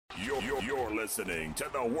You're listening to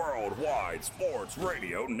the Worldwide Sports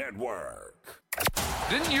Radio Network.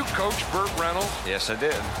 Didn't you coach Burt Reynolds? Yes, I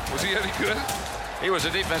did. Was he any good? He was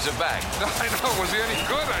a defensive back. I know. Was he any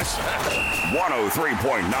good, I said?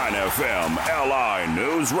 103.9 FM LI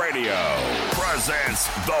News Radio presents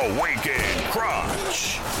The Weekend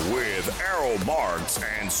Crunch with Errol Marks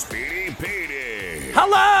and Speedy Petey.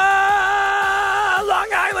 Hello, Long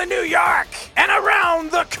Island, New York, and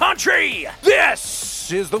around the country. This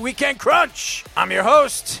is The Weekend Crunch. I'm your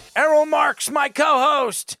host, Errol Marks, my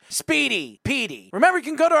co-host, Speedy Petey. Remember, you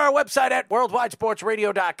can go to our website at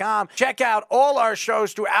worldwidesportsradio.com. Check out all our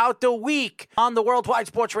shows throughout the week on the Worldwide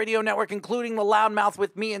Sports Radio Network, including The Loudmouth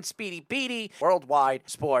with me and Speedy Petey, Worldwide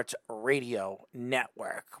Sports Radio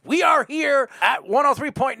Network. We are here at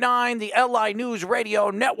 103.9, the LI News Radio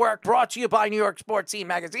Network, brought to you by New York Sports Scene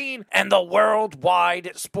Magazine and the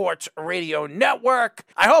Worldwide Sports Radio Network.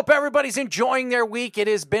 I hope everybody's enjoying their week. It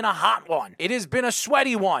has been a hot one. It has been a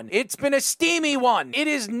sweaty one. It's been a steamy one. It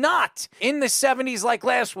is not in the 70s like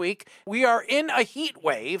last week. We are in a heat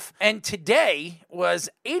wave, and today was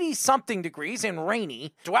 80-something degrees and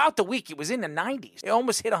rainy. Throughout the week, it was in the 90s. It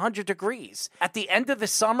almost hit 100 degrees. At the end of the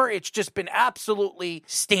summer, it's just been absolutely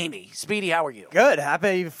steamy. Speedy, how are you? Good.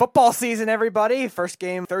 Happy football season, everybody. First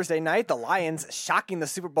game Thursday night. The Lions shocking the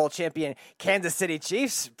Super Bowl champion Kansas City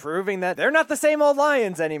Chiefs, proving that they're not the same old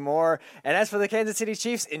Lions anymore. And as for the Kansas City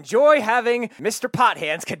Chiefs, enjoy having Mr.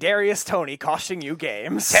 Pothands, Kadarius Toney, costing you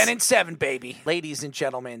games. 10-7, baby. Ladies and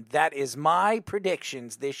gentlemen, that is my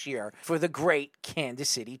predictions this year for the great Kansas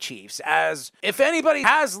City Chiefs. As if anybody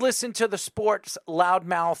has listened to the Sports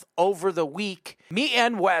Loudmouth over the week, me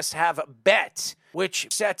and Wes have bet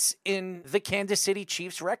which sets in the Kansas City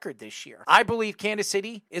Chiefs record this year. I believe Kansas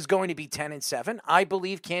City is going to be 10-7. I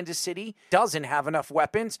believe Kansas City doesn't have enough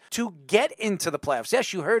weapons to get into the playoffs.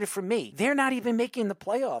 Yes, you heard it from me. They're not even making the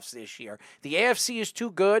playoffs this year. The AFC is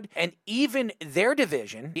too good, and even their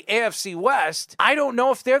division, the AFC West, I don't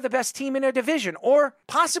know if they're the best team in their division, or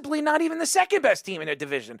possibly not even the second best team in their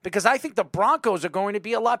division, because I think the Broncos are going to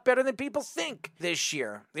be a lot better than people think this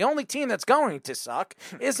year. The only team that's going to suck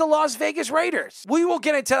is the Las Vegas Raiders. We will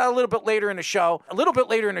get into that a little bit later in the show. A little bit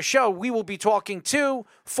later in the show, we will be talking to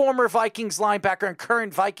former Vikings linebacker and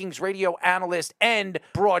current Vikings radio analyst and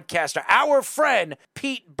broadcaster, our friend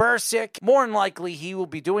Pete Bersick. More than likely, he will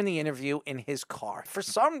be doing the interview in his car. For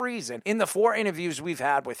some reason, in the 4 interviews we've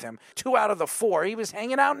had with him, 2 out of the 4, he was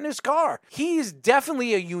hanging out in his car. He's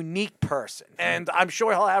definitely a unique person, and I'm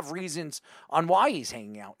sure he'll have reasons on why he's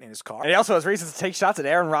hanging out in his car. And he also has reasons to take shots at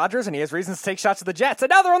Aaron Rodgers, and he has reasons to take shots at the Jets, and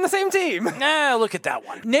now they're on the same team. Look at that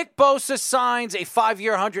one. Nick Bosa signs a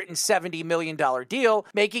 5-year, $170 million deal,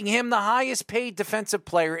 making him the highest paid defensive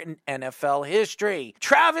player in NFL history.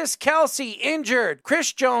 Travis Kelce injured.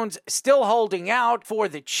 Chris Jones still holding out for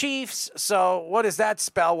the Chiefs. So what does that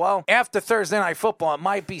spell? Well, after Thursday Night Football, it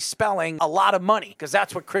might be spelling a lot of money, because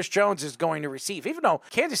that's what Chris Jones is going to receive, even though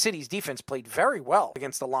Kansas City's defense played very well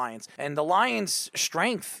against the Lions. And the Lions'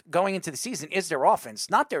 strength going into the season is their offense,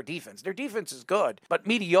 not their defense. Their defense is good, but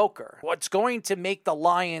mediocre. What's going to make the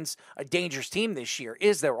Lions a dangerous team this year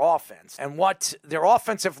is their offense, and what their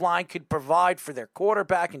offensive line could provide for their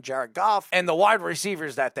quarterback and Jared Goff and the wide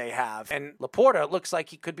receivers that they have. And Laporta looks like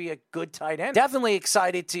he could be a good tight end. Definitely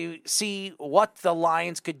excited to see what the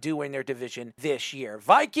Lions could do in their division this year.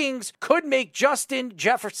 Vikings could make Justin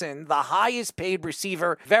Jefferson the highest paid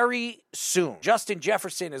receiver very soon. Justin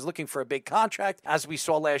Jefferson is looking for a big contract. As we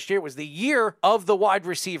saw last year, it was the year of the wide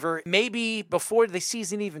receiver. Maybe before the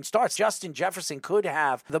season even starts, Justin Jefferson could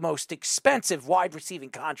have the most expensive wide receiving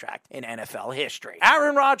contract in NFL history.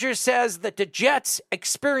 Aaron Rodgers says that the Jets'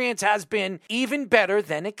 experience has been even better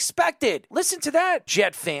than expected. Listen to that,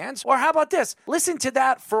 Jet fans. Or how about this? Listen to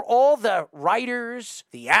that for all the writers,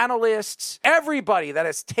 the analysts, everybody that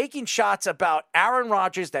is taking shots about Aaron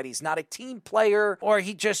Rodgers, that he's not a team player or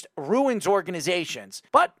he just ruins organizations.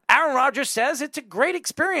 But Aaron Rodgers says it's a great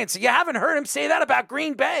experience. You haven't heard him say that about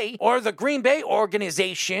Green Bay or the Green Bay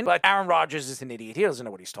organization, but Aaron Rodgers is an idiot. He doesn't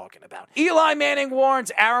know what he's talking about. Eli Manning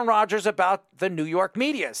warns Aaron Rodgers about the New York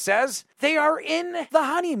media, says they are in the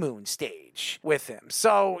honeymoon stage with him.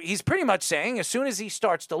 So he's pretty much saying as soon as he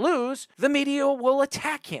starts to lose, the media will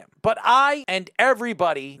attack him. But I and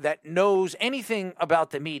everybody that knows anything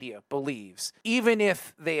about the media believes, even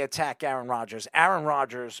if they attack Aaron Rodgers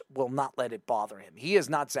will not let it bother him. He is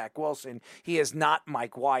not Zach Wilson. He is not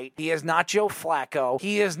Mike White. He is not Joe Flacco.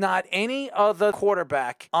 He is not any other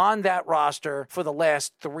quarterback on that roster for the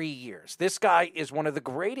last 3 years. This guy is one of the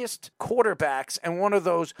greatest quarterbacks and one of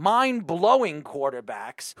those mind-blowing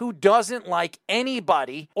quarterbacks who doesn't didn't like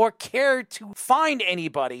anybody or cared to find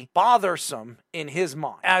anybody bothersome in his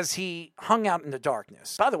mind as he hung out in the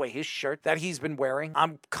darkness. By the way, his shirt that he's been wearing,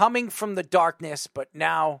 I'm coming from the darkness, but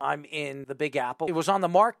now I'm in the Big Apple. It was on the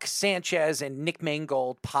Mark Sanchez and Nick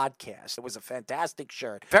Mangold podcast. It was a fantastic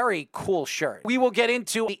shirt. Very cool shirt. We will get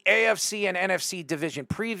into the AFC and NFC division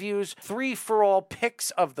previews, 3-for-all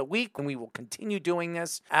picks of the week, and we will continue doing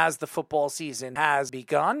this as the football season has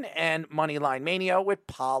begun, and Moneyline Mania with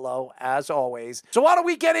Paulo, as always. So why don't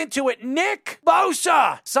we get into it? Nick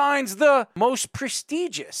Bosa signs the most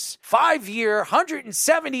prestigious 5-year,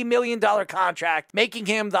 $170 million contract, making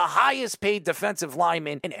him the highest paid defensive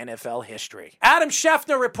lineman in NFL history. Adam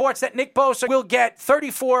Schefter reports that Nick Bosa will get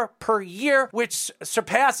 $34 per year, which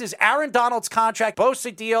surpasses Aaron Donald's contract.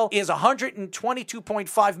 Bosa deal is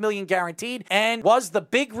 $122.5 million guaranteed and was the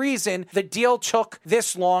big reason the deal took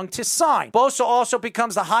this long to sign. Bosa also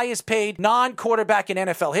becomes the highest paid non-quarterback in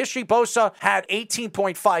NFL history. Bosa had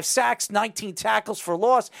 18.5 sacks, 19 tackles for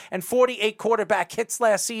loss, and 48 quarterback hits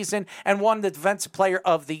last season and won the Defensive Player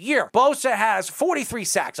of the Year. Bosa has 43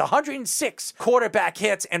 sacks, 106 quarterback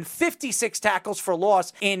hits, and 56 tackles for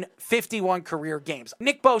loss in 51 career games.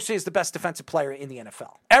 Nick Bosa is the best defensive player in the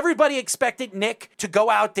NFL. Everybody expected Nick to go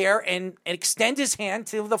out there and extend his hand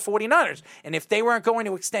to the 49ers. And if they weren't going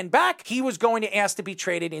to extend back, he was going to ask to be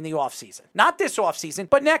traded in the offseason. Not this offseason,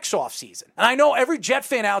 but next offseason. And I know every Jet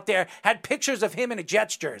fan out there had pictures of him in a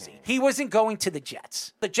Jets jersey. He wasn't going to the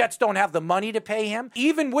Jets. The Jets don't have the money to pay him.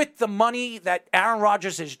 Even with the money that Aaron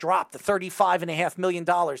Rodgers has dropped, the $35.5 million,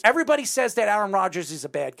 everybody says that Aaron Rodgers is a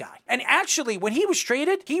bad guy. And actually, when he was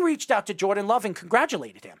traded, he reached out to Jordan Love and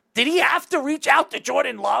congratulated him. Did he have to reach out to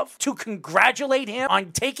Jordan Love to congratulate him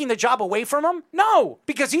on taking the job away from him? No,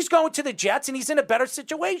 because he's going to the Jets and he's in a better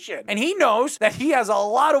situation. And he knows that he has a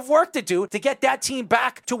lot of work to do to get that team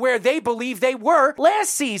back to where they believe they were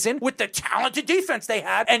last season with the talented defense they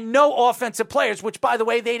had and no offensive players, which, by the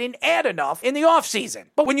way, they didn't add enough in the offseason.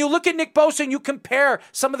 But when you look at Nick Bosa and you compare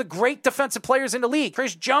some of the great defensive players in the league,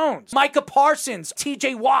 Chris Jones, Micah Parsons,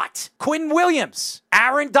 TJ Watt, Quinn Williams,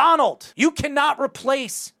 Aaron Donald, you cannot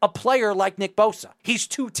replace a player like Nick Bosa. He's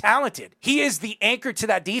too talented. He is the anchor to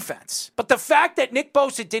that defense. But the fact that Nick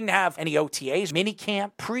Bosa didn't have any OTAs,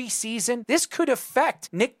 minicamp, preseason, this could affect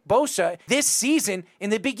Nick Bosa this season in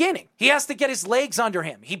the beginning. He has to get his legs under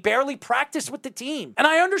him. He barely practiced with the team. And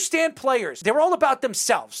I understand players. They're all about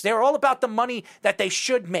themselves. They're all about the money that they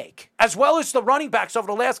should make. As well as the running backs over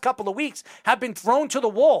the last couple of weeks have been thrown to the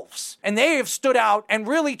wolves. And they have stood out and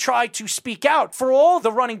really tried to speak out for all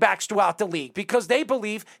the running backs throughout the league because they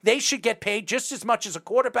believe they should get paid just as much as a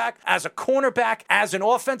quarterback, as a cornerback, as an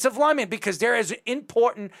offensive lineman because they're as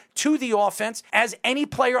important to the offense as any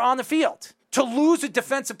player on the field. To lose a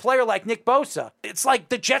defensive player like Nick Bosa, it's like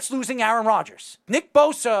the Jets losing Aaron Rodgers. Nick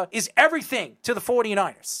Bosa is everything to the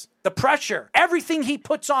 49ers. The pressure, everything he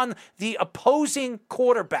puts on the opposing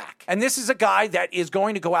quarterback. And this is a guy that is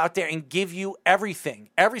going to go out there and give you everything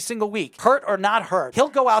every single week. Hurt or not hurt, he'll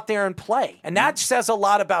go out there and play. And that says a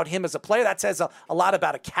lot about him as a player. That says a lot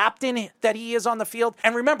about a captain that he is on the field.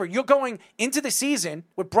 And remember, you're going into the season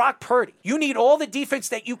with Brock Purdy. You need all the defense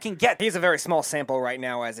that you can get. He's a very small sample right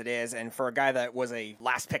now as it is. And for a guy that was a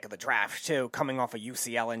last pick of the draft, too, coming off a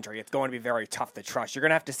UCL injury, it's going to be very tough to trust. You're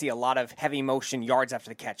going to have to see a lot of heavy motion yards after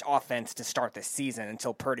the catch offense to start this season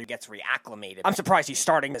until Purdy gets reacclimated. I'm surprised he's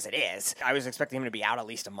starting as it is. I was expecting him to be out at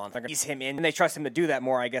least a month. They're going to ease him in, and they trust him to do that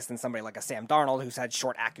more, I guess, than somebody like a Sam Darnold who's had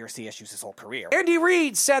short accuracy issues his whole career. Andy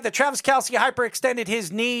Reid said that Travis Kelce hyperextended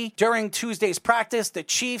his knee during Tuesday's practice. The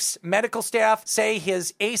Chiefs medical staff say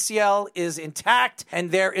his ACL is intact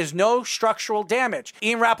and there is no structural damage.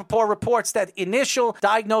 Ian Rappaport reports that initial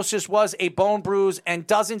diagnosis was a bone bruise and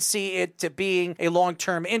doesn't see it to being a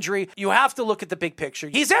long-term injury. You have to look at the big picture.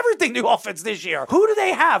 He's everything to offense this year. Who do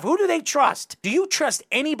they have? Who do they trust? Do you trust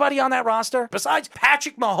anybody on that roster besides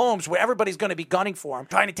Patrick Mahomes, where everybody's going to be gunning for him,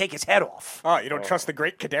 trying to take his head off? Oh, you don't trust the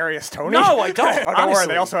great Kadarius Toney? No, I don't. Oh, don't worry.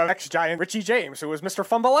 They also have ex-Giant Richie James, who was Mr.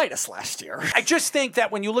 Fumbleitis last year. I just think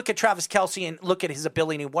that when you look at Travis Kelce and look at his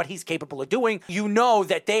ability and what he's capable of doing, you know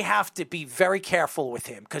that they have to be very careful with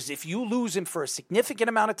him because if you lose him for a significant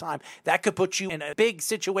amount of time, that could put you in a big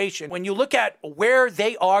situation. When you look at where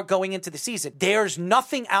they are going into the season, there's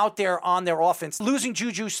nothing out there on their offense. Losing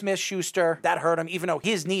Juju Smith-Schuster, that hurt him, even though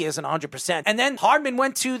his knee isn't 100%. And then Hardman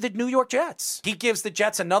went to the New York Jets. He gives the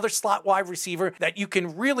Jets another slot wide receiver that you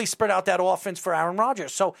can really spread out that offense for Aaron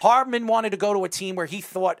Rodgers. So Hardman wanted to go to a team where he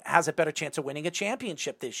thought has a better chance of winning a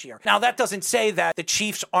championship this year. Now, that doesn't say that the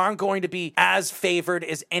Chiefs aren't going to be as favored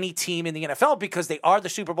as any team in the NFL, because they are the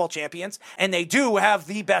Super Bowl champions and they do have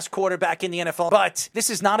the best quarterback in the NFL. But this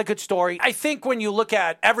is not a good story. I think when you look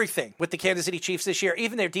at everything with the Kansas City Chiefs this year,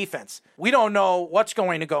 even their defense, we don't know what's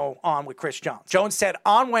going to go on with Chris Jones. Jones said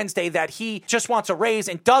on Wednesday that he just wants a raise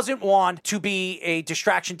and doesn't want to be a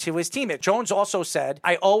distraction to his team. Jones also said,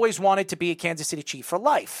 I always wanted to be a Kansas City Chief for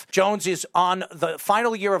life. Jones is on the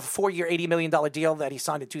final year of a 4-year, $80 million deal that he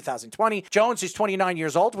signed in 2020. Jones is 29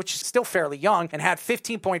 years old, which is still fairly young, and had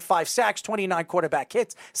 15.5 sacks, 29 quarterback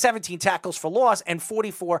hits, 17 tackles for loss, and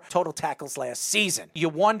 44 total tackles last season. You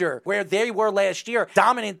wonder where they were last year,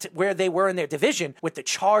 dominant where they were in their division, with the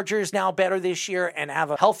Chargers now better this year and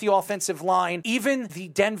have a healthy offensive line. Even the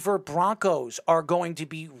Denver Broncos are going to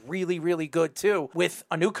be really, really good too, with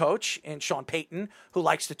a new coach in Sean Payton, who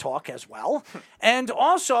likes to talk as well, and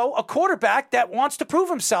also a quarterback that wants to prove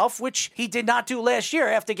himself, which he did not do last year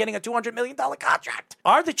after getting a $200 million contract.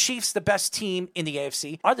 Are the Chiefs the best team in the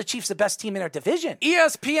AFC? Are the Chiefs the best team in their division?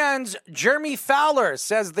 ESPN's Jeremy Fowler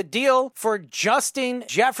says the deal for Justin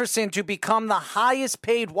Jefferson to become the highest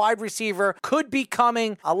paid wide receiver could be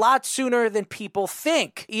coming a lot sooner than people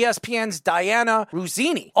think. ESPN's Diana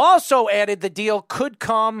Ruzzini also added the deal could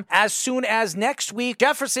come as soon as next week.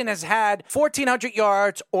 Jefferson has had 1,400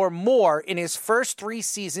 yards or more in his first 3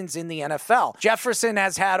 seasons in the NFL. Jefferson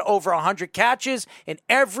has had over 100 catches in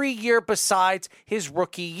every year besides his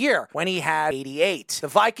rookie year, when he had 88. The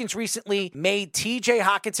Vikings recently made TJ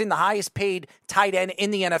Hockenson the highest paid tight end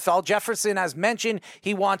in the NFL. Jefferson has mentioned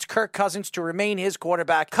he wants Kirk Cousins to remain his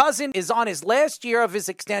quarterback. Cousins is on his last year of his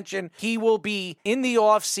extension. He will be in the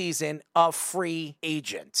offseason a free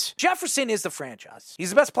agent. Jefferson is the franchise.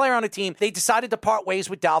 He's the best player on the team. They decided to part ways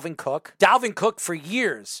with Dalvin Cook. Dalvin Cook, for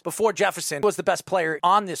years before Jefferson, was the best player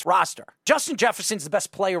on this roster. Justin Jefferson's the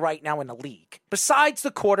best player right now in the league. Besides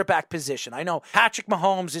the quarterback position, I know Patrick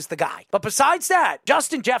Mahomes is the guy, but besides that,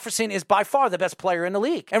 Justin Jefferson is by far the best player in the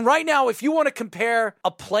league. And right now, if you want to compare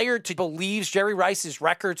a player to believes Jerry Rice's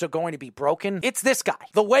records are going to be broken, it's this guy.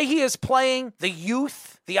 The way he is playing, the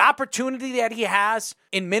youth, the opportunity that he has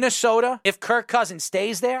in Minnesota, if Kirk Cousins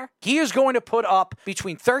stays there, he is going to put up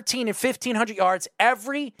between 1,300 and 1,500 yards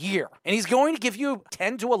every year. And he's going to give you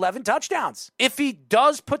 10 to 11 touchdowns. If he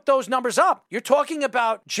does put those numbers up, you're talking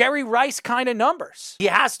about Jerry Rice kind of numbers. He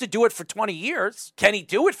has to do it for 20 years. Can he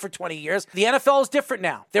do it for 20 years? The NFL is different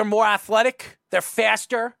now. They're more athletic. They're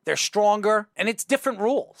faster, they're stronger, and it's different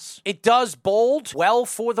rules. It does bode well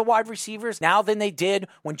for the wide receivers now than they did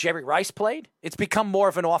when Jerry Rice played. It's become more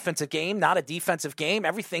of an offensive game, not a defensive game.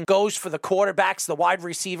 Everything goes for the quarterbacks, the wide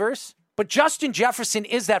receivers. But Justin Jefferson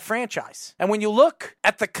is that franchise. And when you look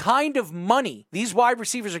at the kind of money these wide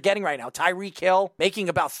receivers are getting right now, Tyreek Hill making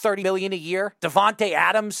about $30 million a year, Devontae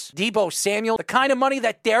Adams, Deebo Samuel, the kind of money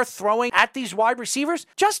that they're throwing at these wide receivers,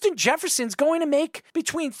 Justin Jefferson's going to make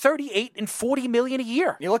between $38 and $40 million a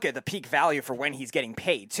year. You look at the peak value for when he's getting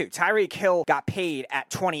paid, too. Tyreek Hill got paid at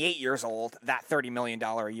 28 years old, that $30 million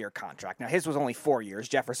a year contract. Now, his was only 4 years.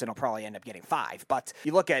 Jefferson will probably end up getting 5. But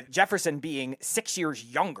you look at Jefferson being 6 years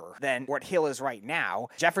younger than what Hill is right now.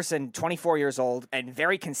 Jefferson, 24 years old, and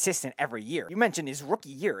very consistent every year. You mentioned his rookie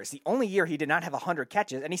year is the only year he did not have 100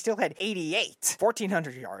 catches, and he still had 88.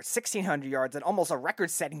 1,400 yards, 1,600 yards, and almost a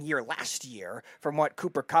record-setting year last year from what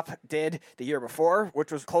Cooper Kupp did the year before,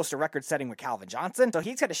 which was close to record-setting with Calvin Johnson. So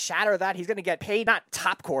he's going to shatter that. He's going to get paid, not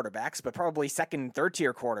top quarterbacks, but probably second and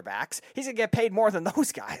third-tier quarterbacks. He's going to get paid more than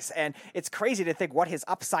those guys, and it's crazy to think what his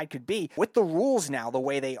upside could be with the rules now the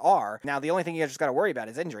way they are. Now, the only thing you just got to worry about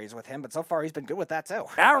is injuries with him, but so far he's been good with that too.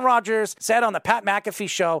 Aaron Rodgers said on the Pat McAfee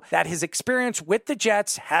show that his experience with the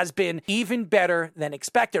Jets has been even better than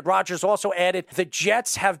expected. Rodgers also added the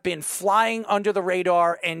Jets have been flying under the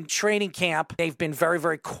radar in training camp. They've been very,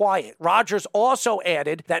 very quiet. Rodgers also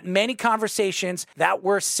added that many conversations that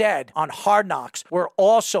were said on Hard Knocks were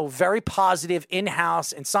also very positive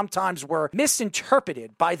in-house and sometimes were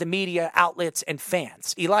misinterpreted by the media outlets and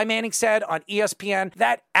fans. Eli Manning said on ESPN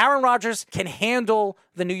that Aaron Rodgers can handle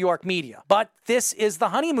the New York media. But this is the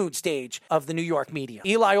honeymoon stage of the New York media.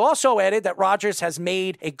 Eli also added that Rodgers has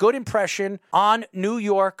made a good impression on New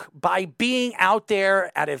York by being out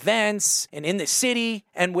there at events and in the city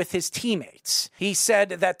and with his teammates. He said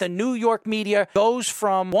that the New York media goes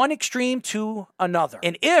from one extreme to another.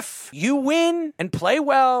 And if you win and play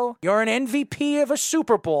well, you're an MVP of a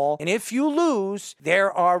Super Bowl. And if you lose,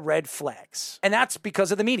 there are red flags. And that's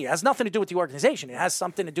because of the media. It has nothing to do with the organization. It has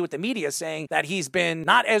something to do with the media saying that he's been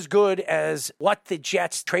not as good as what the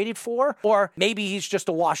Jets traded for, or maybe he's just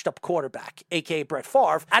a washed up quarterback, aka Brett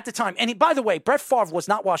Favre at the time. And by the way, Brett Favre was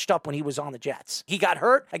not washed up when he was on the Jets. He got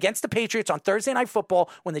hurt against the Patriots on Thursday Night Football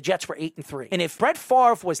when the Jets were 8-3. And if Brett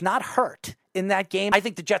Favre was not hurt in that game, I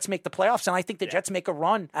think the Jets make the playoffs, and I think the Jets make a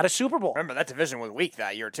run at a Super Bowl. Remember, that division was weak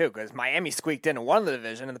that year, too, because Miami squeaked in and won the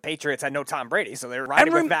division, and the Patriots had no Tom Brady, so they were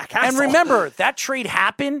riding with Matt Castle. And remember, that trade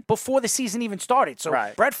happened before the season even started. So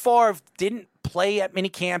Brett Favre didn't play at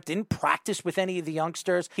minicamp, didn't practice with any of the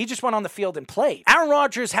youngsters. He just went on the field and played. Aaron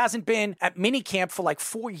Rodgers hasn't been at minicamp for like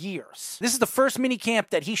 4 years. This is the first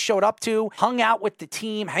minicamp that he showed up to, hung out with the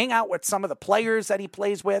team, hang out with some of the players that he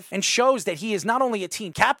plays with, and shows that he is not only a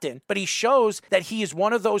team captain, but he shows that he is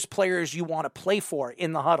one of those players you want to play for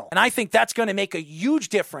in the huddle. And I think that's going to make a huge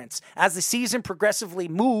difference as the season progressively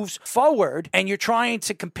moves forward and you're trying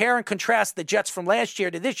to compare and contrast the Jets from last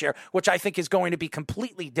year to this year, which I think is going to be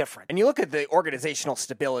completely different. And you look at the organizational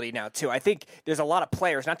stability now, too. I think there's a lot of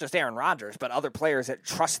players, not just Aaron Rodgers, but other players that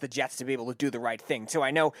trust the Jets to be able to do the right thing, too.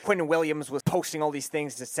 I know Quentin Williams was posting all these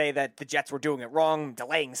things to say that the Jets were doing it wrong,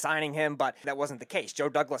 delaying signing him, but that wasn't the case. Joe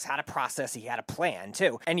Douglas had a process. He had a plan,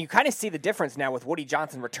 too. And you kind of see the difference now with Woody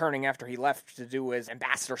Johnson returning after he left to do his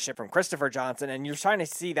ambassadorship from Christopher Johnson, and you're trying to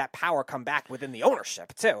see that power come back within the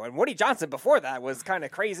ownership, too. And Woody Johnson, before that, was kind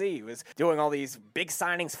of crazy. He was doing all these big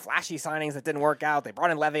signings, flashy signings that didn't work out. They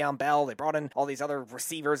brought in Le'Veon Bell. They brought in all these other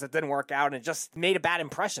receivers that didn't work out, and it just made a bad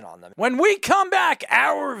impression on them. When we come back,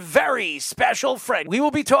 our very special friend, we will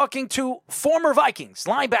be talking to former Vikings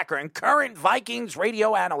linebacker and current Vikings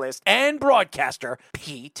radio analyst and broadcaster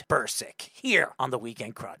Pete Bersick here on the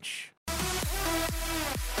Weekend Crunch.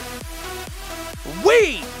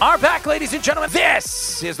 We are back, ladies and gentlemen.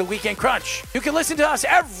 This is the Weekend Crunch. You can listen to us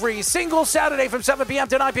every single Saturday from 7 p.m.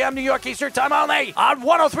 to 9 p.m. New York Eastern Time only on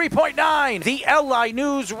 103.9, the LI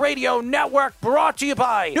News Radio Network, brought to you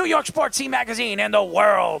by New York Sports Scene Magazine and the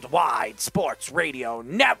Worldwide Sports Radio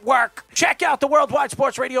Network. Check out the Worldwide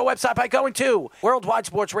Sports Radio website by going to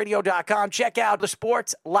worldwidesportsradio.com. Check out the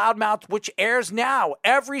Sports Loudmouth, which airs now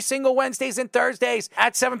every single Wednesdays and Thursdays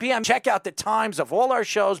at 7 p.m. Check out the times of all our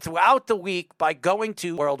shows throughout the week by going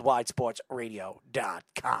to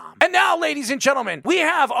worldwidesportsradio.com. And now, ladies and gentlemen, we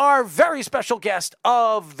have our very special guest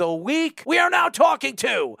of the week. We are now talking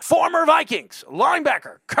to former Vikings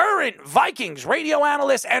linebacker, current Vikings radio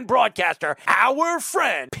analyst and broadcaster, our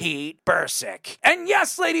friend Pete Bersick. And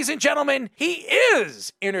yes, ladies and gentlemen, he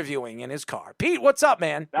is interviewing in his car. Pete, what's up,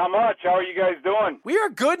 man? Not much. How are you guys doing? We are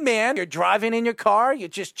good, man. You're driving in your car. You're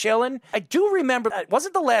just chilling. I do remember, it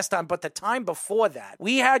wasn't the last time, but the time before that,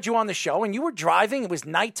 we had you on the show and you were driving. It was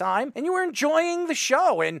nighttime and you were enjoying the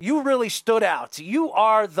show and you really stood out. You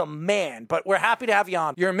are the man, but we're happy to have you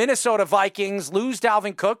on. Your Minnesota Vikings lose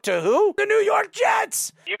Dalvin Cook to who? The New York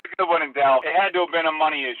Jets. You could win in Dalvin. It had to have been a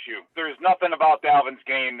money issue. There's nothing about Dalvin's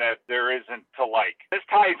game that there isn't to like. This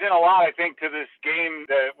ties in a lot, I think, to this game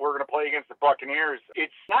that we're going to play against the Buccaneers.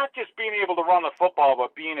 It's not just being able to run the football,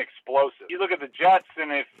 but being explosive. You look at the Jets,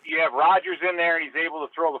 and if you have Rodgers in there and he's able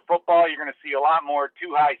to throw the football, you're going to see a lot more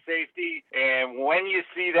too high safety. And when you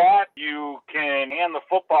see that, you can hand the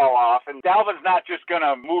football off. And Dalvin's not just going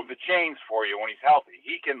to move the chains for you when he's healthy.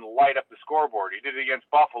 He can light up the scoreboard. He did it against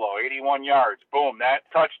Buffalo, 81 yards. Boom, that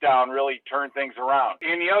touchdown really turned things around.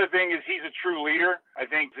 And the other thing is he's a true leader. I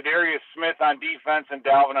think Zadarius Smith on defense and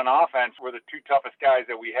Dalvin on offense were the two toughest guys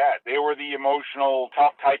that we had. They were the emotional,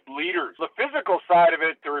 tough-type leaders. The physical side of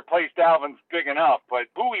it to replace Dalvin's big enough, but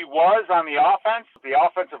who he was on the offense, the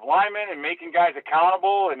offensive lineman, and making guys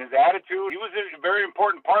accountable and his attitude, he was a very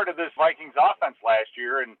important part of this Vikings offense last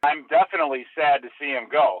year, and I'm definitely sad to see him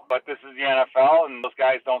go. But this is the NFL, and those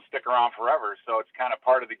guys don't stick around forever, so it's kind of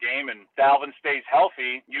part of the game. And Dalvin stays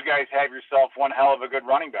healthy, you guys have yourself one hell of a good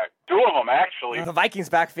running back. Two of them, actually. The Vikings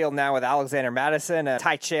backfield now with Alexander Madison and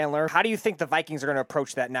Ty Chandler. How do you think the Vikings are going to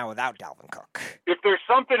approach that now without Dalvin Cook? If there's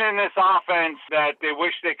something in this offense that they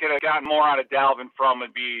wish they could have gotten more out of Dalvin from,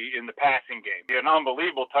 it'd be in the passing game. He had an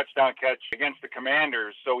unbelievable touchdown catch against the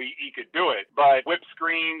Commanders, so he could do it. But whip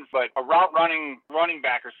screens, but a route running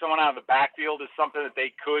back or someone out of the backfield is something that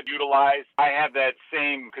they could utilize. I have that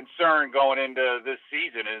same concern going into this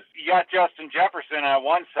season. Is you got Justin Jefferson on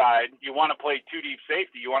one side, you want to play two deep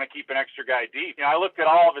safety, you want to keep an extra guy deep. I looked at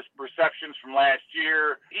all of his receptions from last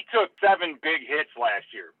year. He took 7 big hits last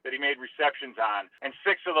year that he made receptions on, and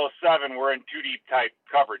 6 of those 7 were in two deep type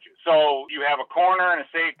coverages. So you have a corner and a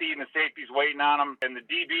safety, and the safety's waiting on him, and the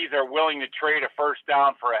DBs are willing to trade a first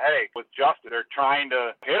down for a headache. With Justin, they're trying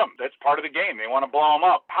to hit him. That's part of the game. They want to blow him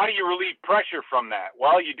up. How do you relieve pressure from that?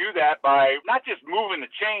 Well, you do that by not just moving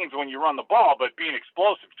the chains when you run the ball, but being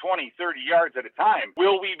explosive 20, 30 yards at a time.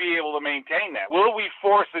 Will we be able to maintain that? Will we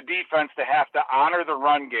force the defense to have to honor the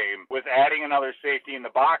run game with adding another safety in the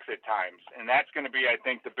box at times? And that's going to be, I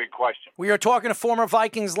think, the big question. We are talking to former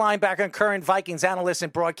Vikings linebacker and current Vikings analyst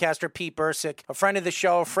and broadcaster Pete Bersick, a friend of the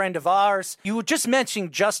show, a friend of ours. You were just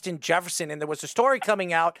mentioning Justin Jefferson, and there was a story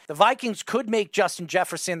coming out. The Vikings could make Justin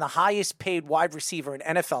Jefferson the highest paid wide receiver in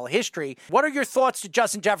NFL history. What are your thoughts to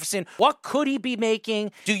Justin Jefferson? What could he be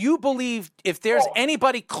making? Do you believe if there's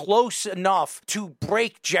anybody close enough to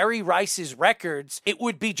break Jerry Rice's records, it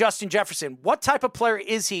would be Justin Jefferson? What type of player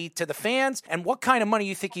is he to the fans, and what kind of money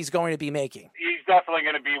you think he's going to be making? He's definitely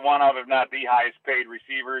going to be one of, if not the highest paid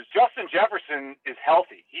receivers. Justin Jefferson is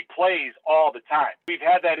healthy. He plays all the time. We've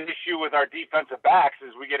had that issue with our defensive backs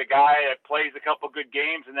is we get a guy that plays a couple good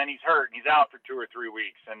games and then he's hurt and he's out for 2 or 3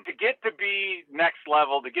 weeks. And to get to be next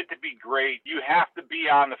level, to get to be great, you have to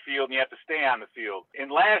be on the field and you have to stay on the field.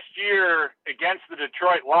 In last year against the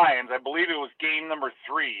Detroit Lions, I believe it was game number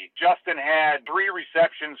 3, Justin had 3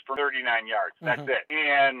 receptions for 39 yards. That's it.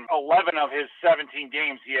 And 11 of his 17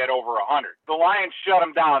 games, he had over 100. The Lions shut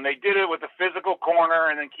him down. They did it with a physical corner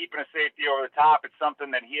and then keeping a safety over the top. It's something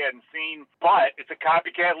that he hadn't seen, but it's a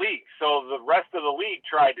copycat league. So the rest of the league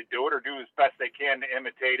tried to do it or do as best they can to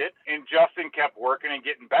imitate it. And Justin kept working and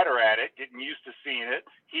getting better at it, getting used to seeing it.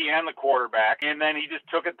 He and the quarterback, and then he just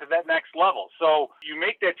took it to that next level. So you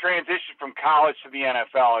make that transition from college to the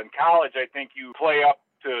NFL. In college, I think you play up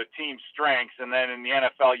to team strengths, and then in the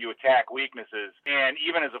NFL you attack weaknesses. And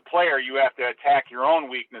even as a player, you have to attack your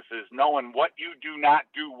own weaknesses, knowing what you do not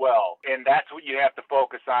do well. And that's what you have to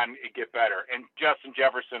focus on to get better. And Justin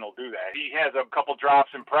Jefferson will do that. He has a couple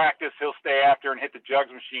drops in practice. He'll stay after and hit the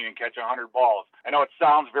jugs machine and catch 100 balls. I know it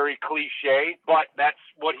sounds very cliche, but that's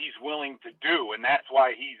what he's willing to do, and that's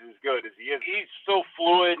why he's as good as he is. He's so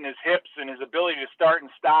fluid in his hips and his ability to start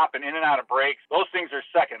and stop and in and out of breaks. Those things are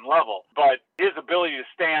second level, but his ability to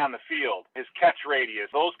stay on the field, his catch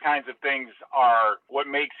radius, those kinds of things are what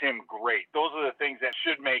makes him great. Those are the things that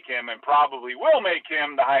should make him and probably will make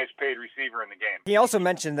him the highest paid receiver in the game. He also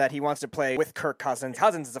mentioned that he wants to play with Kirk Cousins.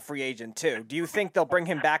 Cousins is a free agent too. Do you think they'll bring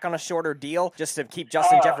him back on a shorter deal just to keep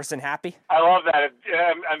Justin Jefferson happy? I love that.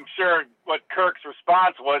 I'm sure what Kirk's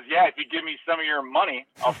response was, yeah, if you give me some of your money,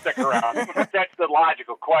 I'll stick around. That's the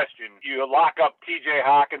logical question. You lock up TJ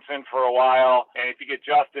Hawkinson for a while, and if you get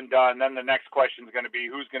Justin done, then the next question is going to be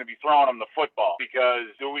who's going to be throwing him the football. Because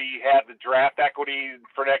do we have the draft equity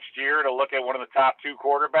for next year to look at one of the top 2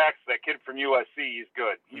 quarterbacks? That kid from USC, he's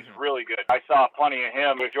good. He's really good. I saw plenty of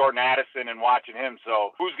him with Jordan Addison and watching him.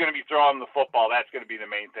 So who's going to be throwing him the football? That's going to be the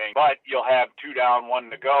main thing. But you'll have 2 down, 1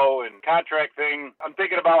 to go. And contract thing, I'm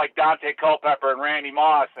thinking about like Dante Culpepper and Randy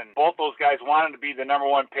Moss, and both those guys wanted to be the number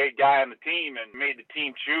 1 paid guy on the team and made the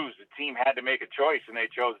team choose. The team had to make a choice, and they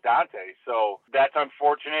chose Dante. So that's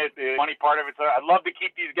unfortunate. The money part of it, I'd love to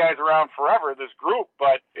keep these guys around forever, this group,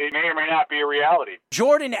 but it may or may not be a reality.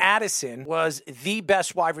 Jordan Addison was the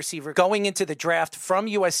best wide receiver going into the draft from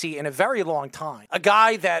USC in a very long time. A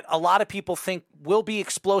guy that a lot of people think will be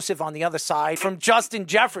explosive on the other side from Justin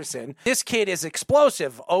Jefferson. This kid is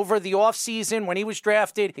explosive. Over the offseason when he was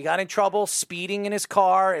drafted, he got in trouble speeding in his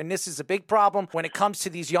car, and this is a big problem when it comes to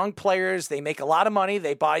these young players. They make a lot of money,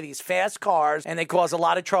 they buy these fast cars, and they cause a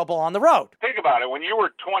lot of trouble on the road. Think about it. When you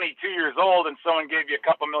were 22 years old and someone gave you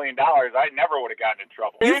 $2 million, I never would have gotten in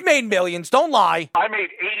trouble. You've made millions, don't lie. I made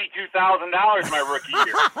 $82,000 my rookie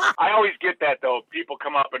year. I always get that, though. People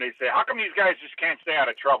come up and they say, how come these guys just can't stay out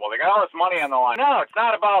of trouble? They got all this money on the line. No, it's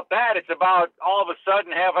not about that. It's about all of a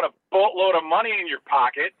sudden having a boatload of money in your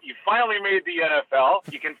pocket. You finally made the NFL.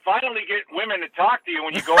 You can finally get women to talk to you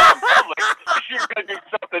when you go out in public. You're going to do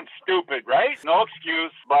something stupid stupid, right? No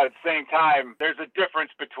excuse, but at the same time, there's a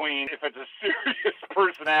difference between if it's a serious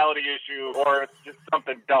personality issue or it's just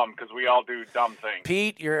something dumb, because we all do dumb things.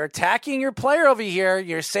 Pete, you're attacking your player over here.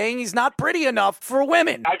 You're saying he's not pretty enough for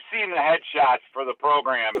women. I've seen the headshots for the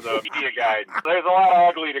program, the media guide. There's a lot of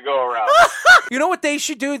ugly to go around. You know what they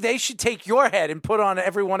should do? They should take your head and put on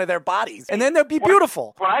every one of their bodies, and then they'll be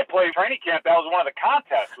beautiful. When I played training camp, that was one of the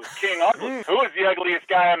contests, was King Ugly. Who was the ugliest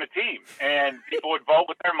guy on the team? And people would vote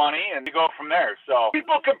with their money, and you go from there. So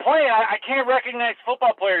people complain, I can't recognize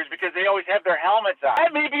football players because they always have their helmets on.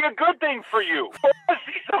 That may be a good thing for you. I want to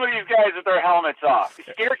see some of these guys with their helmets off. It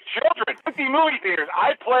scares children. Empty movie theaters.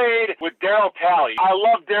 I played with Daryl Talley. I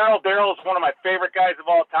love Daryl. Daryl is one of my favorite guys of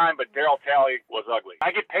all time, but Daryl Talley was ugly.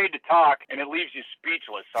 I get paid to talk, and it leaves you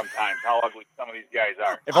speechless sometimes how ugly some of these guys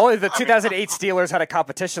are. If only the 2008 Steelers had a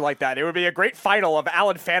competition like that, it would be a great final of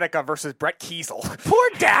Alan Faneca versus Brett Kiesel. Poor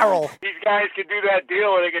Daryl. These guys could do that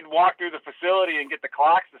deal where they could walk through the facility and get the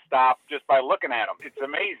clocks to stop just by looking at them. It's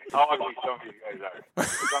amazing how ugly some of these guys are.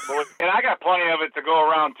 It's unbelievable. And I got plenty of it to go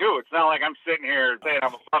around, too. It's not like I'm sitting here saying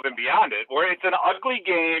I'm above and beyond it. Where it's an ugly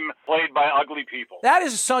game played by ugly people. That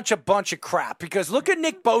is such a bunch of crap, because look at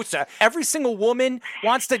Nick Bosa. Every single woman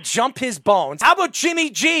wants to jump his bones. How about Jimmy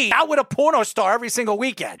G out with a porno star every single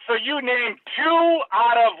weekend? So you named 2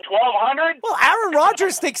 out of 1,200? Well, Aaron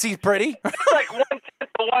Rodgers thinks he's pretty. That's like 1/10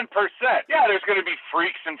 of 1%. Yeah, there's going to be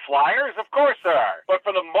freaks and flyers. Of course there are. But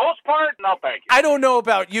for the most part, no thank you. I don't know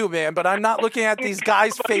about you, man, but I'm not looking at these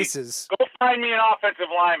guys' faces. Go find me an offensive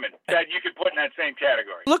lineman that you could put in that same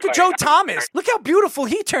category. Look at Joe Thomas. Look how beautiful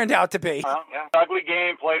he turned out to be. Yeah. Ugly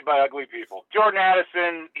game played by ugly people. Jordan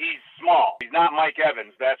Addison, he's small. He's not Mike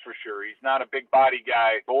Evans, that's for sure. He's not a big body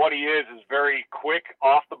guy. But what he is very quick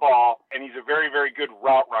off the ball, and he's a very, very good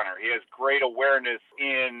route runner. He has great awareness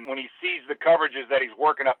in when he sees the coverages that he's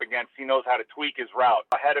working up against, he knows how to tweak his route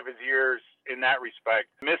ahead of his years. In that respect,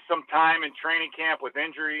 missed some time in training camp with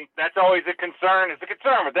injury. That's always a concern. It's a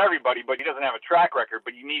concern with everybody, but he doesn't have a track record,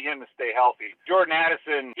 but you need him to stay healthy. Jordan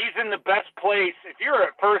Addison, he's in the best place. If you're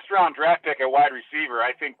a first-round draft pick at wide receiver,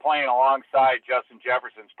 I think playing alongside Justin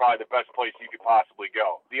Jefferson is probably the best place you could possibly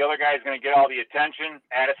go. The other guy is going to get all the attention.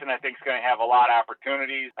 Addison, I think, is going to have a lot of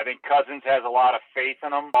opportunities. I think Cousins has a lot of faith in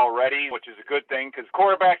him already, which is a good thing, because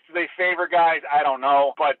quarterbacks, do they favor guys? I don't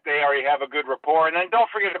know, but they already have a good rapport. And then don't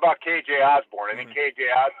forget about KJ Osborne. I think KJ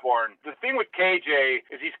Osborne, the thing with KJ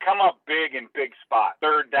is he's come up big in big spots.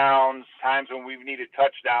 Third downs, times when we've needed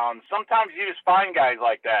touchdowns. Sometimes you just find guys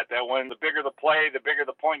like that when the bigger the play, the bigger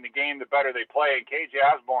the point in the game, the better they play. And KJ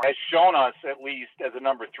Osborne has shown us, at least as a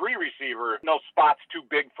number 3 receiver, no spot's too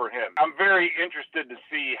big for him. I'm very interested to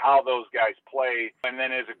see how those guys play. And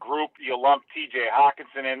then as a group, you lump TJ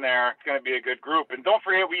Hawkinson in there. It's going to be a good group. And don't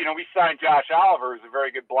forget, we signed Josh Oliver, who's a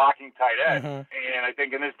very good blocking tight end. And I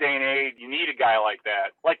think in this day and age, you need a guy like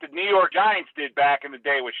that. Like the New York Giants did back in the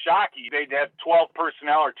day with Shockey. They'd have 12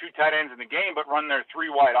 personnel or 2 tight ends in the game, but run their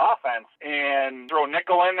 3-wide offense and throw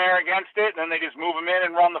nickel in there against it, and then they just move them in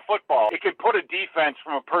and run the football. It could put a defense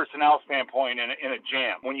from a personnel standpoint in a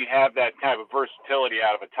jam when you have that kind of a versatility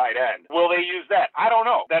out of a tight end. Will they use that? I don't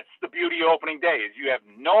know. That's the beauty of opening day, is you have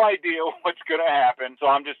no idea what's going to happen. So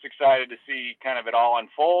I'm just excited to see kind of it all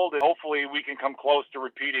unfold, and hopefully we can come close to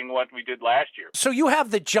repeating what we did last year. So you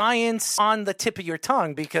have the Giants on the tip of your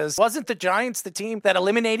tongue, because wasn't the Giants the team that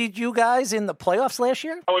eliminated you guys in the playoffs last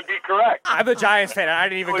year? That would be correct. I'm a Giants fan, and I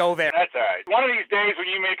didn't even go there. That's all right. One of these days when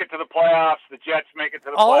you make it to the playoffs, the Jets make it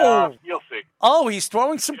to the playoffs, you'll see. Oh, he's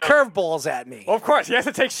throwing some curveballs at me. Well, of course, he has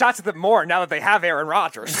to take shots at them more now that they have Aaron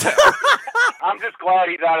Rodgers. I'm just glad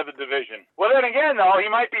he's out of the division. Well, then again, though, he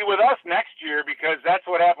might be with us next year, because that's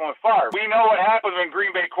what happened with Favre. We know what happens when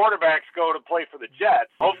Green Bay quarterbacks go to play for the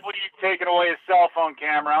Jets. Hopefully you've taken away his cell phone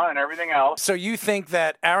camera and everything else. So you think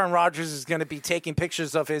that Aaron Rodgers is going to be taking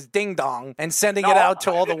pictures of his ding-dong and sending it out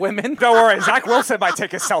to all the women? Don't worry, Zach Wilson might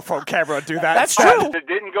take his cell phone camera and do that. That's instead. true. It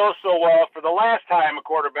didn't go so well for the last time a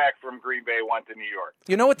quarterback from Green Bay went to New York.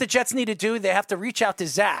 You know what the Jets need to do? They have to reach out to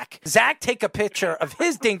Zach. Zach take a picture of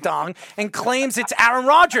his ding-dong and claims it's Aaron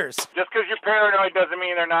Rodgers. Just because you're paranoid doesn't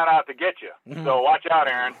mean they're not out to get you. So watch out,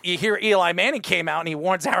 Aaron. You hear Eli Manning came out and he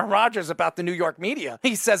warns Aaron Rodgers about the New York media.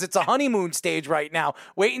 He says it's a honeymoon stage right now.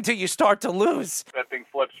 Wait until you start to lose. That thing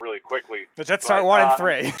flips really quickly. The Jets start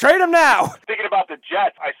 1-3. Trade him now. Thinking about the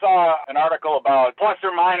Jets, I saw an article about plus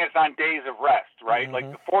or minus on days of rest, right?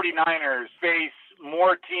 Like the 49ers face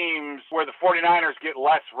more teams where the 49ers get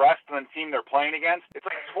less rest than the team they're playing against. It's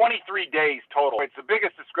like 23 days total. It's the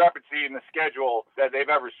biggest discrepancy in the schedule that they've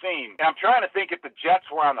ever seen. And I'm trying to think if the Jets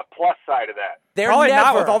were on the plus side of that. They're Probably never.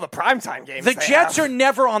 not with all the primetime games. The Jets are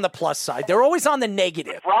never on the plus side. They're always on the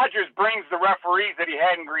negative. If Rodgers brings the referees that he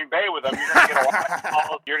had in Green Bay with him, you're going to get a lot of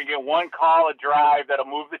calls. You're going to get one call, a drive that'll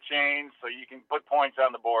move the chains so you can put points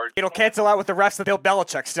on the board. It'll cancel out with the refs that Bill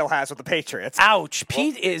Belichick still has with the Patriots. Ouch.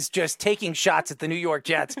 Pete is just taking shots at the New York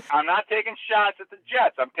Jets. I'm not taking shots at the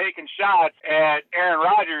Jets. I'm taking shots at Aaron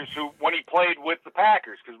Rodgers, who when he played with the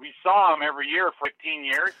Packers, because we saw him every year for 15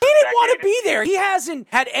 years. He didn't want to be there. He hasn't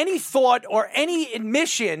had any thought or any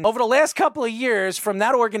admission over the last couple of years from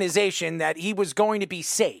that organization that he was going to be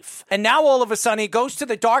safe. And now all of a sudden he goes to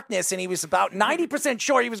the darkness and he was about 90%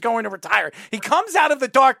 sure he was going to retire. He comes out of the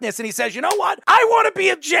darkness and he says, you know what? I want to be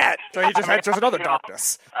a Jet. So he just enters another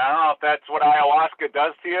darkness. I don't know if that's what ayahuasca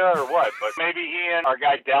does to you or what, but maybe he and our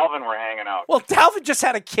guy Dalvin were hanging out. Well, Dalvin just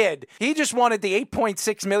had a kid. He just wanted the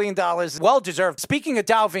 $8.6 million. Well-deserved. Speaking of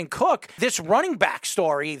Dalvin Cook, this running back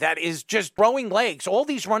story that is just growing legs, all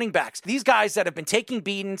these running backs, these guys that have been taking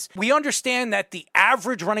beatings. We understand that the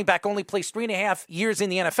average running back only plays 3.5 years in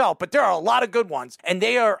the NFL, but there are a lot of good ones, and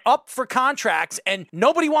they are up for contracts, and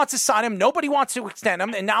nobody wants to sign them, nobody wants to extend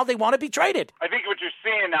them, and now they want to be traded. I think what you're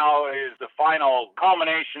seeing now is the final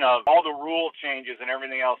culmination of all the rule changes and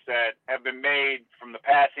everything else that have been made from the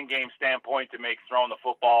passing game standpoint to make throwing the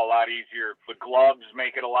football a lot easier. The gloves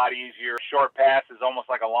make it a lot easier. Short pass is almost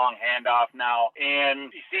like a long handoff now.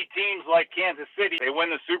 And you see teams like Kansas City, they win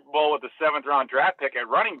the Super Bowl with the 7th-round draft pick at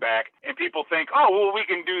running back, and people think, oh, well, we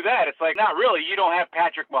can do that. It's like, not really. You don't have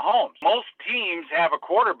Patrick Mahomes. Most teams have a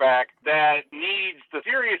quarterback that needs the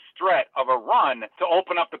serious threat of a run to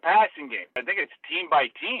open up the passing game. I think it's team by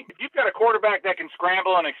team. If you've got a quarterback that can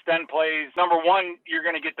scramble and extend plays, number one, you're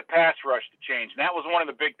going to get the pass rush to change. And that was one of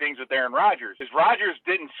the big things with Aaron Rodgers, is Rodgers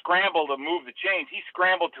didn't scramble to move the chains. He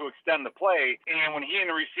scrambled to extend the play, and when he and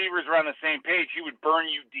the receivers were on the same page, he would burn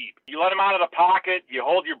you deep. You let him out of the pocket, you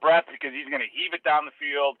hold your breath because he's going to heave it down the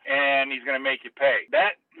field, and he's going to make you pay.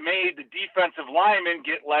 That made the defensive linemen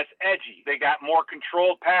get less edgy. They got more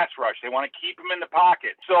controlled pass rush. They want to keep him in the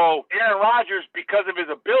pocket. So Aaron Rodgers, because of his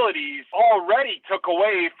abilities, already took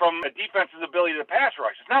away from the defense's ability to pass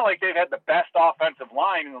rush. It's not like they've had the best offensive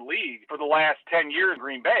line in the league for the last 10 years in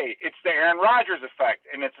Green Bay. It's the Aaron Rodgers effect,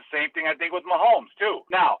 and it's the same thing I think with Mahomes too.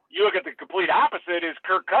 Now, you look at the complete opposite is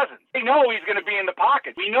Kirk Cousins. They know he's going to be in the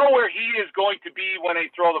pocket. We know where he is going to be when they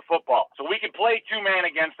throw the football. So we can play two-man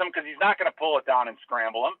against him because he's not going to pull it down and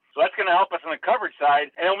scramble him. So that's going to help us on the coverage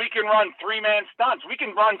side. And then we can run three-man stunts. We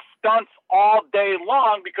can run stunts all day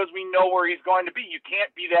long because we know where he's going to be. You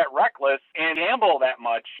can't be that reckless and gamble that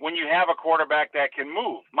much when you have a quarterback that can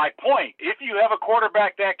move. My point, if you have a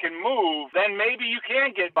quarterback that can move, then maybe you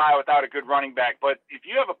can get by without a good running back. But if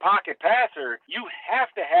you have a pocket passer, you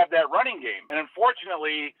have to have that running game. And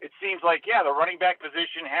unfortunately, it seems like, yeah, the running back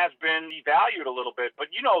position has been devalued a little bit.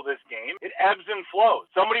 But you know this game. It ebbs and flows.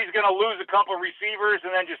 Somebody's going to lose a couple of receivers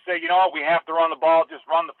and then just say, you know what, we have to run the ball, just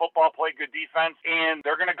run the football, play good defense, and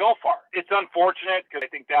they're going to go far. It's unfortunate because I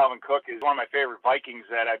think Dalvin Cook is one of my favorite Vikings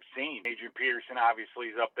that I've seen. Adrian Peterson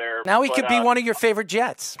obviously is up there. Now he could be one of your favorite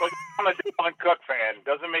Jets. But I'm a Dalvin Cook fan.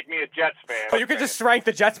 Doesn't make me a Jets fan. But you could just rank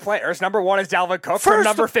the Jets players. Number 1 is Dalvin Cook, from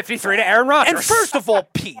number 53 to Aaron Rodgers. And first of all,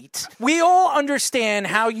 Pete, we all understand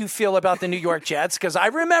how you feel about the New York Jets, because I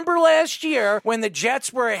remember last year when the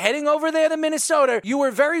Jets were heading over there to Minnesota, you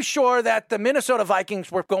were very sure that the Minnesota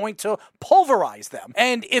Vikings were going to pulverize them.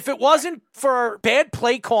 And if it wasn't for bad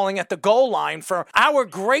play calling at the goal line for our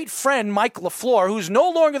great friend Mike LaFleur, who's no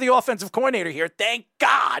longer the offensive coordinator here, thank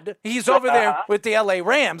God he's over there with the LA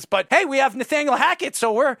Rams. But hey, we have Nathaniel Hackett,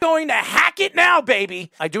 so we're going to hack it now,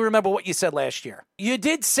 baby. I do remember what you said last year. You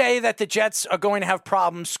did say that the Jets are going to have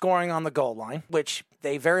problems scoring on the goal line, which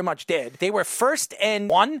they very much did. They were 1st and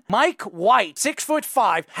 1. Mike White,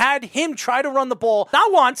 6'5", had him try to run the ball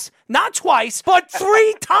not once, not twice, but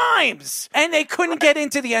 3 times. And they couldn't get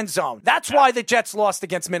into the end zone. That's why the Jets lost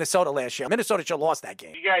against Minnesota last year. Minnesota should have lost that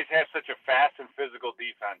game. You guys have such a fast and physical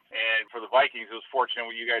defense. And for the Vikings, it was fortunate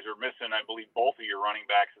what you guys were missing, I believe, both of your running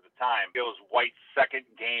backs at the time. It was White's second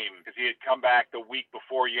game because he had come back the week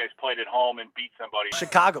before you guys played at home and beat somebody.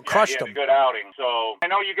 Chicago crushed he had them. a good outing. So I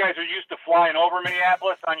know you guys are used to flying over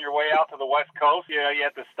Minneapolis on your way out to the West Coast. Yeah, you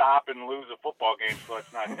have to stop and lose a football game, so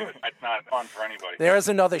it's not good. It's not fun for anybody. There is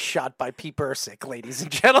another shot by Pete Bursick, ladies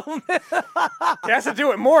and gentlemen. He has to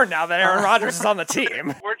do it more now that Aaron Rodgers is on the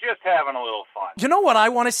team. We're just having a little fun. You know what I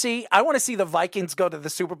want to see? I want to see the Vikings go to the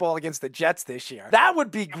Super Bowl against the Jets this year. That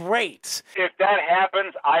would be great. If that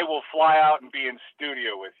happens, I will fly out and be in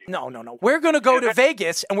studio with you. No. We're going to go to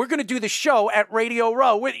Vegas, and we're going to do the show at Radio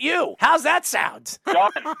Row with you. How's that sound?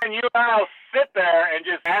 John, and you and I'll sit there and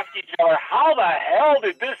just ask each other, how the hell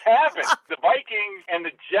did this happen? The Vikings and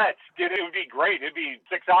the Jets, it would be great. It'd be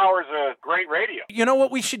 6 hours of great radio. You know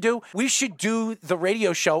what we should do? We should do the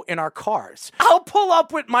radio show in our cars. I'll pull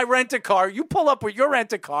up with my rent-a-car. You pull up with your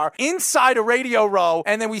rent-a-car inside a Radio Row,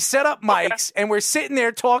 and then we set up mics, and we're sitting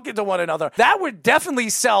there talking to one another. That would definitely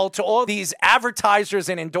sell to all these advertisers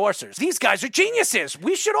and endorsers. These guys are geniuses.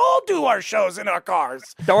 We should all do our shows in our cars.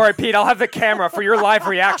 Don't worry, Pete. I'll have the camera for your live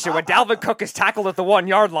reaction when Dalvin Cook is tackled at the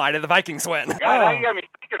 1-yard line and the Vikings win. God, now you got me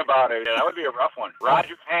thinking about it. Yeah, that would be a rough one.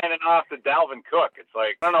 Rodgers handing off to Dalvin Cook. It's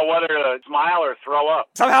like, I don't know whether to smile or throw up.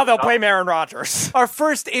 Somehow they'll blame Aaron Rodgers. Our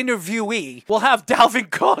first interviewee will have Dalvin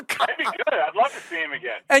Cook. That'd be good. I'd love to see him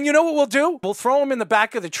again. And you know what we'll do? We'll throw him in the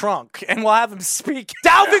back of the trunk, and we'll have him speak.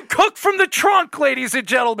 Dalvin Cook from the trunk, ladies and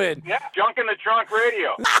gentlemen. Yeah, Junk in the Trunk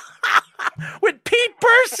Radio. With Pete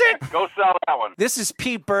Bursick. Go sell that one. This is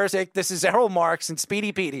Pete Bursick. This is Errol Marks and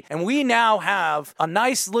Speedy Petey. And we now have a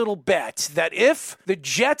nice little bet that if the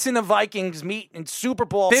Jets and the Vikings meet in Super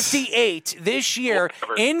Bowl 58 this year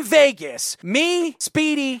in Vegas, me,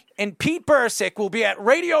 Speedy, and Pete Bursick will be at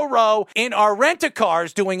Radio Row in our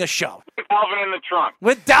rent-a-cars doing a show. Dalvin in the trunk.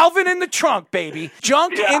 With Dalvin in the trunk, baby.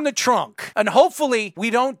 Junk in the trunk. And hopefully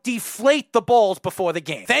we don't deflate the balls before the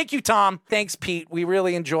game. Thank you, Tom. Thanks, Pete. We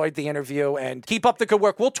really enjoyed the interview, and keep up the good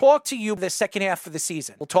work. We'll talk to you the second half of the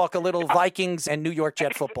season. We'll talk a little Vikings and New York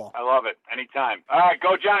Jet football. I love it. Anytime. All right,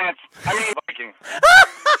 go Giants. I mean Vikings.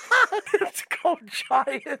 Let's go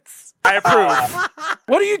Giants. I approve.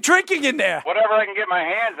 What are you drinking in there? Whatever I can get my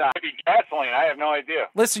hands on. Maybe gasoline. I have no idea.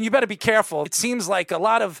 Listen, you better be careful. It seems like a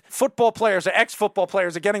lot of football players or ex-football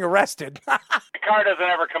players are getting arrested. My car doesn't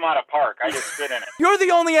ever come out of park. I just sit in it. You're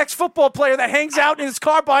the only ex-football player that hangs out in his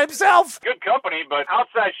car by himself. Good company, but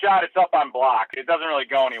outside shot, it's up on block. It doesn't really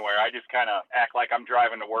go anywhere. I just kind of act like I'm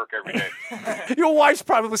driving to work every day. Your wife's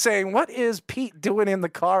probably saying, what is Pete doing in the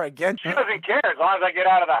car again? She doesn't care as long as I get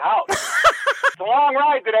out of the house. It's a long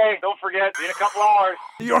ride today. Don't forget, in a couple hours.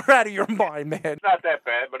 You're out of your mind, man. It's not that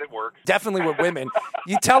bad, but it works. Definitely with women.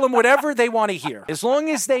 You tell them whatever they want to hear. As long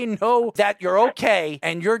as they know that you're okay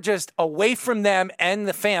and you're just away from them and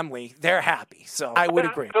the family, they're happy. So I would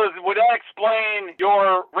agree. So would that explain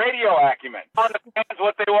your radio acumen? On the fans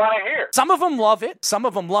what they want to hear. Some of them love it. Some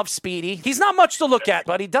of them love Speedy. He's not much to look at,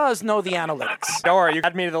 but he does know the analytics. Don't worry, you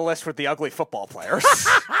add me to the list with the ugly football players.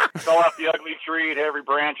 Fell off the ugly tree, hit every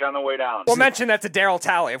branch on the way down. We'll mention that to Daryl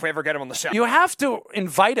Talley if we ever get him on the show. You have to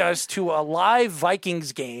invite us to a live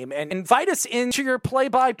Vikings game and invite us into your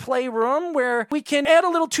play-by-play room where we can add a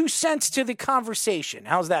little 2 cents to the conversation.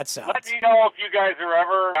 How's that sound? Let me know if you guys are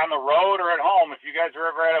ever on the road or at home. If you guys are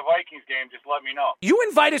ever at a Vikings game, just let me know. You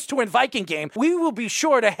invite us to a Viking game, we will be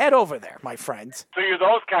sure to head over there, my friend. So you're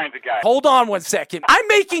those kinds of guys. Hold on 1 second. I'm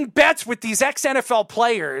making bets with these ex-NFL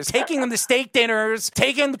players, taking them to steak dinners,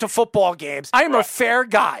 taking them to football games. I am a fair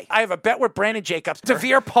guy. I have a bet with Brandon Jacobs.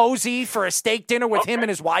 Devere Posey for a steak dinner with him and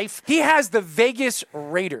his wife. He has the Vegas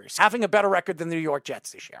Raiders having a better record than the New York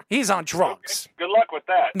Jets this year. He's on drugs. Good luck with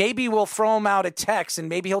that. Maybe we'll throw him out a text and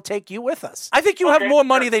maybe he'll take you with us. I think you have more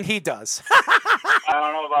money than he does. I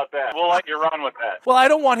don't know about that. We'll let you run with that. Well, I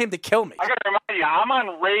don't want him to kill me. I got to remind you, I'm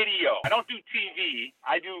on radio. I don't do TV.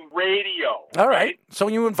 I do radio. All right. So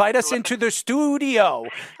you invite us into the studio.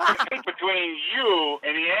 Between you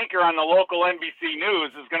and the anchor on the local NBC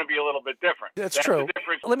News is going to be a little bit different. That's true.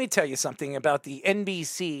 Let me tell you something about the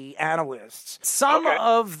NBC analysts. Some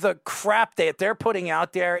of the crap that they're putting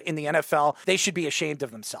out there in the NFL, they should be ashamed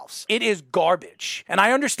of themselves. It is garbage. And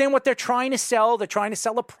I understand what they're trying to sell. They're trying to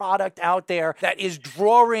sell a product out there that is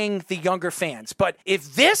drawing the younger fans. But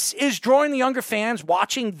if this is drawing the younger fans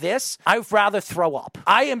watching this, I'd rather throw up.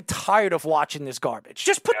 I am tired of watching this garbage.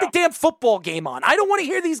 Just put the damn football game on. I don't want to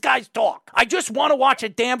hear these guys talk. I just want to watch a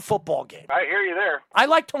damn football game. I hear you there. I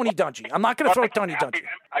like Tony Dungy. I'm not going to throw Tony Dungy.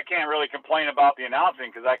 I can't really complain about the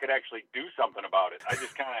announcing because I could actually do something about it. I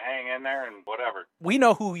just kind of hang in there and whatever. We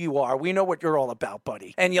know who you are. We know what you're all about,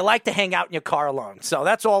 buddy. And you like to hang out in your car alone. So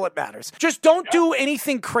that's all that matters. Just don't do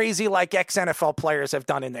anything crazy like ex-NFL players have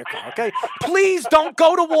done in their car, okay? Please don't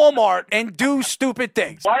go to Walmart and do stupid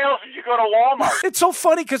things. Why else did you go to Walmart? It's so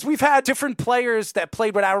funny because we've had different players that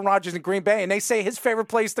played with Aaron Rodgers in Green Bay, and they say his favorite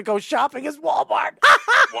place to go shopping is Walmart.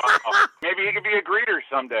 Wow. Maybe he could be a greeter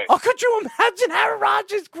someday. Oh, could you imagine Aaron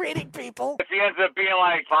Rodgers greeting people? If he ends up being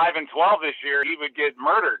like 5-12 this year, he would get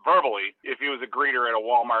murdered verbally if he was a greeter at a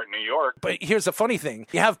Walmart in New York. But here's the funny thing.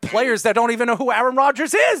 You have players that don't even know who Aaron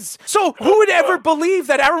Rodgers is. So who would ever believe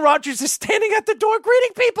that Aaron Rodgers is standing at the door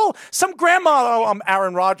greeting people? Some grandma, oh, I'm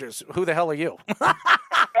Aaron Rodgers. Who the hell are you? Hey,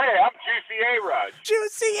 I'm Juicy A-Rod.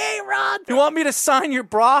 Juicy A-Rod. You want me to sign your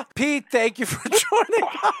bra? Pete, thank you for joining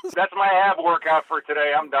us. That's my ab workout for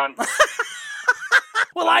today. I'm done.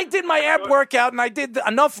 Well, I did my ab workout, and I did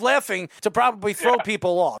enough laughing to probably throw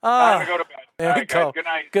people off. Time to go to bed. There All we right, go. guys, good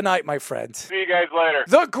night. Good night, my friends. See you guys later.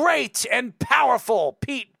 The great and powerful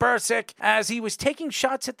Pete Bersick, as he was taking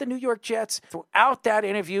shots at the New York Jets throughout that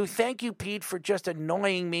interview. Thank you, Pete, for just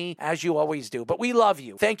annoying me, as you always do. But we love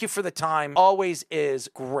you. Thank you for the time. Always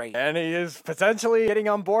is great. And he is potentially getting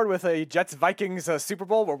on board with a Jets-Vikings Super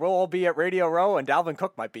Bowl where we'll all be at Radio Row and Dalvin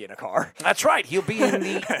Cook might be in a car. That's right. He'll be in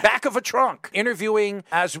the back of a trunk interviewing,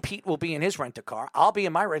 as Pete will be in his rent-a-car. I'll be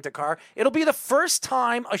in my rent-a-car. It'll be the first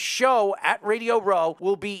time a show at Radio Row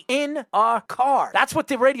will be in a car. That's what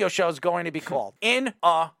the radio show is going to be called. In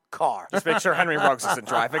a car. Just make sure Henry Ruggs isn't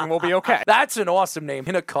driving and we'll be okay. That's an awesome name.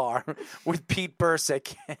 In a car with Pete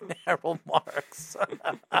Bersick and Errol Marks.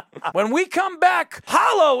 When we come back,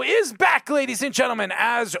 Hollow is back, ladies and gentlemen,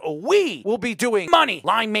 as we will be doing Money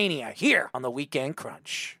Line Mania here on the Weekend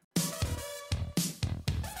Crunch.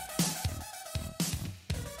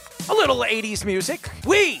 A little 80s music.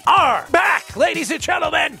 We are back, ladies and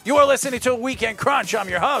gentlemen. You are listening to Weekend Crunch. I'm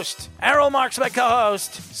your host, Errol Marks, my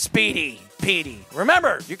co-host, Speedy Petey.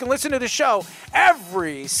 Remember, you can listen to the show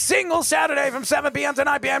every single Saturday from 7 p.m. to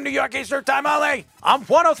 9 p.m. New York Eastern Time only on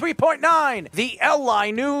 103.9, the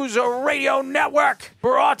LI News Radio Network.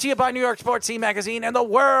 Brought to you by New York Sports Scene Magazine and the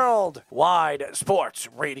Worldwide Sports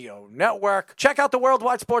Radio Network. Check out the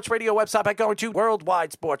Worldwide Sports Radio website by going to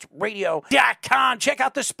worldwidesportsradio.com. Check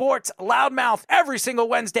out the Sports Loudmouth every single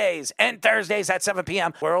Wednesdays and Thursdays at 7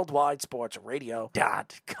 p.m.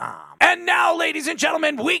 worldwidesportsradio.com. And now, ladies and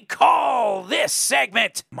gentlemen, we call this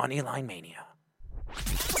segment Moneyline Mania.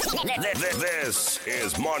 This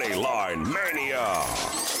is Moneyline Mania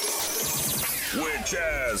with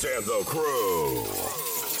Jazz and the crew.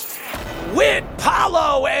 With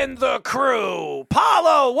Paulo and the crew.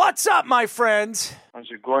 Paulo, what's up, my friend? How's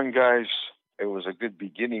it going, guys? It was a good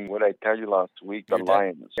beginning. What I tell you last week, the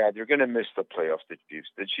Lions. Yeah, they're going to miss the playoffs, the Chiefs.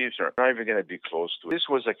 The Chiefs are not even going to be close to it. This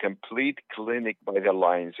was a complete clinic by the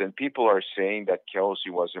Lions, and people are saying that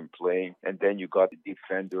Kelsey wasn't playing, and then you got the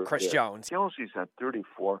defender. Chris Jones. Kelsey's at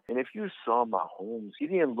 34, and if you saw Mahomes, he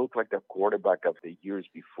didn't look like the quarterback of the years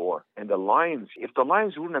before. And the Lions, if the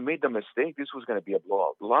Lions wouldn't have made the mistake, this was going to be a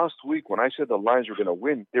blowout. Last week, when I said the Lions were going to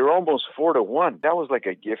win, they were almost 4-1. That was like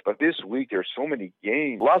a gift, but this week, there's so many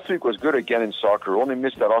games. Last week was good again in soccer. Only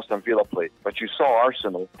missed that Aston Villa play. But you saw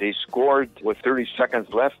Arsenal. They scored with 30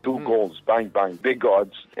 seconds left, 2 goals, bang, bang, big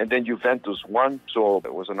odds. And then Juventus won, so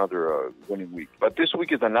it was another winning week. But this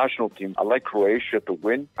week is the national team. I like Croatia to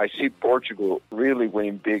win. I see Portugal really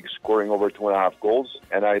winning big, scoring over 2.5 goals.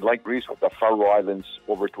 And I like Greece with the Faroe Islands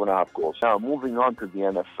over 2.5 goals. Now, moving on to the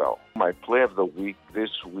NFL. My play of the week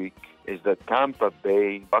this week is the Tampa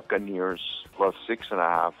Bay Buccaneers plus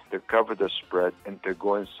 6.5 to cover the spread and to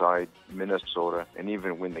go inside Minnesota and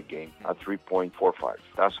even win the game at 3.45.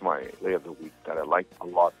 That's my play of the week that I like a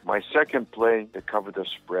lot. My second play to cover the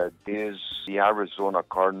spread is the Arizona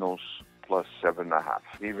Cardinals plus 7.5,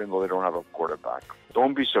 even though they don't have a quarterback.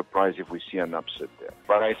 Don't be surprised if we see an upset there.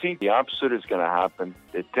 But I think the upset is going to happen.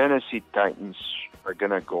 The Tennessee Titans are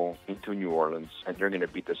going to go into New Orleans, and they're going to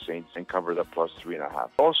beat the Saints and cover the plus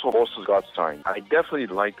 3.5. Also got signed. I definitely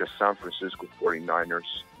like the San Francisco 49ers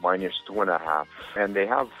minus 2.5, and they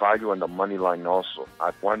have value on the money line also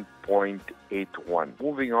at 1.81.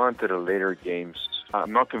 Moving on to the later games,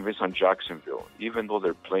 I'm not convinced on Jacksonville, even though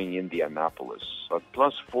they're playing Indianapolis. But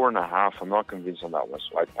plus 4.5, I'm not convinced on that one,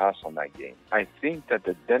 so I pass on that game. I think that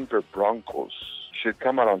the Denver Broncos should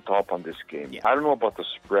come out on top on this game. Yeah. I don't know about the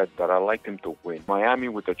spread, but I like them to win. Miami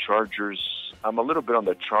with the Chargers. I'm a little bit on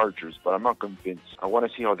the Chargers, but I'm not convinced. I want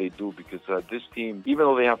to see how they do because this team, even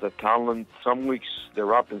though they have the talent, some weeks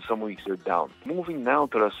they're up and some weeks they're down. Moving now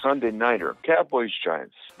to the Sunday Nighter,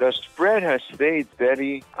 Cowboys-Giants. The spread has stayed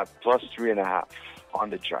steady at plus 3.5. on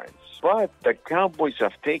the Giants. But the Cowboys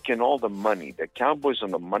have taken all the money. The Cowboys on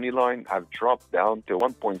the money line have dropped down to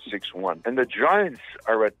 1.61. And the Giants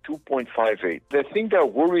are at 2.58. The thing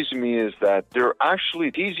that worries me is that they're actually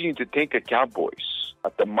teasing to take a Cowboys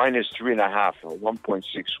at the minus 3.5 or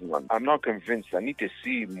 1.61. I'm not convinced. I need to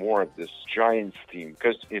see more of this Giants team,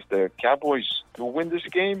 because if the Cowboys do win this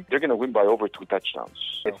game, they're going to win by over 2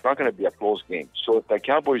 touchdowns. It's not going to be a close game. So if the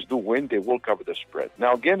Cowboys do win, they will cover the spread.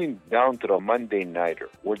 Now, getting down to the Monday nighter,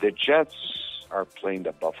 where the Jets are playing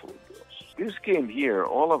the Buffalo Bills. This game here,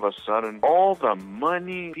 all of a sudden, all the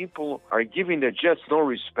money, people are giving the Jets no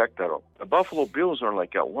respect at all. The Buffalo Bills are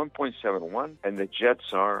like at 1.71, and the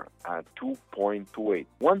Jets are at 2.28.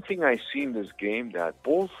 One thing I see in this game, that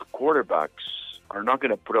both quarterbacks are not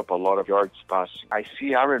going to put up a lot of yards passing. I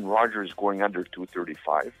see Aaron Rodgers going under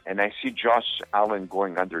 235, and I see Josh Allen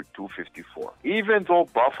going under 254. Even though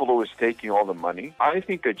Buffalo is taking all the money, I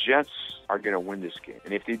think the Jets are going to win this game.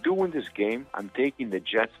 And if they do win this game, I'm taking the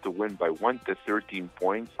Jets to win by 1 to 13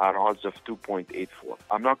 points at odds of 2.84.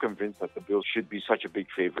 I'm not convinced that the Bills should be such a big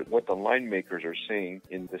favorite. What the line makers are saying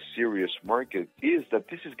in the serious market is that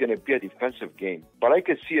this is going to be a defensive game, but I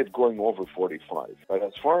could see it going over 45. But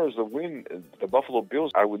as far as the win, the Buffalo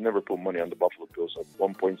Bills, I would never put money on the Buffalo Bills at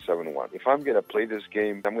 1.71. If I'm going to play this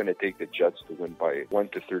game, I'm going to take the Jets to win by 1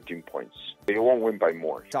 to 13 points. They won't win by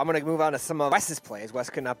more. So I'm going to move on to some of Wes's plays. Wes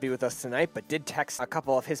could not be with us tonight, but did text a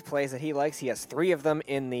couple of his plays that he likes. He has 3 of them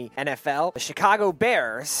in the NFL. The Chicago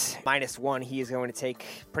Bears, -1, he is going to take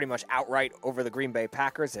pretty much outright over the Green Bay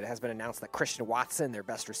Packers. It has been announced that Christian Watson, their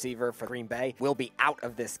best receiver for Green Bay, will be out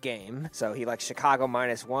of this game. So he likes Chicago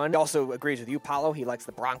 -1. He also agrees with you, Paulo. He likes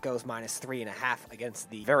the Broncos -3.5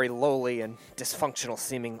 against the very lowly and dysfunctional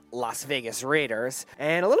seeming Las Vegas Raiders.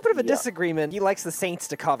 And a little bit of a disagreement. He likes the Saints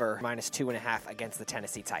to cover -2.5 against the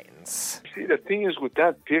Tennessee Titans. See, the thing is with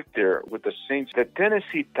that pick there, with the Saints, the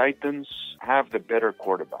Tennessee Titans have the better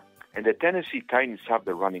quarterback, and the Tennessee Titans have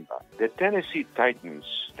the running back. The Tennessee Titans,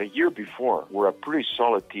 the year before, were a pretty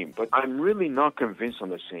solid team, but I'm really not convinced on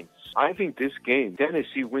the Saints. I think this game,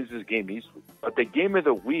 Tennessee wins this game easily. But the game of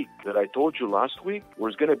the week that I told you last week, where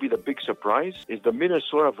it's going to be the big surprise, is the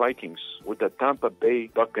Minnesota Vikings with the Tampa Bay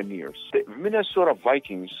Buccaneers. The Minnesota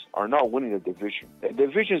Vikings are not winning the division. The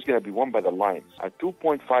division is going to be won by the Lions at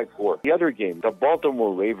 2.54. The other game, the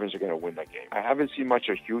Baltimore Ravens are going to win that game. I haven't seen much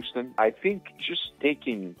of Houston. I think just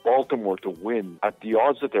taking Baltimore to win at the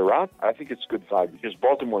odds that they're at, I think it's good value, because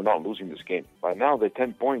Baltimore not losing this game. But now the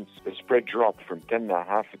 10 points, the spread dropped from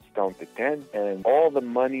 10.5, it's down to 10, and all the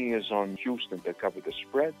money is on Houston to cover the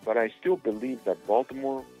spread. But I still believe that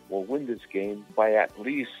Baltimore will win this game by at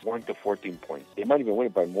least 1 to 14 points. They might even win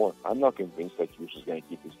it by more. I'm not convinced that Houston's going to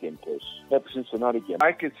keep this game close. But Cincinnati game,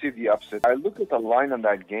 I can see the upset. I look at the line on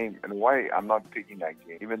that game and why I'm not picking that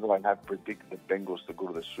game, even though I have predicted the Bengals to go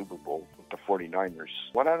to the Super Bowl with the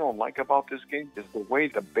 49ers. What I don't like about this game is the way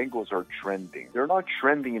the Bengals are trending. They're not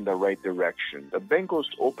trending in the right direction. The Bengals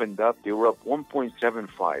opened up, they were up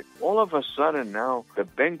 1.75. All of a sudden now, the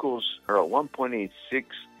Bengals are at 1.86,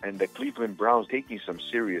 and the Cleveland Browns taking some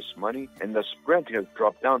serious money, and the spread has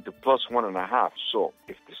dropped down to +1.5. So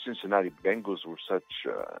if the Cincinnati Bengals were such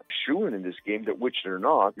shoo-in in this game, that which they're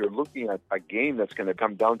not, you're looking at a game that's going to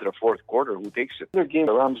come down to the fourth quarter. Who takes it? Their game,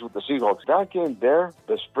 the Rams with the Seahawks. That game there,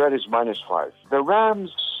 the spread is -5. The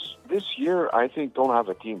Rams this year, I think, don't have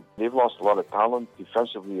a team. They've lost a lot of talent.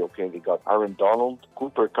 Defensively, okay, they got Aaron Donald.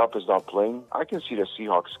 Cooper Kupp is not playing. I can see the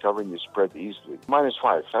Seahawks covering the spread easily.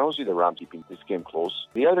 -5. I don't see the Rams keeping this game close.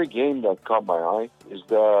 The other game that caught my eye is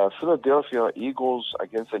the Philadelphia Eagles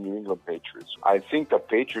against the New England Patriots. I think the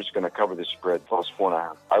Patriots are going to cover the spread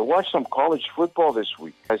 +4.5. I watched some college football this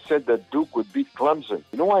week. I said that Duke would beat Clemson.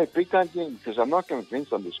 You know why I picked that game? Because I'm not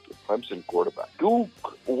convinced on this Clemson quarterback. Duke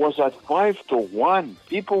was at 5-1.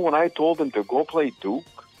 People, when I told them to go play Duke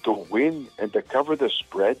to win and to cover the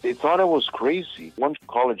spread, they thought I was crazy. One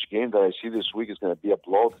college game that I see this week is going to be a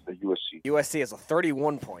blowout to the USC. USC has a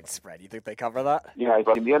 31-point spread. You think they cover that? Yeah,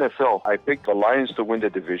 but in the NFL, I picked the Lions to win the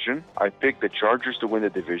division. I picked the Chargers to win the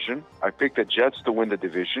division. I picked the Jets to win the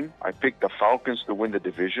division. I picked the Falcons to win the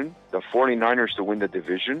division, the 49ers to win the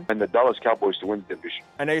division, and the Dallas Cowboys to win the division.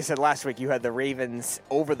 I know you said last week you had the Ravens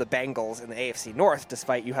over the Bengals in the AFC North,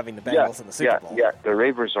 despite you having the Bengals in the Super Bowl. Yeah, the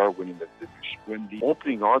Ravens are winning the division. When the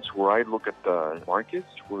opening odds, where I look at the markets,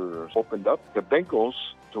 were opened up, the Bengals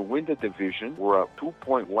to win the division were up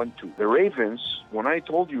 2.12. The Ravens, when I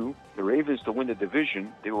told you the Ravens to win the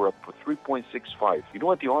division, they were up 3.65. You know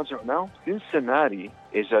what the odds are now? Cincinnati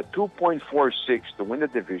is at 2.46 to win the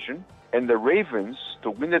division, and the Ravens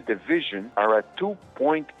to win the division are at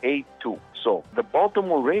 2.82. So the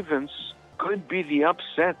Baltimore Ravens could be the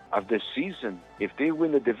upset of the season if they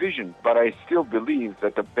win the division. But I still believe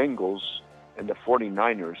that the Bengals and the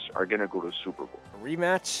 49ers are going to go to the Super Bowl. A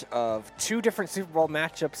rematch of two different Super Bowl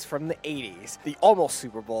matchups from the 80s. The almost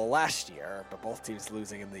Super Bowl last year, but both teams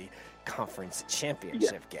losing in the conference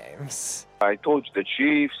championship games. I told you, the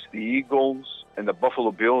Chiefs, the Eagles, and the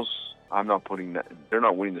Buffalo Bills, I'm not putting that. They're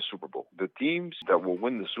not winning the Super Bowl. The teams that will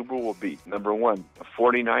win the Super Bowl will be, number one, the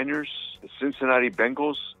 49ers, the Cincinnati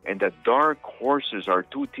Bengals, and the dark horses are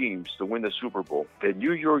two teams to win the Super Bowl. The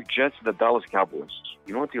New York Jets and the Dallas Cowboys.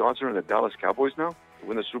 You know what the odds are on the Dallas Cowboys now to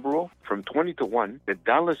win the Super Bowl? From 20-1, the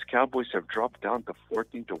Dallas Cowboys have dropped down to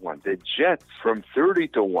 14-1. The Jets from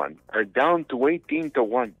 30-1 are down to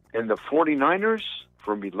 18-1. And the 49ers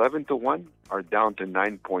from 11-1 are down to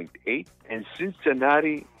 9.8. And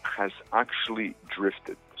Cincinnati has actually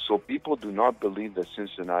drifted. So people do not believe that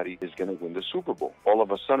Cincinnati is going to win the Super Bowl. All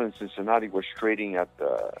of a sudden, Cincinnati was trading at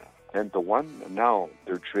 10-1, and now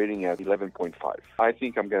they're trading at 11.5. I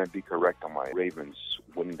think I'm going to be correct on my Ravens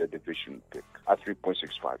winning the division pick at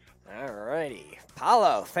 3.65. All righty.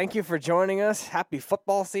 Paulo, thank you for joining us. Happy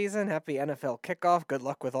football season. Happy NFL kickoff. Good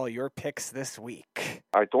luck with all your picks this week.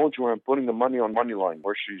 I told you I'm putting the money on Moneyline,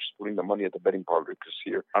 where she's putting the money at the betting partner, because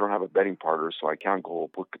here I don't have a betting partner, so I can't go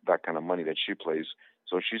put that kind of money that she plays.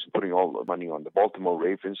 So she's putting all the money on the Baltimore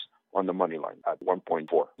Ravens on the money line at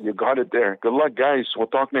 1.4. You got it there. Good luck, guys. We'll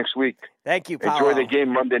talk next week. Thank you, Paulo. Enjoy the game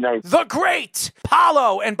Monday night. The great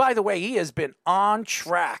Paulo. And by the way, he has been on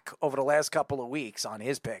track over the last couple of weeks on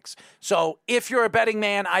his picks. So if you're a betting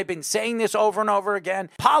man, I've been saying this over and over again.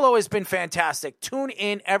 Paulo has been fantastic. Tune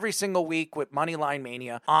in every single week with Moneyline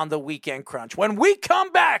Mania on the Weekend Crunch. When we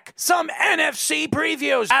come back, some NFC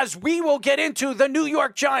previews as we will get into the New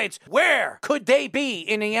York Giants. Where could they be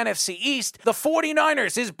in the NFC East? The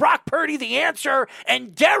 49ers. Is Brock Purdy the answer?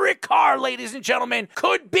 And Derek Carr, ladies and gentlemen,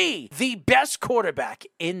 could be the best quarterback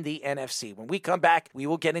in the NFC. When we come back, we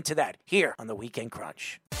will get into that here on the Weekend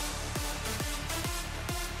Crunch.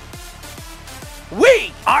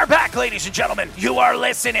 We are back, ladies and gentlemen. You are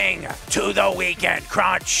listening to the Weekend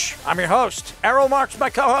Crunch. I'm your host, Errol Marks, my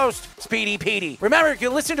co-host, Speedy Petey. Remember, you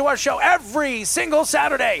can listen to our show every single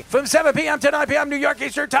Saturday from 7 p.m. to 9 p.m. New York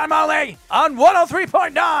Eastern Time only on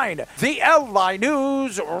 103.9, the LI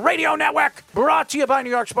News Radio Network, brought to you by New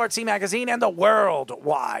York Sports C Magazine and the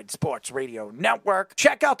Worldwide Sports Radio Network.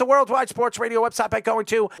 Check out the Worldwide Sports Radio website by going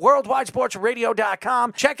to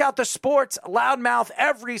worldwidesportsradio.com. Check out the Sports Loudmouth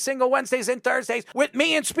every single Wednesdays and Thursdays with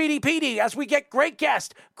me and Speedy Petey as we get great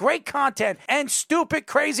guests, great content, and stupid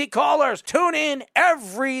crazy callers. Tune in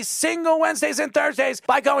every single Wednesdays and Thursdays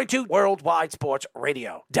by going to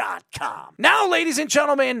worldwidesportsradio.com. Now, ladies and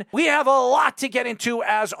gentlemen, we have a lot to get into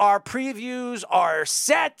as our previews are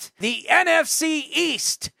set. The NFC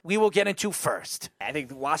East we will get into first. I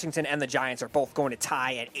think Washington and the Giants are both going to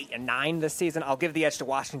tie at 8 and 9 this season. I'll give the edge to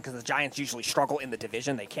Washington because the Giants usually struggle in the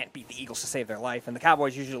division. They can't beat the Eagles to save their life, and the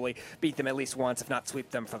Cowboys usually beat them at least once, if not sweep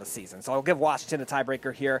them for the season. So I'll give Washington the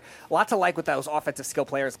tiebreaker here. A lot to like with those offensive skill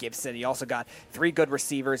players. Gibson, you also got 3 good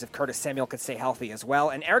receivers if Curtis Samuel could stay healthy as well.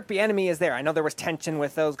 And Eric Bieniemy is there. I know there was tension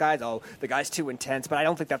with those guys. Oh, the guy's too intense, but I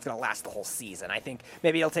don't think that's going to last the whole season. I think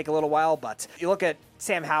maybe it'll take a little while, but you look at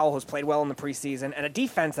Sam Howell, who's played well in the preseason, and a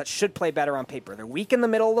defense that should play better on paper. They're weak in the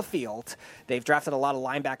middle of the field. They've drafted a lot of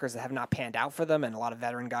linebackers that have not panned out for them and a lot of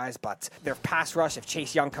veteran guys, but their pass rush, if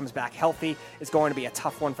Chase Young comes back healthy, is going to be a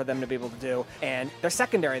tough one for them to be able to do. And their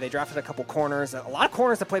secondary, they drafted a couple corners, a lot of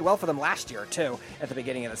corners that played well for them last year, too, at the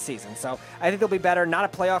beginning of the season. So I think they'll be better. Not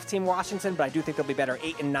a playoff team, Washington, but I do think they'll be better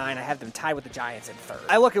 8 and 9. I have them tied with the Giants in third.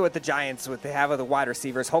 I look at what the Giants, what they have of the wide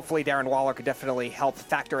receivers. Hopefully Darren Waller could definitely help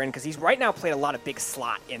factor in because he's right now played a lot of big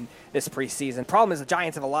slot in this preseason. Problem is the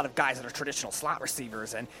Giants have a lot of guys that are traditional slot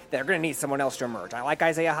receivers, and they're going to need someone else to emerge. I like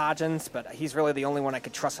Isaiah Hodgins, but he's really the only one I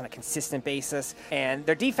could trust on a consistent basis. And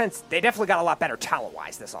their defense, they definitely got a lot better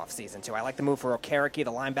talent-wise this offseason, too. I like the move for Okereke,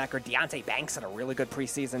 the linebacker. Deontay Banks had a really good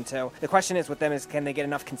preseason, too. The question is with them is can they get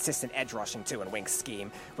enough consistent edge rushing, too, in Wink's scheme?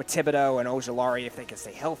 With Thibodeau and Ojulari, if they can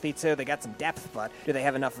stay healthy, too, they got some depth, but do they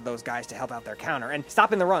have enough of those guys to help out their counter? And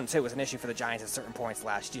stopping the run, too, was an issue for the Giants at certain points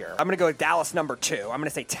last year. I'm going to go with Dallas number 2. I'm going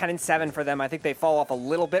to say 10-7 for them. I think they fall off a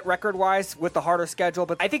little bit record-wise with the harder schedule,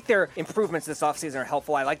 but I think their improvements this offseason are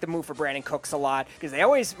helpful. I like the move for Brandon Cooks a lot because they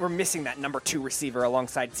always were missing that number 2 receiver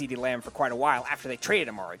alongside CeeDee Lamb for quite a while after they traded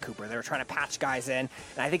Amari Cooper. They were trying to patch guys in, and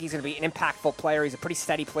I think he's going to be an impactful player. He's a pretty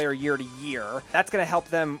steady player year to year. That's going to help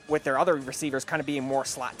them with their other receivers kind of being more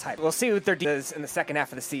slot type. We'll see what their deal is in the second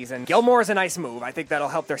half of the season. Gilmore is a nice move. I think that'll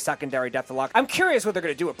help their secondary depth a lot. I'm curious what they're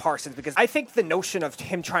going to do with Parsons, because I think the notion of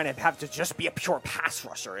him trying to have to just be a pure pass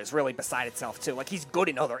rusher is really beside itself too. Like, he's good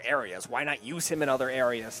in other areas. Why not use him in other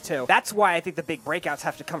areas too? That's why I think the big breakouts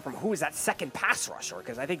have to come from who is that second pass rusher,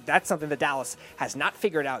 because I think that's something that Dallas has not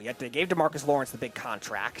figured out yet. They gave DeMarcus Lawrence the big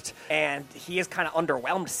contract, and he is kind of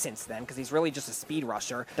underwhelmed since then because he's really just a speed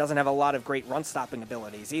rusher. Doesn't have a lot of great run-stopping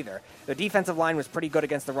abilities either. The defensive line was pretty good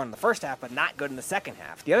against the run in the first half, but not good in the second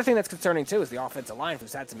half. The other thing that's concerning too is the offensive line,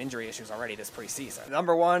 who's had some injury issues already this preseason.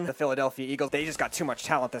 Number one, the Philadelphia Eagles. They just got too much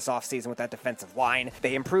talent this offseason with that defensive line.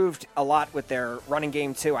 They improved a lot with their running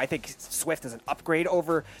game too. I think Swift is an upgrade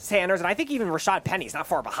over Sanders, and I think even Rashad Penny's not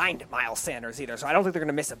far behind Miles Sanders either, so I don't think they're going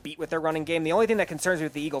to miss a beat with their running game. The only thing that concerns me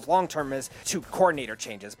with the Eagles long-term is 2 coordinator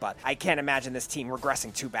changes, but I can't imagine this team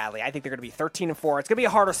regressing too badly. I think they're going to be 13-4. It's going to be a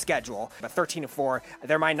harder schedule, but 13-4,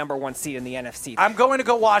 they're my number 1 seed in the NFC. I'm going to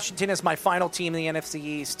go Washington as my final team in the NFC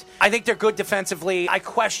East. I think they're good defensively. I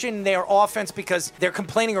question their offense because they're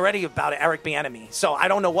complaining already about Eric Bieniemy, so I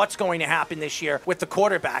don't know what's going to happen this year with the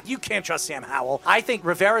quarterback. You can't trust Sam Howell. I think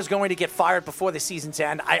Rivera's going to get fired before the season's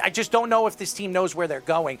end. I just don't know if this team knows where they're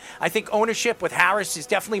going. I think ownership with Harris is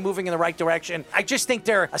definitely moving in the right direction. I just think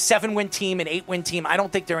they're a 7-win team, an 8-win team. I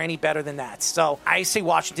don't think they're any better than that. So I say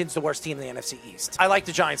Washington's the worst team in the NFC East. I like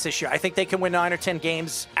the Giants this year. I think they can win 9 or 10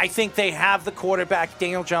 games. I think they have the quarterback,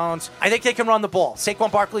 Daniel Jones. I think they can run the ball.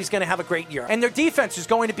 Saquon Barkley's going to have a great year. And their defense is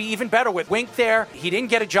going to be even better with Wink there. He didn't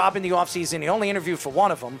get a job in the offseason. He only interviewed for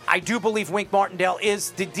one of them. I do believe Wink Martindale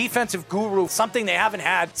is the defensive guru, something they haven't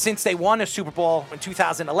had since they won a Super Bowl in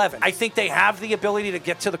 2011. I think they have the ability to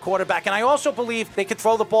get to the quarterback, and I also believe they could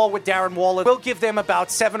throw the ball with Darren Waller. Will give them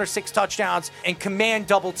about 7 or 6 touchdowns and command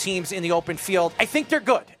double teams in the open field. I think they're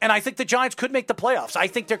good, and I think the Giants could make the playoffs. I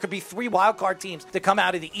think there could be 3 wildcard teams that come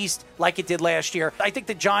out of the East like it did last year. I think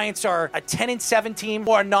the Giants are a 10-7 team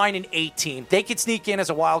or a 9-8 team. They could sneak in as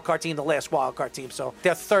a wildcard team, the last wildcard team, so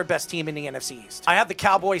they're third best team in the NFC East. I have the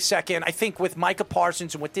Cowboys second. I think with Micah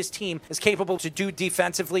Parsons and what this team is capable to do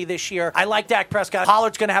defensively this year, I like Dak Prescott.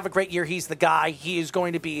 Pollard's going to have a great year. He's the guy. He is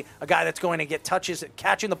going to be a guy that's going to get touches at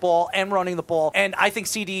catching the ball and running the ball, and I think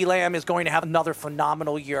CeeDee Lamb is going to have another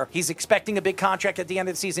phenomenal year. He's expecting a big contract at the end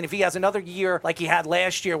of the season. If he has another year like he had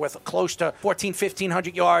last year with close to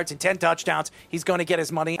 1,500 yards and 10 touchdowns, he's going to get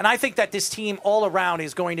his money. And I think that this team all around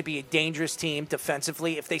is going to be a dangerous team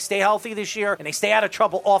defensively. If they stay healthy this year and they stay out of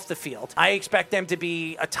trouble off the field, I expect them to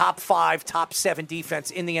be a top 5, top 7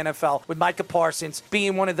 defense in the NFL, with Micah Parsons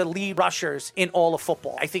being one of the lead rushers in all of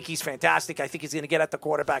football. I think he's fantastic. I think he's going to get at the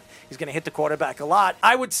quarterback. He's going to hit the quarterback a lot.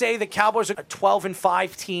 I would say the Cowboys are a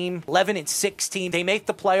 12-5 team, 11-6 team. They make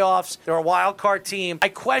the playoffs. They're a wild card team. I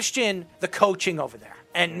question the coaching over there.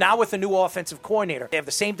 And now with the new offensive coordinator, they have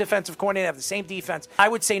the same defensive coordinator, they have the same defense. I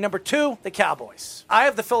would say number 2, the Cowboys. I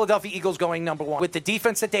have the Philadelphia Eagles going number 1. With the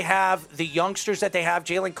defense that they have, the youngsters that they have,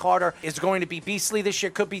 Jalen Carter is going to be beastly this year,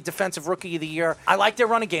 could be defensive rookie of the year. I like their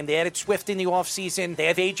running game. They added Swift in the offseason. They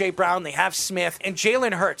have A.J. Brown. They have Smith. And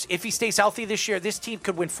Jalen Hurts, if he stays healthy this year, this team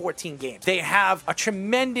could win 14 games. They have a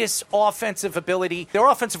tremendous offensive ability. Their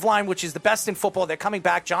offensive line, which is the best in football, they're coming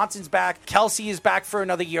back. Johnson's back. Kelsey is back for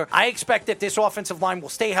another year. I expect that this offensive line will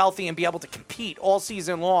stay healthy and be able to compete all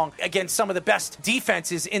season long against some of the best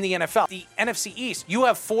defenses in the NFL. The NFC East, you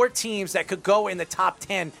have 4 teams that could go in the top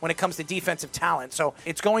 10 when it comes to defensive talent. So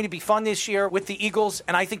it's going to be fun this year with the Eagles,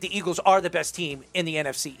 and I think the Eagles are the best team in the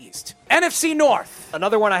NFC East. NFC North.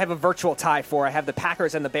 Another one I have a virtual tie for. I have the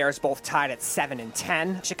Packers and the Bears both tied at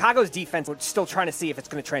 7-10. Chicago's defense, we're still trying to see if it's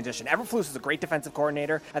going to transition. Eberflus is a great defensive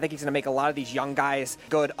coordinator. I think he's going to make a lot of these young guys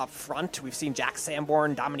good up front. We've seen Jack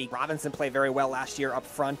Sanborn, Dominique Robinson play very well last year up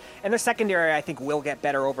front. And their secondary, I think, will get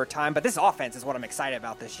better over time. But this offense is what I'm excited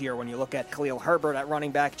about this year. When you look at Khalil Herbert at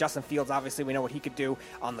running back, Justin Fields, obviously, we know what he could do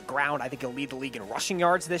on the ground. I think he'll lead the league in rushing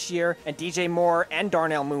yards this year. And DJ Moore and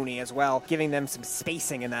Darnell Mooney as well, giving them some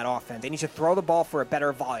spacing in that offense. They need to throw the ball for a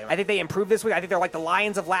better volume. I think they improved this week. I think they're like the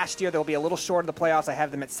Lions of last year. They'll be a little short of the playoffs. I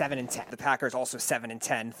have them at 7-10. The Packers also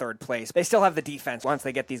 7-10, third place. They still have the defense. Once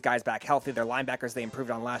they get these guys back healthy, their linebackers they improved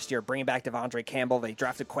on last year. Bringing back Devondre Campbell. They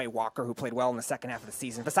drafted Quay Walker, who played well in the second half half of the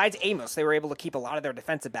season. Besides Amos, they were able to keep a lot of their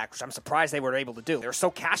defensive backs, which I'm surprised they were able to do. They were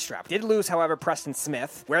so cash-strapped. Did lose, however, Preston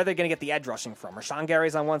Smith. Where are they going to get the edge rushing from? Rashawn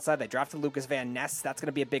Gary's on one side. They drafted Lucas Van Ness. That's going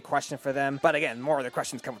to be a big question for them. But again, more of the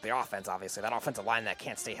questions come with the offense, obviously. That offensive line that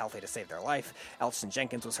can't stay healthy to save their life. Elgton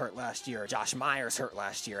Jenkins was hurt last year. Josh Myers hurt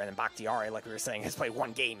last year. And then Bakhtiari, like we were saying, has played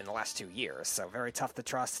one game in the last 2 years. So very tough to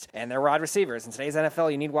trust. And they're wide receivers. In today's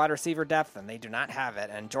NFL, you need wide receiver depth, and they do not have it.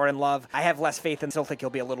 And Jordan Love, I have less faith and still think he'll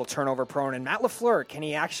be a little turnover prone. And Matt LaFleur, can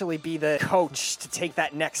he actually be the coach to take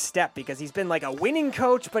that next step? Because he's been like a winning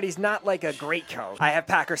coach, but he's not like a great coach. I have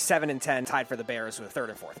Packers 7-10 tied for the Bears with 3rd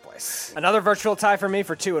and 4th place. Another virtual tie for me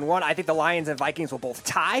for 2-1. I think the Lions and Vikings will both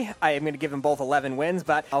tie. I am going to give them both 11 wins,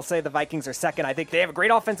 but I'll say the Vikings are second. I think they have a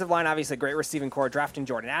great offensive line, obviously a great receiving core. Drafting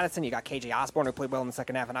Jordan Addison, you got KJ Osborne, who played well in the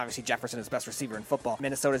second half, and obviously Jefferson is the best receiver in football.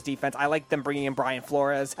 Minnesota's defense, I like them bringing in Brian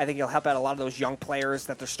Flores. I think he'll help out a lot of those young players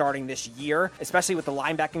that they're starting this year, especially with the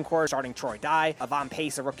linebacking core, starting Troy Dye, Avon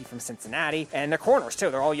Pace, a rookie from Cincinnati, and their corners, too.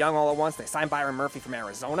 They're all young all at once. They signed Byron Murphy from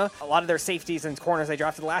Arizona. A lot of their safeties and corners they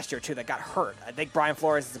drafted last year, too, that got hurt. I think Brian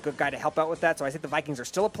Flores is a good guy to help out with that, so I think the Vikings are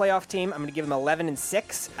still a playoff team. I'm going to give them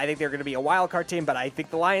 11-6. I think they're going to be a wild card team, but I think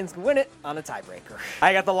the Lions can win it on a tiebreaker.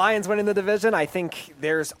 I got the Lions winning the division. I think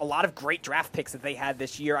there's a lot of great draft picks that they had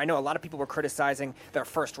this year. I know a lot of people were criticizing their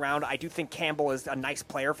first round. I do think Campbell is a nice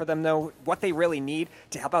player for them, though. What they really need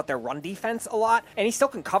to help out their run defense a lot, and he still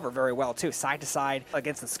can cover very well, too, side to side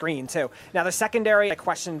against the screen, too. Now, their secondary, I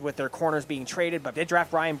questioned with their corners being traded, but they did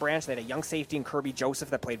draft Brian Branch. They had a young safety in Kirby Joseph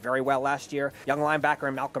that played very well last year. Young linebacker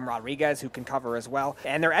in Malcolm Rodriguez, who can cover as well.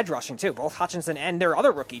 And their edge rushing, too. Both Hutchinson and their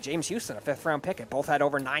other rookie, James Houston, a 5th-round pick, both had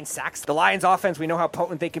over 9 sacks. The Lions' offense, we know how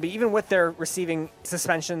potent they can be. Even with their receiving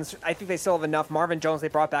suspensions, I think they still have enough. Marvin Jones, they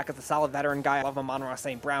brought back as a solid veteran guy. I love Amon-Ra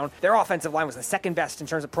St. Brown. Their offensive line was the second best in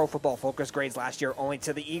terms of Pro Football Focus grades last year, only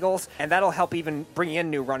to the Eagles. And that'll help even bring in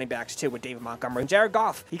new running backs, too, with David Montgomery. And Jared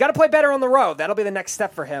Goff, you got to play better on the road. That'll be the next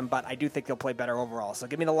step for him, but I do think he'll play better overall. So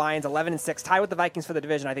give me the Lions 11-6, tie with the Vikings for the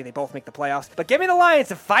division. I think they both make the playoffs. But give me the Lions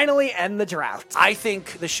to finally end the drought. I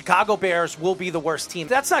think the Chicago Bears will be the worst team.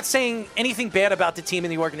 That's not saying anything bad about the team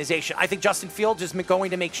and the organization. I think Justin Fields is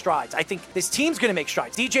going to make strides. I think this team's going to make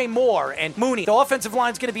strides. DJ Moore and Mooney, the offensive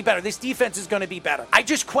line's going to be better. This defense is going to be better. I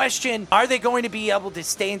just question, are they going to be able to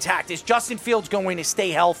stay intact? Is Justin Fields going to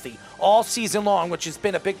stay healthy all season long, which has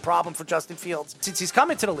been a big problem for Justin Fields since he's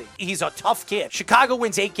come into the league? He's a tough kid. Chicago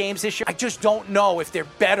wins 8 games this year. I just don't know if they're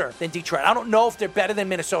better than Detroit. I don't know if they're better than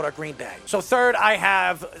Minnesota or Green Bay. So third, I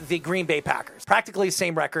have the Green Bay Packers. Practically the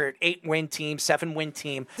same record, 8-win team, 7-win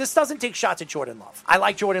team. This doesn't take shots at Jordan Love. I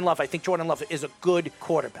like Jordan Love. I think Jordan Love is a good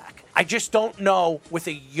quarterback. I just don't know with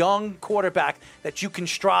a young quarterback that you can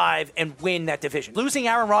strive and win that division. Losing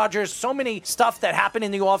Aaron Rodgers, so many stuff that happened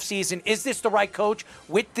in the offseason. Is this the right coach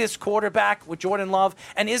with this quarterback, with Jordan Love?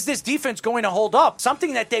 And is this defense going to hold up?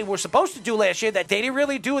 Something that they were supposed to do last year that they didn't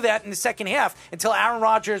really do that in the second half until Aaron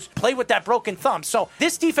Rodgers played with that broken thumb. So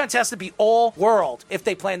this defense has to be all world if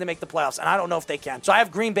they plan to make the playoffs, and I don't know if they can. So I have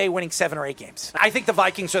Green Bay winning 7 or 8 games. I think the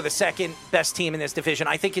Vikings are the second best team in this division.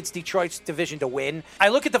 I think it's Detroit's division to win. I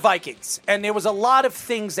look at the Vikings, and there was a lot of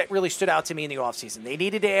things that really stood out to me in the offseason. They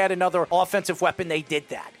needed to add another offensive weapon. They did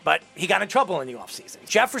that. But he got in trouble in the offseason.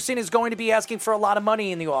 Jefferson is going to be asking for a lot of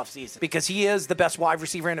money in the offseason because he is the best wide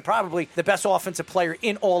receiver and probably the best offensive player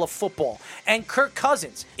in all of football. And Kirk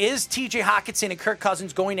Cousins. Is TJ Hockenson and Kirk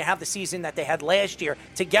Cousins going to have the season that they had last year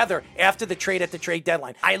together after the trade at the trade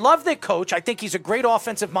deadline? I love their coach. I think he's a great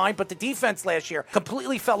offensive mind, but the defense last year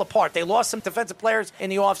completely fell apart. They lost some defensive players in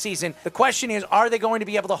the offseason. The question is, are they going to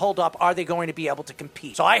be able to hold up? Are they going to be able to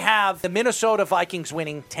compete? So I have the Minnesota Vikings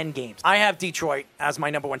winning 10 games. I have Detroit as my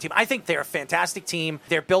number 1 team. I think they're a fantastic team.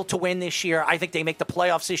 They're built to win this year. I think they make the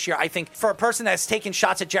playoffs this year. I think for a person that's taken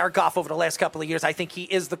shots at Jared Goff over the last couple of years, I think he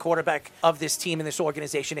is the quarterback of this team and this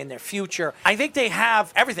organization in their future. I think they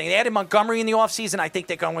have everything. They added Montgomery in the offseason. I think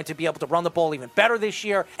they're going to be able to run the ball even better this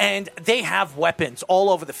year. And they have weapons all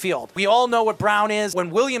over the field. We all know what Brown is. When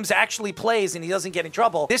Williams actually plays and he doesn't get in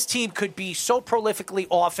trouble, this team could be so prolifically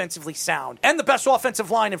offensively sound and the best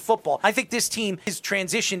offensive line in football. I think this team is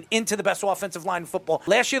transitioned into the best offensive line in football.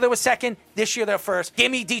 Last year they were second. This year they're first.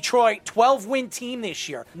 Give me Detroit, 12-win team this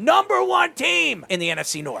year. Number 1 team in the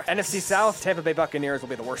NFC North. NFC South, Tampa Bay Buccaneers will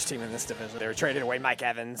be the worst team in this division. They were traded away Mike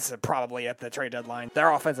Evans probably at the trade deadline.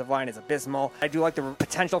 Their offensive line is abysmal. I do like the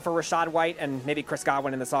potential for Rachaad White and maybe Chris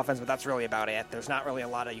Godwin in this offense, but that's really about it. There's not really a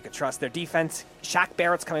lot that you could trust. Their defense, Shaq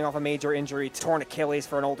Barrett's coming off a major injury, torn Achilles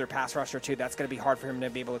for an older pass rusher too. That's going to be hard for him to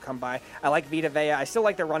be able to come by. I like Vita Vea. I still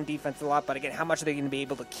like their run defense a lot, but again, how much are they going to be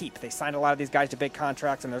able to keep? They signed a lot of these guys to big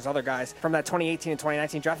contracts, and there's other guys from that 2018 and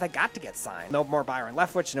 2019 draft that got to get signed. No more Byron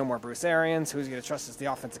Leftwich, no more Bruce Arians. Who's going to trust as the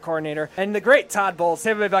offensive coordinator? coordinator. And the great Todd Bowles,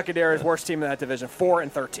 Tampa Bay Buccaneers, worst team in that division,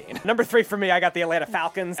 4-13. Number 3 for me, I got the Atlanta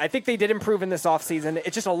Falcons. I think they did improve in this offseason.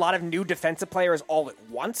 It's just a lot of new defensive players all at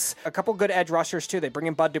once. A couple good edge rushers, too. They bring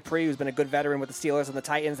in Bud Dupree, who's been a good veteran with the Steelers and the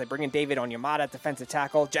Titans. They bring in David Onyemata, defensive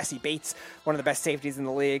tackle. Jesse Bates, one of the best safeties in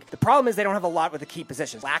the league. The problem is they don't have a lot with the key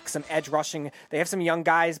positions. Lack some edge rushing. They have some young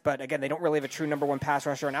guys, but again, they don't really have a true number 1 pass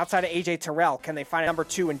rusher. And outside of A.J. Terrell, can they find a number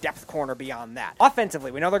 2 and depth corner beyond that?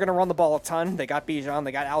 Offensively, we know they're going to run the ball a ton. They got Bijan,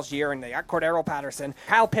 they got Algier, and they got Cordero Patterson.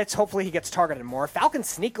 Kyle Pitts, hopefully he gets targeted more.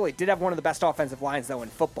 Falcons sneakily did have one of the best offensive lines, though, in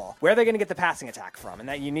football. Where are they going to get the passing attack from? And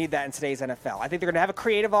that you need that in today's NFL. I think they're going to have a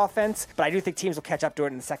creative offense, but I do think teams will catch up to it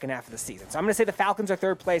in the second half of the season. So I'm going to say the Falcons are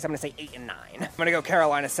 3rd place. I'm going to say 8-9. I'm going to go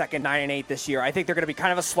Carolina 2nd, 9-8 this year. I think they're going to be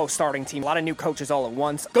kind of a slow starting team. A lot of new coaches all at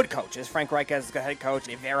once. Good coaches. Frank Reich as the head coach.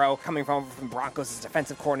 Evero coming from Broncos as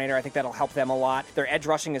defensive coordinator. I think that'll help them a lot. Their edge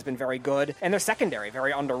rushing has been very good. And their secondary,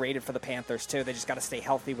 very underrated for the Panthers, too. They just got to stay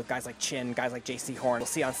healthy with guys like Chin, guys like J.C. Horn. We'll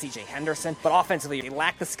see on C.J. Henderson. But offensively, they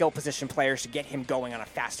lack the skill position players to get him going on a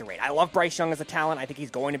faster rate. I love Bryce Young as a talent. I think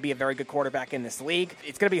he's going to be a very good quarterback in this league.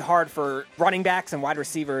 It's going to be hard for running backs and wide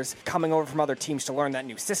receivers coming over from other teams to learn that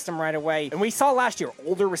new system right away. And we saw last year,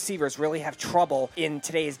 older receivers really have trouble in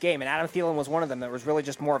today's game. And Adam Thielen was one of them that was really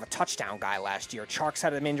just more of a touchdown guy last year. Charks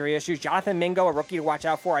had some injury issues. Jonathan Mingo, a rookie to watch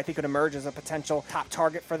out for, I think could emerge as a potential top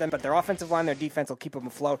target for them. But their offensive line, their defense will keep them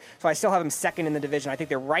afloat. So I still have them 2nd in the division. I think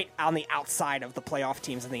they're right on the outside of the playoff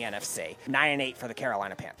teams in the NFC. 9-8 for the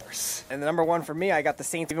Carolina Panthers. And the number 1 for me, I got the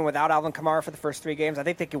Saints. Even without Alvin Kamara for the first 3 games, I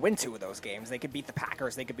think they could win 2 of those games. They could beat the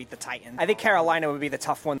Packers. They could beat the Titans. I think Carolina would be the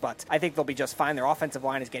tough one, but I think they'll be just fine. Their offensive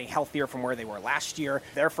line is getting healthier from where they were last year.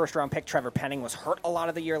 Their first-round pick, Trevor Penning, was hurt a lot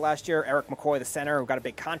of the year last year. Eric McCoy, the center, who got a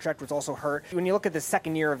big contract, was also hurt. When you look at the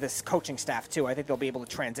second year of this coaching staff, too, I think they'll be able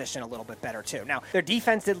to transition a little bit better, too. Now, their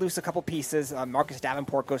defense did lose a couple pieces. Marcus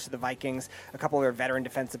Davenport goes to the Vikings. A couple of their veteran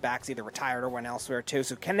defensive backs either retired or went elsewhere, too.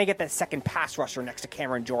 So can they get that second pass rusher next to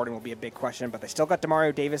Cameron Jordan will be a big question, but they still got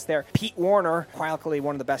Demario Davis there. Pete Warner, quietly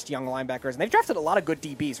one of the best young linebackers, and they've drafted a lot of good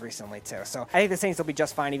DBs recently, too. So I think the Saints will be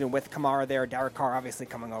just fine, even with Kamara there. Derek Carr obviously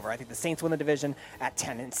coming over. I think the Saints win the division at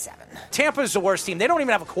 10-7. Tampa's the worst team. They don't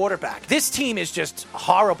even have a quarterback. This team is just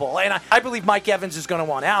horrible. And I believe Mike Evans is going to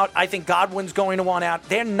want out. I think Godwin's going to want out.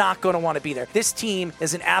 They're not going to want to be there. This team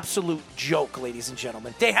is an absolute joke, ladies and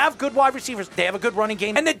gentlemen. They have good wide receivers. They have a good running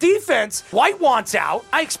game. And the defense, White wants out.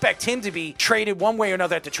 I expect him to be traded one way or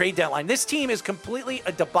another at the trade deadline. This team is completely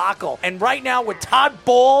a debacle. And right now, with Todd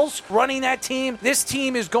Bowles running that team, this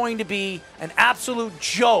team is going to be an absolute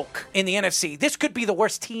joke in the NFC. This could be the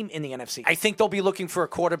worst team in the NFC. I think they'll be looking for a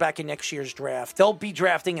quarterback in next year's draft. They'll be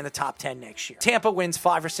drafting in the top 10 next year. Tampa wins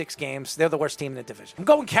 5 or 6 games. They're the worst team in the division. I'm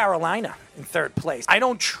going Carolina in 3rd place. I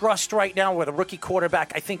don't trust right now with a rookie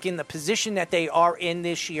quarterback. I think in the position that they are in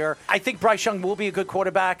this year, I think Bryce Young will be a good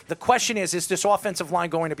quarterback. The question is this offensive line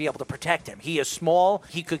going to be able to protect him? He is small.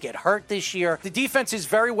 He could get hurt this year. The defense is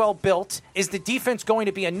very well built. Is the defense going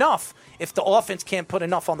to be enough if the offense can't put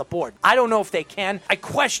enough on the board? I don't know if they can. I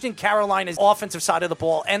question Carolina's offensive side of the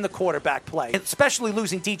ball and the quarterback play, especially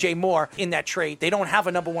losing DJ Moore in that trade. They don't have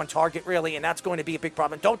a number 1 target, really, and that's going to be a big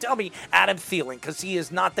problem. Don't tell me Adam Thielen, because he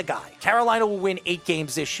is not the guy. Carolina will win 8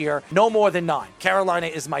 games this year, no more than 9. Carolina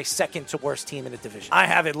is my 2nd to worst team in the division. I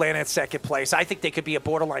have Atlanta in 2nd place. I think they could be a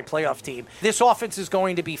borderline playoff team. This offense is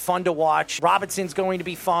going to be fun to watch. Robinson's going to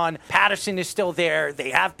be fun. Patterson is still there.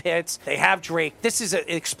 They have Pitts. They have Drake. This is an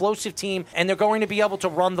explosive team, and they're going to be able to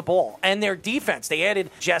run the ball. And their defense, they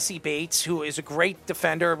added Jesse Bates, who is a great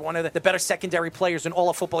defender, one of the better secondary players in all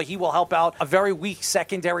of football. He will help out a very weak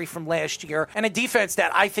secondary from last year, and a defense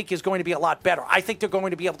that I think is going to be a lot better. I think they're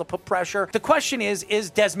going to be able to put pressure. The question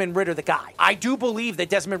is Desmond Ridder the guy? I do believe that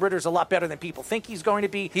Desmond Ridder is a lot better than people think he's going to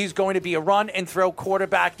be. He's going to be a run and throw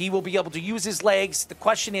quarterback. He will be able to use his legs. The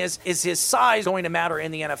question is his size going to matter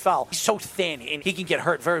in the NFL? He's so thin, and he can get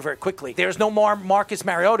hurt very, very quickly. There's no more Marcus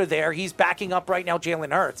Mariota there. He's backing up right now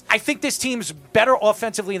Jalen Hurts. I think this team's better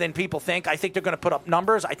offensively than people think. I think they're going to put up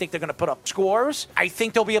numbers. I think they're going to put up scores. I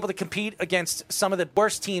think they'll be able to compete against some of the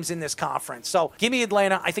worst teams in this conference. So give me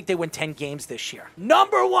Atlanta. I think they win 10 games this year.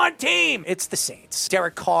 Number 1 team, it's the Saints.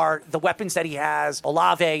 Derek Carr, the weapons that he has,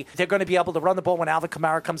 Olave, they're going to be able to run the ball when Alvin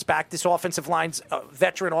Kamara comes back. This offensive line's a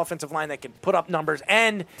veteran offensive line that can put up numbers,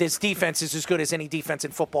 and this defense is as good as any defense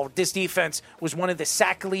in football. This defense was one of the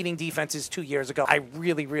sack-leading defenses 2 years ago. I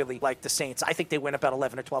really, really like the Saints. I think they win about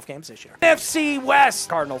 11 or 12 games this year. this year. NFC West.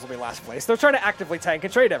 Cardinals will be last place. They're trying to actively tank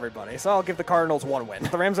and trade everybody, so I'll give the Cardinals one win.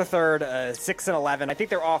 The Rams are third, 6-11. I think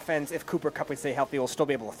their offense, if Cooper Kupp would stay healthy, will still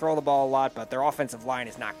be able to throw the ball a lot, but their offensive line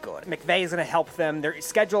is not good. McVay is going to help them. Their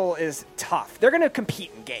schedule is tough. They're going to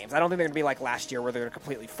compete in games. I don't think they're going to be like last year where they're going to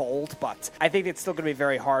completely fold, but I think it's still going to be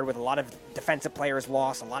very hard with a lot of defensive players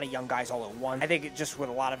lost, a lot of young guys all at once. I think just with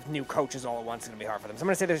a lot of new coaches all at once, it's going to be hard for them. So I'm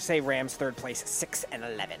going to say Rams third place,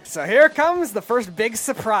 6-11. So here comes the first big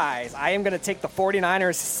surprise. I am going to take the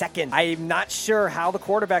 49ers second. I'm not sure how the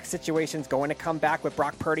quarterback situation is going to come back with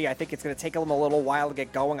Brock Purdy. I think it's going to take them a little while to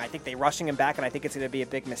get going. I think they're rushing him back, and I think it's going to be a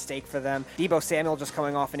big mistake for them. Deebo Samuel just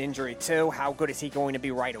coming off an injury too. How good is he going to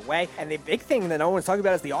be right away? And the big thing that no one's talking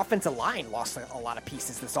about is the offensive line lost a lot of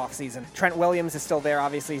pieces this offseason. Trent Williams is still there.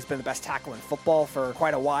 Obviously, he's been the best tackle in football for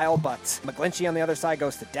quite a while, but McGlinchey on the other side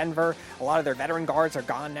goes to Denver. A lot of their veteran guards are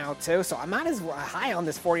gone now too, so I'm not as high on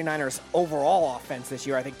this 49ers overall offense this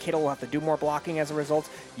year. I think Kittle will have to do more blocking as a result.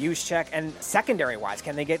 Juszczyk, and secondary-wise,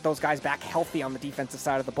 can they get those guys back healthy on the defensive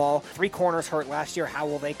side of the ball? 3 corners hurt last year. How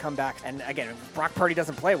will they come back? And again, if Brock Purdy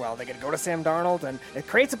doesn't play well, they get to go to Sam Darnold, and it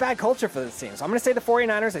creates a bad culture for this team. So I'm going to say the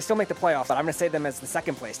 49ers. They still make the playoffs, but I'm going to say them as the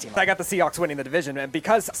second place team. I got the Seahawks winning the division, and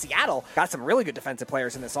because Seattle got some really good defensive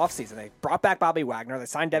players in this offseason. They brought back Bobby Wagner. They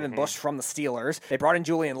signed Devin Bush from the Steelers. They brought in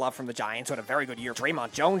Julian Love from the Giants, who had a very good year.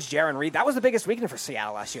 Draymond Jones, Jaron Reed. That was the biggest weakness for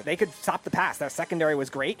Seattle last year. They could stop the pass. Their secondary was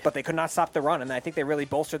great, but they could not stop the run, and I think they really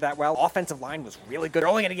bolstered that well. Offensive line was really good. They're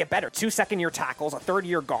only going to get better. 2 second-year tackles, a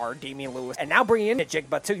third-year guard, Damian Lewis, and now bringing in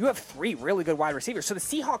Jigba too. You have 3 really good wide receivers. So the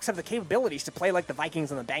Seahawks have the capabilities to play like the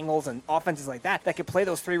Vikings and the Bengals and offenses like that can play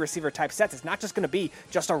those 3 receiver type sets. It's not just going to be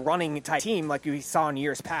just a running type team like you saw in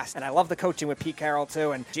years past. And I love the coaching with Pete Carroll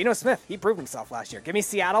too. And Geno Smith, he proved himself last year. Give me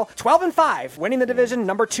Seattle, 12-5, winning the division,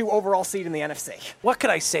 number 2 overall seed in the NFC. What could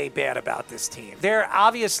I say bad about this team? They're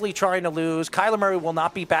obviously trying to lose. Kyler Murray will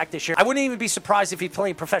not be back this year. I wouldn't even be surprised if he's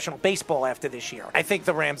playing professional baseball after this year. I think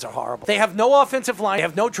the Rams are horrible. They have no offensive line. They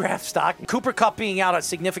have no draft stock. Cooper Kupp being out a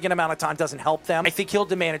significant amount of time doesn't help them. I think he'll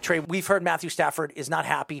demand a trade. We've heard Matthew Stafford is not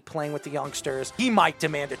happy playing with the youngsters. He might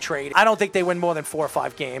demand a trade. I don't think they win more than 4 or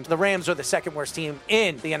 5 games. The Rams are the second worst team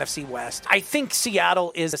in the NFC West. I think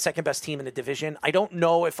Seattle is the second best team in the division. I don't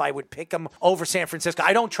know if I would pick them over San Francisco.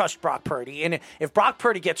 I don't trust Brock Purdy. And if Brock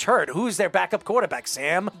Purdy gets hurt, who's their backup quarterback?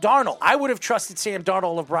 Sam Darnold. I would have trusted Sam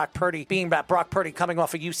Darnold over Brock Purdy, being that Brock Purdy coming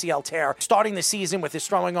off a UCL tear, starting the season with his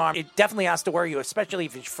throwing arm. It definitely has to worry you, especially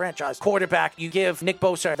if he's franchise quarterback. You give Nick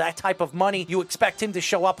Bosa that type of money, you expect him to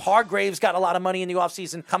show up. Hargrave's got a lot of money in the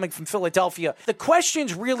offseason coming from Philadelphia. The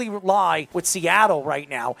questions really lie with Seattle right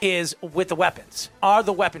now is with the weapons. Are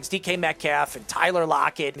the weapons DK Metcalf and Tyler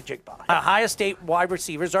Lockett and Jigba? Ohio State wide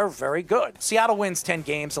receivers are very good. Seattle wins 10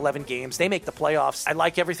 games, 11 games. They make the playoffs. I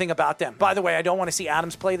like everything about them. By the way, I don't want to see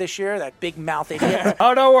Adams play this year, that big mouth idiot.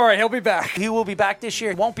 Oh, don't worry. He'll be back. He will be back this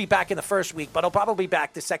year. He won't be back in the first week, but he'll probably be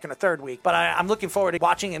back the second or third week. But I'm looking forward to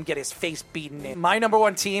watching him get his face beaten in. My number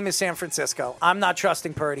 1 team is San Francisco. I'm not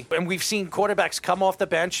trusting Purdy. And we've seen quarterbacks come off the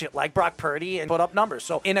bench like Brock Purdy and put up numbers.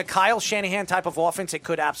 So in a Kyle Shanahan type of offense, it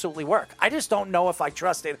could absolutely work. I just don't know if I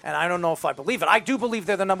trust it, and I don't know if I believe it. I do believe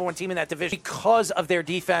they're the number 1 team in that division because of their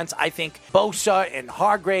defense. I think Bosa and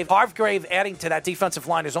Hargrave adding to that defensive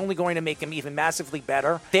line is only going to make them even massively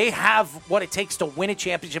better. They have what it takes to win a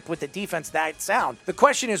championship with the defense that sound. The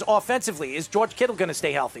question is offensively, is George Kittle going to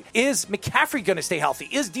stay healthy? Is McCaffrey going to stay healthy?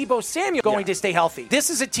 Is Deebo Samuel going to stay healthy? This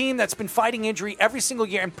is a team that's been fighting injury every single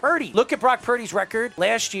year. And Purdy, look at Brock Purdy's record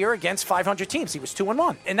last year against 500 teams. He was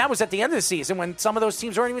 2-1. And that was at the end of the season when some of those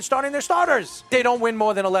teams weren't even starting their starters. They don't win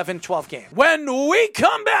more than 11, 12 games. When we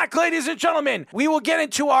come back, ladies and gentlemen, we will get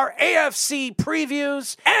into our AFC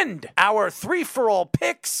previews and our 3-for-all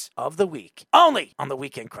picks of the week. Only on the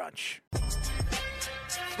Weekend Crunch.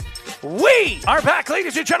 We are back,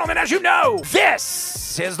 ladies and gentlemen. As you know,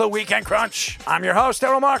 this is the Weekend Crunch. I'm your host,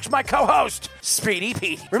 Errol Marks, my co-host, Speedy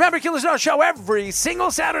Pete. Remember, you can listen to our show every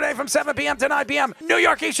single Saturday from 7 p.m. to 9 p.m. New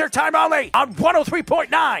York Eastern Time only on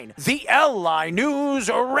 103.9, the LI News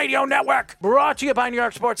Radio Network. Brought to you by New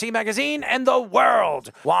York Sports E-Magazine and the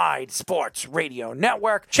Worldwide Sports Radio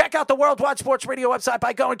Network. Check out the Worldwide Sports Radio website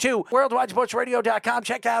by going to worldwidesportsradio.com.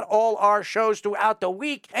 Check out all our shows throughout the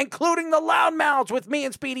week, including the Loudmouths with me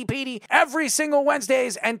and Speedy Petey every single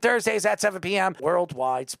Wednesdays and Thursdays at 7 p.m. Worldwide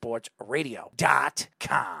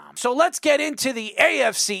worldwidesportsradio.com. So let's get into the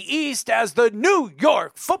AFC East, as the New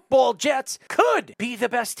York Football Jets could be the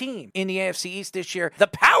best team in the AFC East this year. The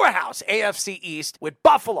powerhouse AFC East with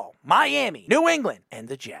Buffalo, Miami, New England, and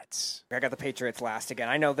the Jets. I got the Patriots last again.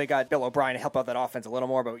 I know they got Bill O'Brien to help out that offense a little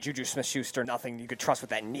more, but Juju Smith-Schuster, nothing you could trust with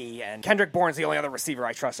that knee. And Kendrick Bourne's the only other receiver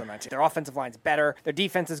I trust on that team. Their offensive line's better. Their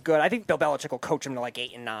defense is good. I think Bill Belichick will coach them to like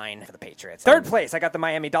 8-9 for the Patriots. Third place, I got the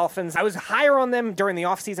Miami Dolphins. I was higher on them during the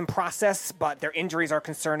offseason process, but their injuries are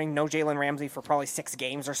concerning. No Jalen Ramsey for probably 6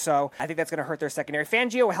 games or so. I think that's going to hurt their secondary.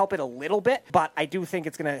 Fangio will help it a little bit, but I do think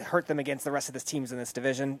it's going to hurt them against the rest of the teams in this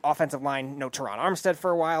division. Offensive line, no Teron Armstead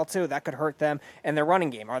for a while too. That could hurt them. And their running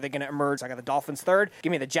game, are they going to emerge? I got the Dolphins third.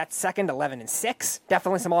 Give me the Jets second, 11-6.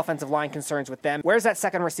 Definitely some offensive line concerns with them. Where's that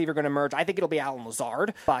second receiver going to emerge? I think it'll be Alan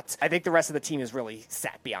Lazard, but I think the rest of the team is really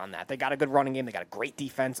set beyond that. They got a good running game. They got a great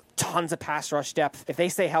defense, tons of pass rush depth. If they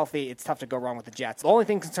stay healthy, it's tough to go wrong with the Jets. The only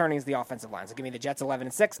thing concerning is the offensive line. So give me the Jets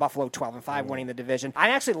 11-6, Buffalo 12-5, winning the division. I'm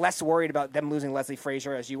actually less worried about them losing Leslie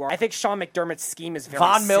Frazier as you are. I think Sean McDermott's scheme is very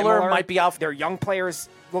Von Miller similar. might be out. Their young players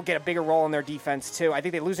will get a bigger role in their defense too. I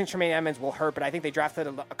think they losing Tremaine Edmonds will hurt, but I think they drafted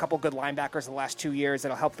a couple good linebackers the last 2 years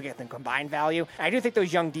that'll help to get them combined value. And I do think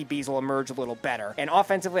those young DBs will emerge a little better. And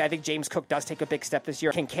offensively, I think James Cook does take a big step this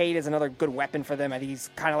year. Kincaid is another good weapon for them. I think he's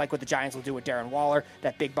kind of like what the Giants will do with Darren Waller,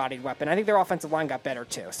 that big-bodied weapon. I think their offensive line got better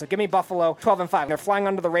too. So give me Buffalo 12-5. They're flying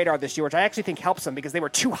under the radar this year, which I actually think helps them because they were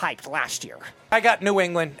too hyped last year. I got New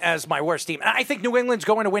England as my worst team. I think New England's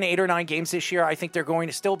going to win 8 or 9 games this year. I think they're going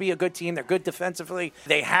to still be a good team. They're good defensively.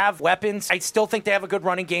 They have weapons. I still think they have a good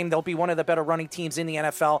running game. They'll be one of the better running teams in the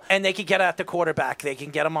NFL, and they can get at the quarterback. They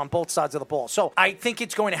can get him on both sides of the ball. So I think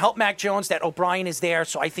it's going to help Mac Jones that O'Brien is there,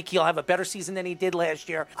 so I think he'll have a better season than he did last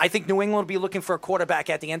year. I think New England will be looking for a quarterback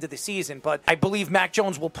at the end of the season, but I believe Mac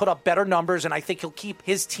Jones will put up better numbers, and I think he'll keep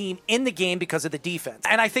his team in the game because of the defense.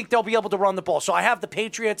 And I think they'll be able to run the ball. So I have the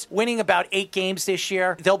Patriots winning about 8 games this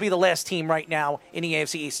year. They'll be the last team right now in the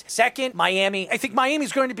AFC East. Second, Miami. I think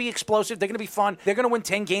Miami's going to be explosive. They're going to be fun. They're going to win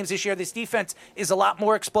 10 games this year. This defense is a lot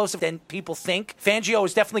more explosive than people think. Fangio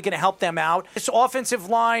is definitely going to help them out. This offensive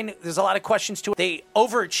line, there's a lot of questions to it. They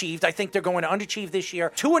overachieved. I think they're going to underachieve this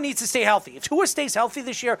year. Tua needs to stay healthy. If Tua stays healthy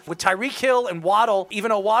this year with Tyreek Hill and Waddle, even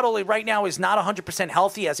though Waddle right now is not 100%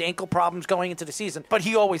 healthy, has ankle problems going into the season, but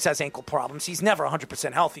he always has ankle problems. He's never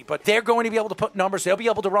 100% healthy, but they're going to be able to put numbers. They'll be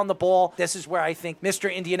able to run the ball. This is where I think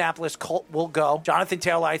Mr. Indianapolis Colt will go. Jonathan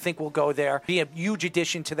Taylor, I think, will go there. Be a huge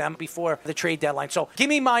addition to them before the trade deadline. So give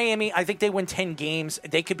me Miami. I think they win 10 games.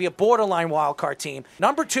 They could be a borderline wildcard team.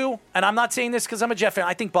 Number 2, and I'm not saying this because I'm a Jet fan,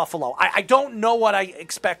 I think Buffalo. I don't know what I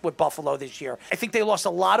expect with Buffalo this year. I think they lost a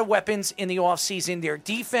lot of weapons in the offseason. Their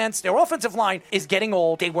defense, their offensive line is getting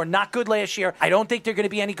old. They were not good last year. I don't think they're going to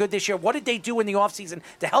be any good this year. What did they do in the offseason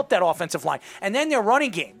to help that offensive line? And then their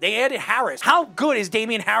running game. They added Harris. How good is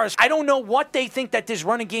Damian Harris? I don't know what they think that this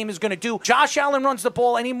running game is going to do. Josh Allen runs the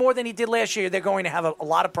ball any more than he did last year. They're going to have a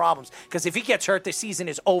lot of problems because if he gets hurt, the season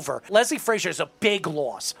is over. Leslie Frazier is a big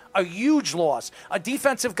loss, a huge loss. A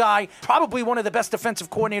defensive guy, probably one of the best defensive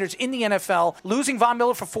coordinators in the NFL. Losing Von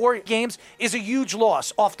Miller for 4 games is a huge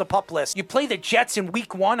loss off the PUP list. You play the Jets in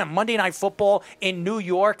week 1 on Monday Night Football in New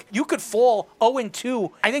York. You could fall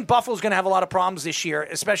 0-2. I think Buffalo's going to have a lot of problems this year,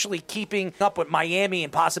 especially keeping up with Miami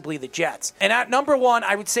and possibly the Jets. And at number 1,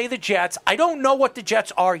 I would say the Jets. I don't know what the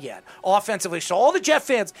Jets are yet offensively, so all the Jet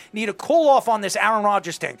fans need to cool off on this Aaron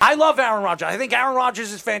Rodgers thing. I love Aaron Rodgers. I think Aaron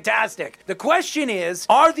Rodgers is fantastic. The question is,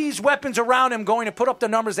 are these weapons around him going to put up the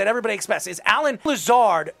numbers that everybody expects? Is Alan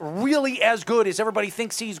Lazard really as good as everybody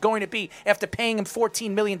thinks he's going to be after paying him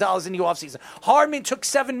 $14 million in the offseason? Hardman took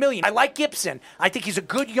 $7 million. I like Gibson. I think he's a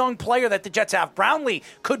good young player that the Jets have. Brownlee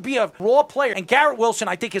could be a raw player. And Garrett Wilson,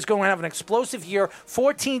 I think, is going to have an explosive year.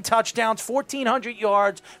 14 touchdowns, 1,400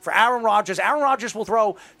 yards for Aaron Rodgers. Aaron Rodgers will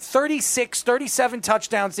throw 36, 37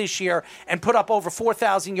 touchdowns this year and put up over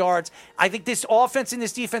 4,000 yards. I think this offense and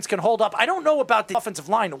this defense can hold up. I don't know about the offensive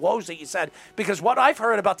line, the woes that you said, because what I've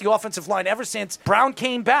heard about the offensive line ever since Brown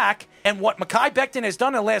came back and what Mekhi Becton has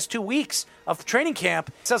done in the last 2 weeks of training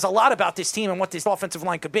camp says a lot about this team and what this offensive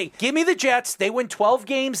line could be. Give me the Jets. They win 12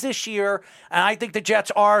 games this year, and I think the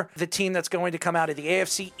Jets are the team that's going to come out of the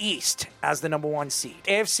AFC East as the number 1 seed.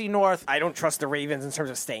 AFC North, I don't trust the Ravens in terms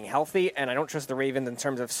of staying healthy, and I don't trust the Ravens in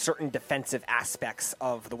terms of certain defensive aspects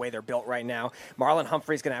of the way they're built right now. Marlon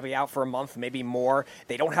Humphrey's going to be out for a month, maybe more.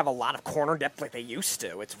 They don't have a lot of corner depth like they used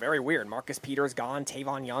to. It's very weird. Marcus Peters gone.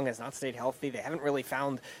 Tavon Young has not stayed healthy. They haven't really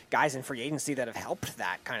found guys in free agency that have helped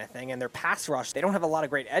that kind of thing. And their pass rush, they don't have a lot of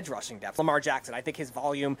great edge rushing depth. Lamar Jackson, I think his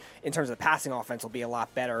volume in terms of the passing offense will be a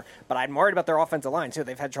lot better. But I'm worried about their offensive line, too.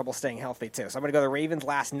 They've had trouble staying healthy, too. So I'm going to go the Ravens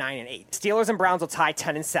last 9-8. Steelers and Browns will tie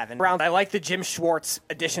 10-7. Browns, I like the Jim Schwartz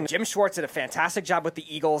addition. Jim Schwartz did a fantastic job with the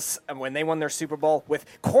Eagles when they won their Super Bowl with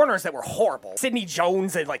corners that were horrible. Sidney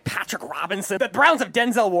Jones and like Patrick Robinson. The Browns have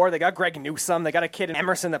Denzel Ward. They got Greg Newsome. They got a kid in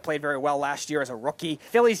Emerson that played very well last year as a rookie.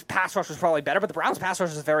 Philly's pass rush was probably better, but the Browns pass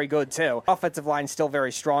rush is very good too. Offensive line still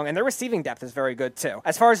very strong, and their receiving depth is very good too.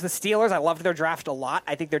 As far as the Steelers, I loved their draft a lot.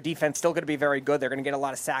 I think their defense still going to be very good. They're going to get a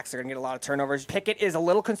lot of sacks. They're going to get a lot of turnovers. Pickett is a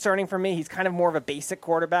little concerning for me. He's kind of more of a basic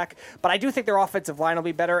quarterback, but I do think their offensive line will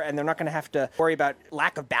be better, and they're not going to have to worry about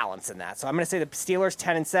lack of balance in that. So I'm going to say the Steelers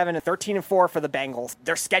 10-7 and 13-4 for the Bengals.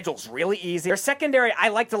 Their schedule's really easy. Their secondary, I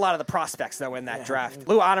liked a lot of the prospects though in that draft.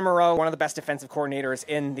 Lou Anamoros, one of the best defensive coordinators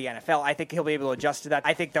in the NFL. I think he'll be able to adjust to that.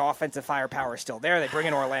 I think the offensive firepower is still there. They bring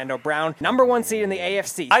in Orlando Brown, number 1 seed in the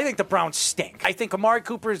AFC. I think the Browns stink. I think Amari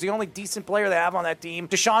Cooper is the only decent player they have on that team.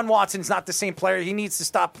 Deshaun Watson's not the same player. He needs to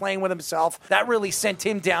stop playing with himself. That really sent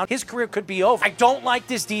him down. His career could be over. I don't like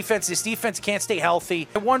this defense. This defense can't stay healthy.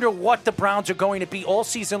 I wonder what the Browns are going to be all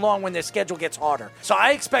season long when their schedule gets harder. So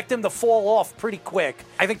I expect them to fall off pretty quick.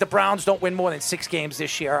 I think the Browns don't win more than 6 games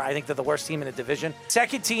this year. I think they're the worst team in the division.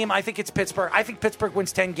 Second team, I think it's Pittsburgh. I think Pittsburgh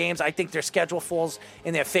wins 10 games. I think their schedule falls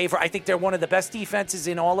in their favor. I think they're one of the best defenses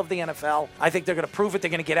in all of the NFL. I think they're going to prove it. They're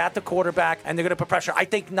going to get at the quarterback, and they're going to put pressure. I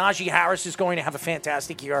think Najee Harris is going to have a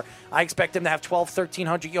fantastic year. I expect him to have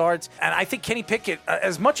 1,300 yards. And I think Kenny Pickett,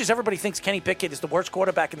 as much as everybody thinks Kenny Pickett is the worst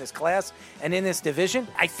quarterback in this class and in this division,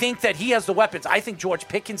 I think that he has the weapons. I think George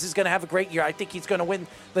Pickens is going to have a great year. I think he's going to win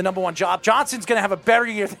the number 1 job. Johnson's going to have a better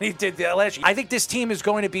year than he did last year. I think this team is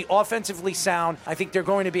going to be offensively sound. I think they're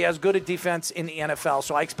going to be as good a defense in the NFL,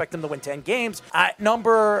 so I expect them to win 10 games. At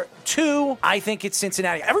number 2, I think it's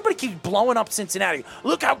Cincinnati. Everybody keeps blowing up Cincinnati.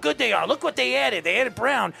 Look how good they are. Look what they added. They added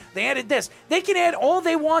Brown. They added this. They can add all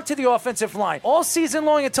they want to the offensive line. All season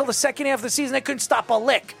long until the second half of the season, they couldn't stop a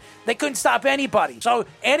lick. They couldn't stop anybody. So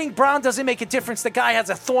adding Brown doesn't make a difference. The guy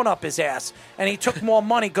has a thorn up his ass, and he took more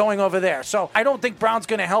money going over there. So I don't think Brown's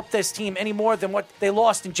going to help this team any more than what they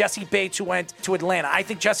lost in Jesse Bates, who went to Atlanta. I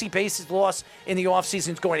think Jesse Bates' loss in the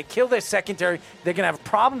offseason is going to kill their secondary. They're going to have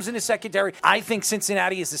problems in the secondary. I think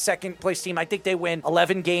Cincinnati is the second-place team. I think they win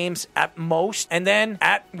 11 games at most. And then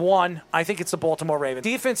at 1, I think it's the Baltimore Ravens.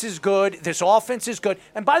 Defense is good. This offense is good.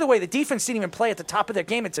 And by the way, the defense didn't even play at the top of their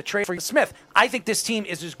game. It's a trade for Smith. I think this team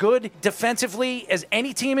is as good defensively as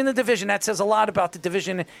any team in the division. That says a lot about the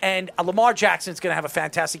division. And Lamar Jackson's going to have a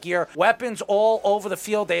fantastic year. Weapons all over the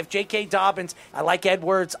field. They have J.K. Dobbins. I like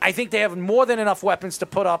Edwards. I think they have more than enough weapons to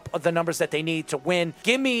put up the numbers that they need to win.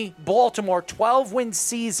 Give me Baltimore, 12-win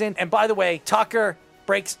season. And by the way, Tucker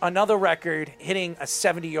breaks another record, hitting a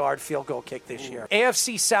 70-yard field goal kick this year.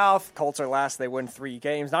 AFC South. Colts are last. They win 3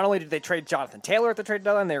 games. Not only did they trade Jonathan Taylor at the trade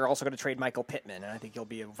deadline, they were also going to trade Michael Pittman, and I think he'll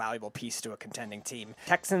be a valuable piece to a contending team.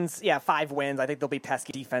 Texans, 5 wins. I think they'll be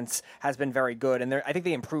pesky. Defense has been very good, and I think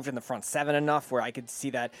they improved in the front 7 enough where I could see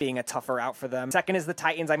that being a tougher out for them. Second is the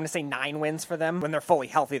Titans. I'm going to say 9 wins for them. When they're fully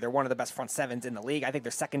healthy, they're one of the best front 7s in the league. I think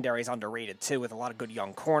their secondary is underrated, too, with a lot of good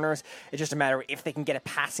young corners. It's just a matter of if they can get a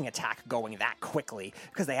passing attack going that quickly,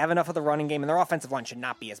 because they have enough of the running game, and their offensive line should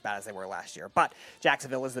not be as bad as they were last year. But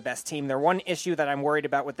Jacksonville is the best team. Their one issue that I'm worried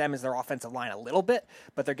about with them is their offensive line a little bit,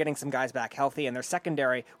 but they're getting some guys back healthy, and their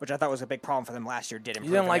secondary, which I thought was a big problem for them last year, did improve.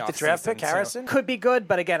 You didn't like the draft pick, Harrison? So could be good,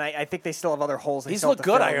 but again, I think they still have other holes. He's looked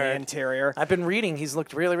good, I heard. The interior. I've been reading. He's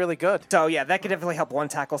looked really, really good. So, that could definitely help one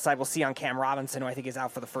tackle side. We'll see on Cam Robinson, who I think is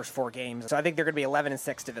out for the first 4 games. So I think they're going to be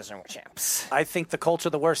 11-6 division champs. I think the Colts are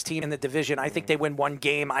the worst team in the division. I think they win 1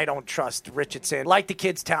 game. I don't trust Richardson. Like the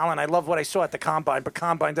kid's talent. I love what I saw at the Combine, but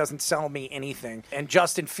Combine doesn't sell me anything. And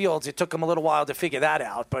Justin Fields, it took him a little while to figure that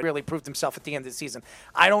out, but really proved himself at the end of the season.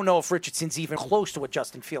 I don't know if Richardson's even close to what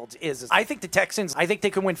Justin Fields is. I think the Texans, I think they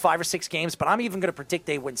can win 5 or 6 games, but I'm even going to predict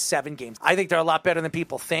they win 7 games. I think they're a lot better than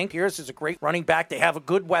people think. Pierce is a great running back. They have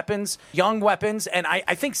good weapons, young weapons, and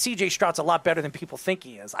I think C.J. Stroud's a lot better than people think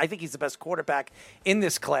he is. I think he's the best quarterback in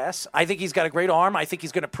this class. I think he's got a great arm. I think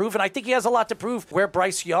he's going to prove it. I think he has a lot to prove where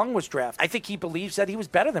Bryce Young was drafted. I think he believes that he was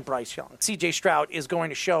better than Bryce Young. C.J. Stroud is going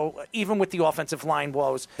to show, even with the offensive line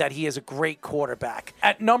woes, that he is a great quarterback.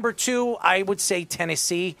 At number 2, I would say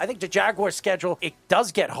Tennessee. I think the Jaguars' schedule, it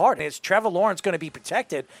does get hard. Is Trevor Lawrence going to be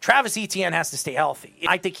protected? Travis Etienne has to stay healthy.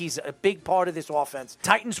 I think he's a big part of this offense.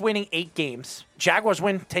 Titans winning 8 games. Jaguars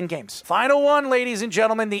win 10 games. Final one, ladies and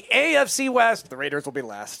gentlemen, the AFC West. The Raiders will be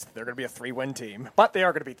last. They're going to be a 3-win team, but they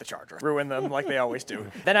are going to beat the Chargers. Ruin them like they always do.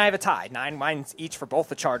 Then I have a tie. 9 wins each for both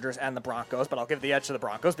the Chargers and the Broncos, but I'll give the edge to the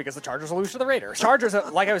Broncos because the Chargers will lose to the Raiders. Chargers,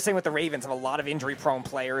 like I was saying with the Ravens, have a lot of injury-prone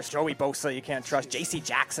players. Joey Bosa, you can't trust. J.C.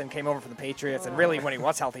 Jackson came over from the Patriots, and really, when he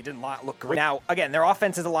was healthy, didn't look great. Now, again, their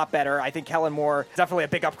offense is a lot better. I think Kellen Moore is definitely a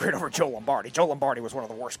big upgrade over Joe Lombardi. Joe Lombardi was one of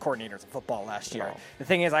the worst coordinators in football last year. The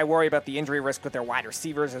thing is, I worry about the injury risk with their wide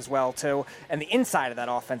receivers as well, too. And the inside of that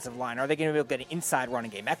offensive line, are they going to be able to get an inside running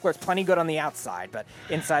game? Eckler's plenty good on the outside, but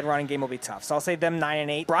inside running game will be tough. So I'll say them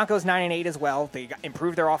 9-8. Broncos 9-8 as well. They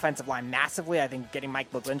improved their offensive line massively. I think getting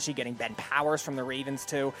Mike McGlinchey, getting Ben Powers from the Ravens,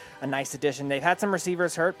 too, a nice addition. They've had some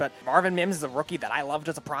receivers hurt, but Marvin Mims is a rookie that I loved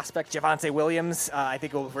as a prospect. Javonte Williams, I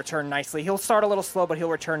think will return nicely. He'll start a little slow, but he'll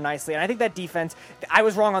return nicely. And I think that defense, I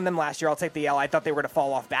was wrong on them last year. I'll take the L. I thought they were to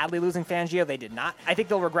fall off badly losing Fangio. They did not. I think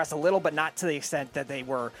they'll regress a little, but not to the extent that they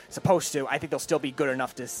were supposed to. I think they'll still be good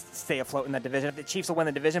enough to stay afloat in that division. The Chiefs will win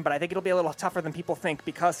the division, but I think it'll be a little tougher than people think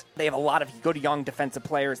because they have a lot of good young defensive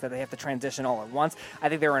players that they have to transition all at once. I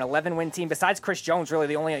think they're an 11-win team. Besides Chris Jones, really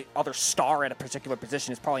the only other star at a particular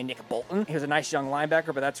position is probably Nick Bolton. He was a nice young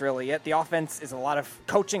linebacker, but that's really it. The offense is a lot of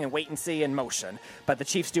coaching and wait and see and motion. But the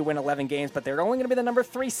Chiefs do win 11 games, but they're only going to be the number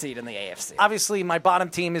 3 seed in the AFC. Obviously, my bottom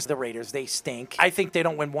team is the Raiders. They stink. I think they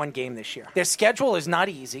don't win one game this year. Their schedule is not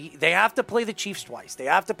easy. They have to play the Chiefs twice. They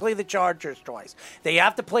have to play the Chargers twice. They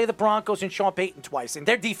have to play the Broncos and Sean Payton twice. And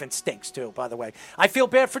their defense stinks, too, by the way. I feel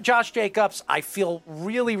bad for Josh Jacobs. I feel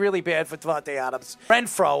really, really bad for Devontae Adams.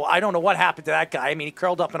 Renfro, I don't know what happened to that guy. I mean, he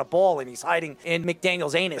curled up in a ball and he's hiding in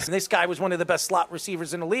McDaniel's anus. And this guy was one of the best slot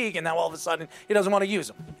receivers in the league, and now all of a sudden he doesn't want to use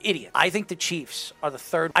him. Idiot. I think the Chiefs are the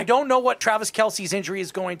third. I don't know what Travis Kelce's injury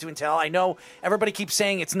is going to entail. I know everybody keeps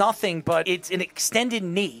saying it's nothing, but it's an extended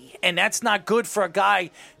knee, and that's not good for a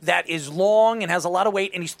guy that is long and has a lot of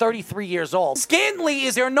weight, and he's 33 years old. Stanley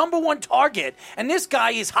is their number one target, and this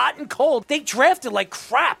guy is hot and cold. They drafted like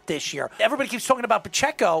crap this year. Everybody keeps talking about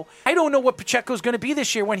Pacheco. I don't know what Pacheco's going to be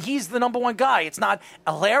this year when he's the number one guy. It's not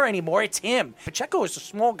Allaire anymore. It's him. Pacheco is a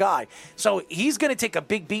small guy, so he's going to take a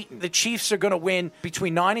big beating. The Chiefs are going to win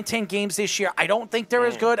between 9 and 10 games this year. I don't think they're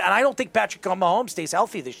as good, and I don't think Patrick Mahomes stays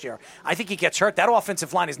healthy this year. I think he gets hurt. That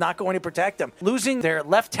offensive line is not going to protect him. Losing their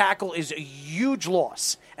left tackle is a huge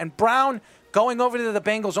loss, and Brown going over to the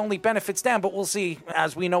Bengals only benefits them, but we'll see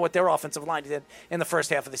as we know what their offensive line did in the first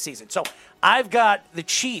half of the season. So I've got the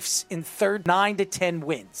Chiefs in third, 9 to 10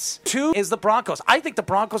 wins. 2 is the Broncos. I think the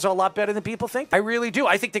Broncos are a lot better than people think. I really do.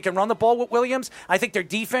 I think they can run the ball with Williams. I think their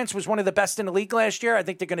defense was one of the best in the league last year. I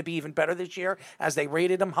think they're going to be even better this year as they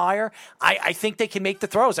rated them higher. I think they can make the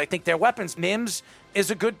throws. I think their weapons, Mims is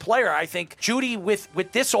a good player. I think Judy,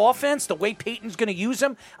 with this offense, the way Peyton's going to use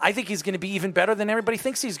him, I think he's going to be even better than everybody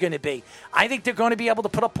thinks he's going to be. I think they're going to be able to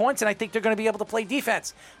put up points, and I think they're going to be able to play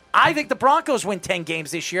defense. I think the Broncos win 10 games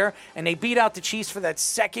this year, and they beat out the Chiefs for that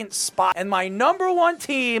second spot. And my number one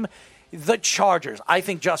team, the Chargers. I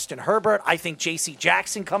think Justin Herbert. I think J.C.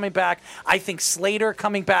 Jackson coming back. I think Slater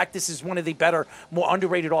coming back. This is one of the better, more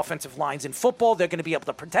underrated offensive lines in football. They're going to be able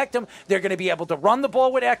to protect him. They're going to be able to run the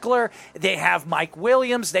ball with Eckler. They have Mike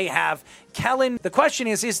Williams. They have Kellen. The question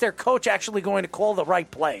is their coach actually going to call the right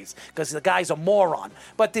plays? Because the guy's a moron.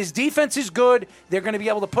 But this defense is good. They're going to be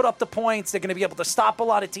able to put up the points. They're going to be able to stop a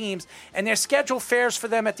lot of teams. And their schedule fares for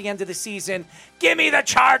them at the end of the season. Give me the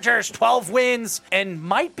Chargers, 12 wins, and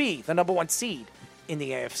might be the number one seed in the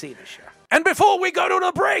AFC this year. And before we go to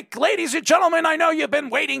the break, ladies and gentlemen, I know you've been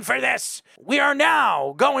waiting for this. We are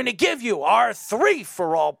now going to give you our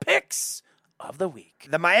 3-for-all picks of the week.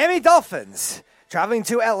 The Miami Dolphins traveling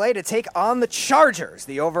to LA to take on the Chargers.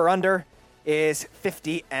 The over-under is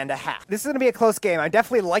 50.5. This is going to be a close game. I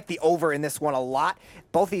definitely like the over in this one a lot.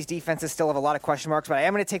 Both these defenses still have a lot of question marks, but I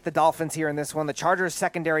am going to take the Dolphins here in this one. The Chargers'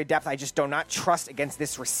 secondary depth, I just do not trust against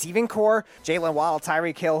this receiving core. Jalen Waddle,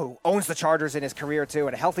 Tyreek Hill, who owns the Chargers in his career too,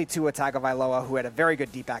 and a healthy Tua Tagovailoa, who had a very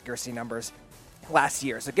good deep accuracy numbers last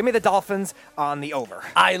year. So give me the Dolphins on the over.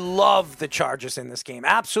 I love the Chargers in this game.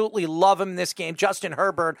 Absolutely love them in this game. Justin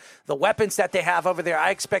Herbert, the weapons that they have over there, I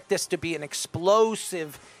expect this to be an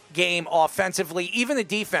explosive game offensively, even the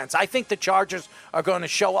defense. I think the Chargers are going to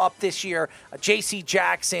show up this year. J.C.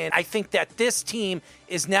 Jackson, I think that this team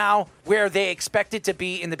is now where they expected to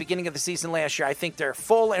be in the beginning of the season last year. I think they're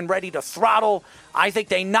full and ready to throttle. I think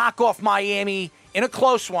they knock off Miami in a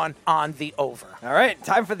close one on the over. All right,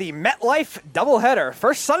 time for the MetLife doubleheader.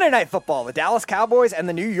 First Sunday Night Football, the Dallas Cowboys and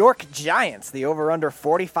the New York Giants. The over-under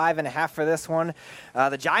 45.5 for this one.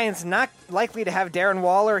 The Giants not likely to have Darren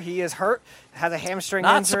Waller. He is hurt, has a hamstring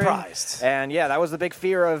Not injury. surprised. And yeah, that was the big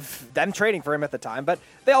fear of them trading for him at the time. But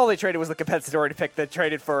all they traded was the compensatory pick that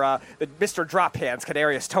traded for the Mr. Drop Hands,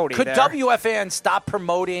 Kadarius Toney. Could WFAN stop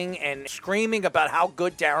promoting and screaming about how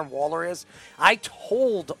good Darren Waller is? I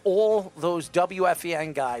told all those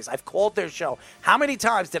WFAN guys, I've called their show, how many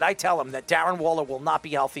times did I tell them that Darren Waller will not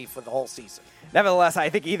be healthy for the whole season? Nevertheless, I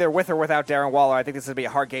think either with or without Darren Waller, I think this is going to be a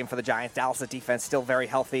hard game for the Giants. Dallas' defense still very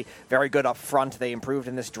healthy, very good up front. They improved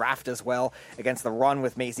in this draft as well against the run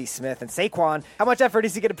with Maisie Smith and Saquon. How much effort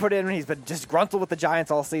is he going to put in? He's been just gruntled with the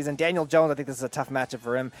Giants all season. Daniel Jones, I think this is a tough matchup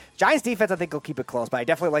for him. Giants defense, I think, will keep it close, but I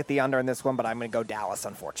definitely like the under in this one, but I'm going to go Dallas,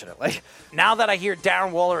 unfortunately. Now that I hear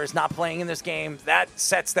Darren Waller is not playing in this game, that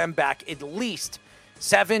sets them back at least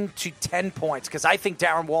 7 to 10 points, because I think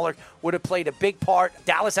Darren Waller would have played a big part.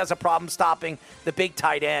 Dallas has a problem stopping the big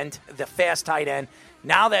tight end, the fast tight end.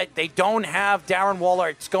 Now that they don't have Darren Waller,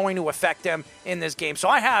 it's going to affect them in this game. So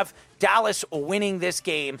I have Dallas winning this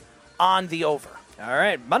game on the over. All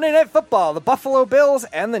right, Monday Night Football, the Buffalo Bills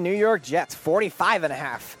and the New York Jets,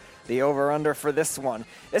 45.5. The over-under for this one.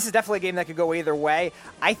 This is definitely a game that could go either way.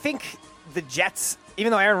 I think the Jets,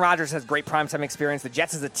 even though Aaron Rodgers has great primetime experience, the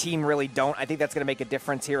Jets as a team really don't. I think that's going to make a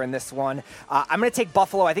difference here in this one. I'm going to take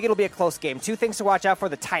Buffalo. I think it'll be a close game. Two things to watch out for: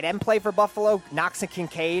 the tight end play for Buffalo, Knox and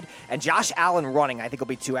Kincaid, and Josh Allen running. I think will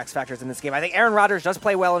be two X factors in this game. I think Aaron Rodgers does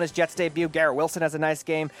play well in his Jets debut. Garrett Wilson has a nice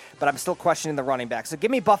game, but I'm still questioning the running back. So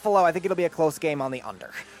give me Buffalo. I think it'll be a close game on the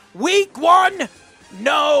under. Week 1,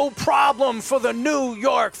 no problem for the New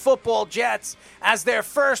York Football Jets as their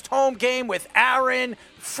first home game with Aaron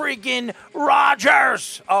friggin'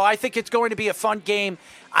 Rodgers. Oh, I think it's going to be a fun game.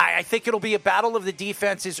 I think it'll be a battle of the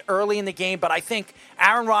defenses early in the game, but I think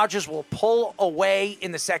Aaron Rodgers will pull away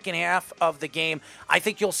in the second half of the game. I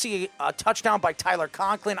think you'll see a touchdown by Tyler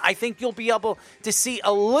Conklin. I think you'll be able to see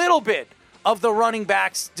a little bit of the running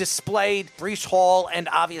backs displayed. Breece Hall and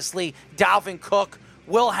obviously Dalvin Cook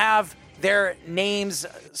will have their names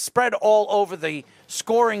spread all over the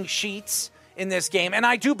scoring sheets in this game. And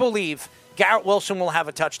I do believe Garrett Wilson will have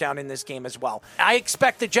a touchdown in this game as well. I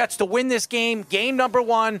expect the Jets to win this game, game number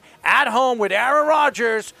 1, at home with Aaron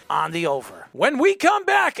Rodgers on the over. When we come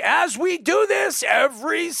back, as we do this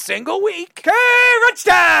every single week, Crunch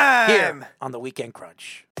time! Here on the Weekend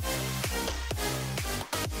Crunch.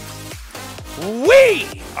 We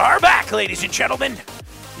are back, ladies and gentlemen.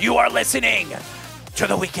 You are listening to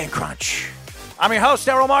the Weekend Crunch. I'm your host,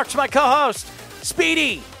 Daryl Marks, my co-host,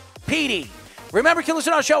 Speedy Petey. Remember, you can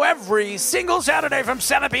listen to our show every single Saturday from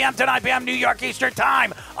 7 p.m. to 9 p.m. New York Eastern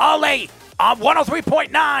Time, only on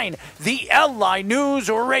 103.9, the LI News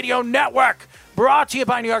Radio Network. Brought to you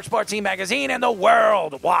by New York Sports E-Magazine and the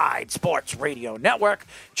Worldwide Sports Radio Network.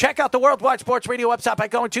 Check out the Worldwide Sports Radio website by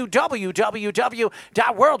going to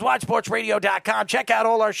www.worldwidesportsradio.com. Check out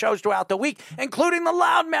all our shows throughout the week, including the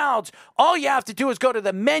Loudmouths. All you have to do is go to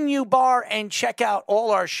the menu bar and check out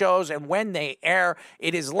all our shows, and when they air,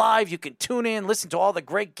 it is live. You can tune in, listen to all the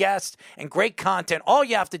great guests and great content. All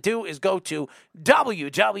you have to do is go to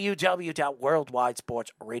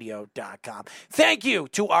www.worldwidesportsradio.com. Thank you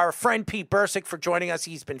to our friend Pete Bursick for joining us.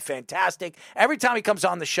 He's been fantastic. Every time he comes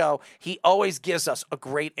on the show, he always gives us a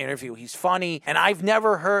great interview. He's funny, and I've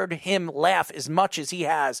never heard him laugh as much as he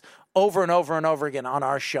has over and over and over again on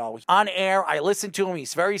our show. On air, I listen to him.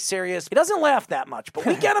 He's very serious. He doesn't laugh that much, but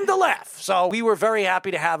we get him to laugh. So we were very happy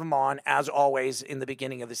to have him on, as always, in the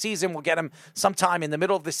beginning of the season. We'll get him sometime in the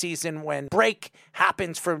middle of the season when break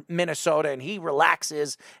happens for Minnesota and he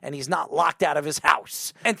relaxes and he's not locked out of his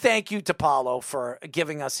house. And thank you to Paulo for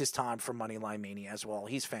giving us his time for Moneyline Mania as well.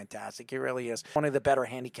 He's fantastic. He really is one of the better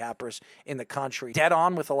handicappers in the country. Dead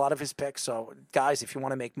on with a lot of his picks. So, guys, if you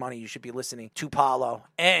want to make money, you should be listening to Paulo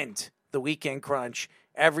and the Weekend Crunch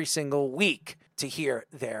every single week to hear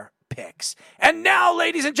their picks. And now,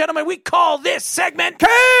 ladies and gentlemen, we call this segment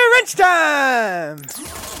Crunch Time!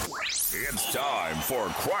 It's time for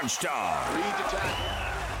Crunch Time. Read the time.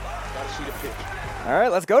 Gotta see the pitch. All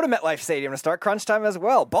right, let's go to MetLife Stadium to start crunch time as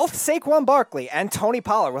well. Both Saquon Barkley and Tony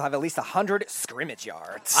Pollard will have at least 100 scrimmage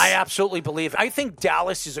yards. I absolutely believe. I think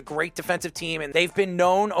Dallas is a great defensive team, and they've been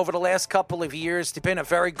known over the last couple of years to be a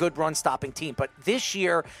very good run-stopping team. But this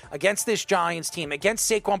year, against this Giants team, against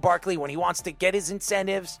Saquon Barkley, when he wants to get his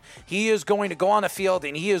incentives, he is going to go on the field,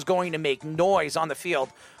 and he is going to make noise on the field.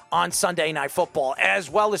 on Sunday Night Football, as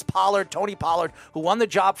well as Tony Pollard, who won the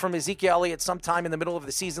job from Ezekiel Elliott sometime in the middle of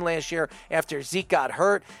the season last year after Zeke got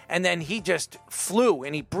hurt. And then he just flew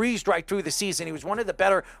and he breezed right through the season. He was one of the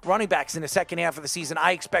better running backs in the second half of the season.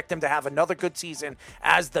 I expect him to have another good season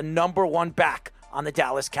as the number one back on the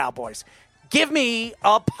Dallas Cowboys. Give me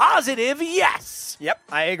a positive yes. Yep,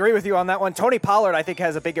 I agree with you on that one. Tony Pollard, I think,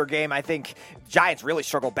 has a bigger game. I think Giants really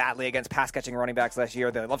struggled badly against pass-catching running backs last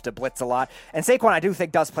year. They love to blitz a lot. And Saquon, I do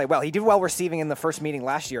think, does play well. He did well receiving in the first meeting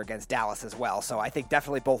last year against Dallas as well. So I think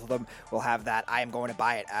definitely both of them will have that. I am going to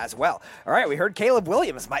buy it as well. All right, we heard Caleb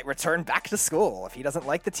Williams might return back to school if he doesn't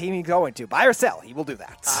like the team he's going to. Buy or sell, he will do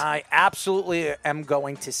that. I absolutely am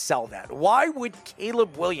going to sell that. Why would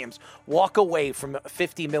Caleb Williams walk away from a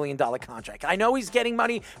 $50 million contract? I know he's getting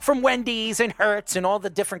money from Wendy's and Hertz and all the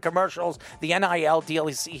different commercials, the NIL deal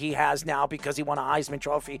he has now because he won a Heisman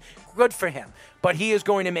Trophy. Good for him. But he is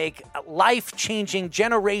going to make life-changing,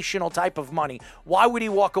 generational type of money. Why would he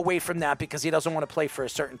walk away from that because he doesn't want to play for a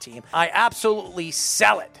certain team? I absolutely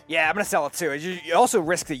sell it. Yeah, I'm going to sell it too. You also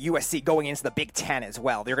risk the USC going into the Big Ten as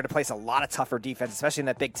well. They're going to place a lot of tougher defense, especially in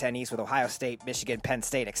that Big Ten East with Ohio State, Michigan, Penn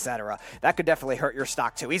State, etc. That could definitely hurt your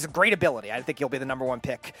stock too. He's a great ability. I think he'll be the number one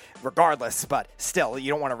pick regardless, but still, you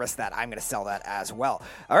don't want to risk that. I'm going to sell that as well.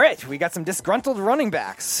 All right, we got some disgruntled running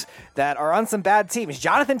backs that are on some bad teams.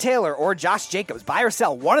 Jonathan Taylor or Josh Jacobs. Buy or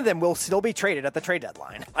sell. One of them will still be traded at the trade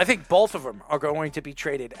deadline. I think both of them are going to be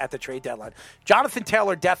traded at the trade deadline. Jonathan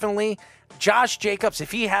Taylor, definitely. Josh Jacobs,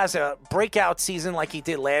 if he has a breakout season like he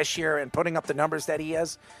did last year and putting up the numbers that he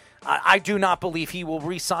has, I do not believe he will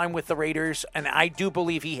re-sign with the Raiders, and I do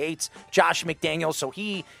believe he hates Josh McDaniels, so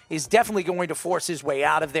he is definitely going to force his way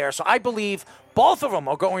out of there. So I believe both of them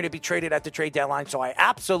are going to be traded at the trade deadline, so I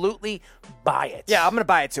absolutely buy it. Yeah, I'm going to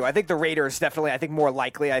buy it too. I think the Raiders definitely, more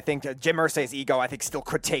likely. I think Jim Irsay's ego, still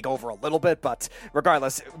could take over a little bit, but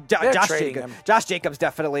regardless, Josh Jacobs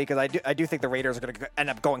definitely, because I do think the Raiders are going to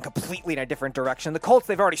end up going completely in a different direction. The Colts,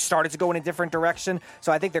 they've already started to go in a different direction,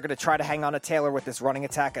 so I think they're going to try to hang on to Taylor with this running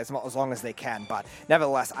attack as long as they can, but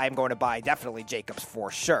nevertheless, I'm going to buy definitely Jacobs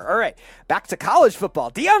for sure. All right, back to college football.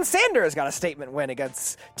 Deion Sanders got a statement win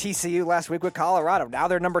against TCU last week with Colorado. Now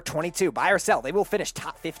they're number 22. Buy or sell. They will finish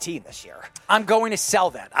top 15 this year. I'm going to sell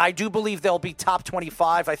that. I do believe they'll be top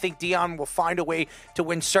 25. I think Deion will find a way to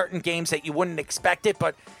win certain games that you wouldn't expect it,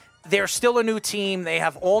 but they're still a new team. They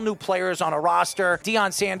have all new players on a roster.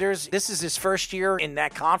 Deion Sanders, this is his first year in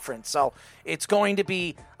that conference, so it's going to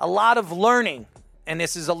be a lot of learning. And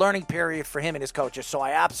this is a learning period for him and his coaches, so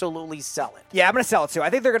I absolutely sell it. Yeah, I'm going to sell it too.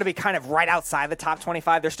 I think they're going to be kind of right outside the top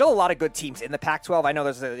 25. There's still a lot of good teams in the Pac-12. I know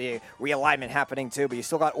there's the realignment happening too, but you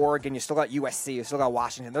still got Oregon, you still got USC, you still got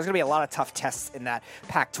Washington. There's going to be a lot of tough tests in that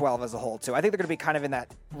Pac-12 as a whole too. I think they're going to be kind of in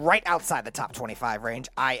that right outside the top 25 range.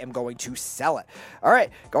 I am going to sell it. All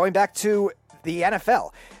right, going back to the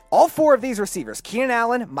NFL. All four of these receivers, Keenan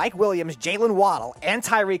Allen, Mike Williams, Jalen Waddle, and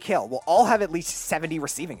Tyreek Hill, will all have at least 70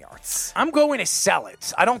 receiving yards. I'm going to sell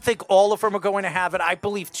it. I don't think all of them are going to have it. I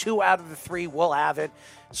believe 2 out of the 3 will have it.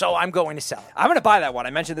 So I'm going to sell it. I'm going to buy that one. I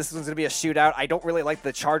mentioned this was going to be a shootout. I don't really like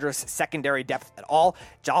the Chargers' secondary depth at all.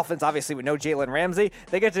 Dolphins, obviously, with no Jalen Ramsey.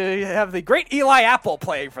 They get to have the great Eli Apple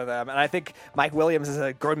playing for them. And I think Mike Williams is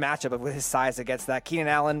a good matchup with his size against that. Keenan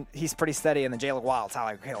Allen, he's pretty steady. And then Jalen Waddle,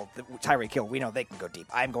 Tyreek Hill, we know they can go deep.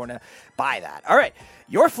 I'm going to buy that. All right.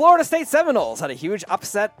 Your Florida State Seminoles had a huge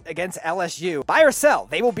upset against LSU. Buy or sell,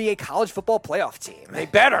 they will be a college football playoff team. They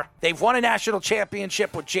better. They've won a national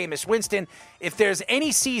championship with Jameis Winston. If there's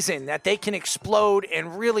any season that they can explode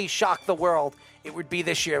and really shock the world, it would be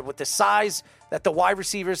this year with the size that the wide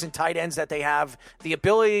receivers and tight ends that they have, the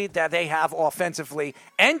ability that they have offensively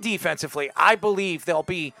and defensively. I believe they'll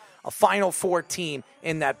be a Final Four team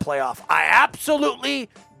in that playoff. I absolutely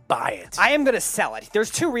buy it. I am going to sell it.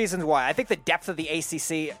 There's 2 reasons why. I think the depth of the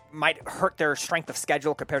ACC might hurt their strength of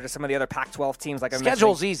schedule compared to some of the other Pac-12 teams. Like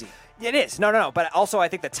Schedule's easy. It is. No. But also, I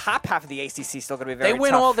think the top half of the ACC is still going to be very tough. They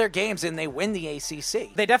win all their games, and they win the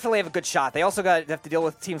ACC. They definitely have a good shot. They also have to deal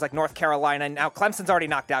with teams like North Carolina. Now, Clemson's already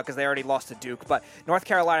knocked out because they already lost to Duke. But North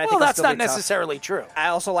Carolina, I think, that's not necessarily true. I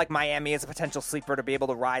also like Miami as a potential sleeper to be able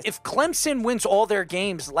to rise. If Clemson wins all their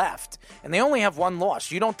games left, and they only have 1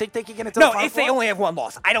 loss, you don't think they could get into the Final Four? No, if they only have 1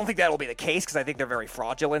 loss. I don't think that'll be the case because I think they're very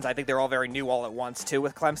fraudulent. I think they're all very new all at once, too,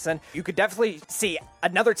 with Clemson. You could definitely see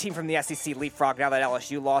another team from the SEC leapfrog now that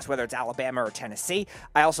LSU lost, whether it's Alabama or Tennessee.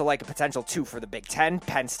 I also like a potential 2 for the Big Ten,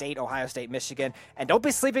 Penn State, Ohio State, Michigan. And don't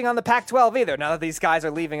be sleeping on the Pac-12 either. Now that these guys are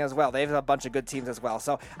leaving as well. They have a bunch of good teams as well.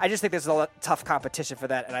 So I just think there's a tough competition for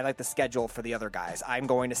that, and I like the schedule for the other guys. I'm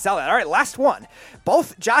going to sell that. All right, last one.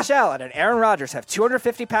 Both Josh Allen and Aaron Rodgers have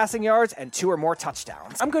 250 passing yards and 2 or more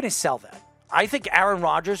touchdowns. I'm going to sell that. I think Aaron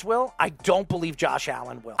Rodgers will. I don't believe Josh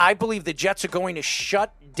Allen will. I believe the Jets are going to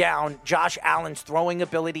shut down Josh Allen's throwing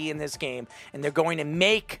ability in this game, and they're going to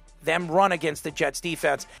make them run against the Jets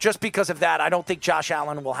defense. Just because of that, I don't think Josh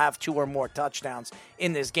Allen will have 2 or more touchdowns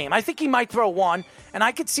in this game. I think he might throw 1, and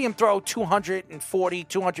I could see him throw 240,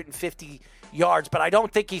 250 yards, but I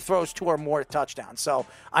don't think he throws 2 or more touchdowns. So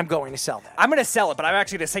I'm going to sell that. I'm going to sell it, but I'm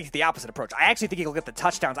actually going to take the opposite approach. I actually think he'll get the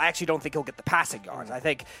touchdowns. I actually don't think he'll get the passing yards. I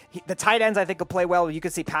think the tight ends, will play well. You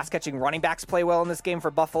can see pass-catching running backs play well in this game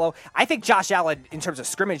for Buffalo. I think Josh Allen, in terms of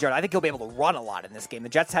scrimmage yard, I think he'll be able to run a lot in this game. The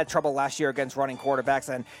Jets had trouble last year against running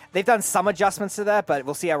quarterbacks, and they've done some adjustments to that, but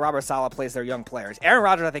we'll see how Robert Saleh plays their young players. Aaron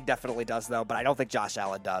Rodgers, I think, definitely does, though, but I don't think Josh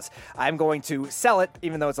Allen does. I'm going to sell it,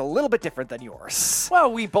 even though it's a little bit different than yours.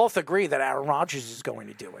 Well, we both agree that Aaron Rodgers is going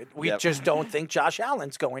to do it. We just don't think Josh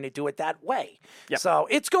Allen's going to do it that way. So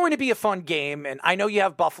it's going to be a fun game, and I know you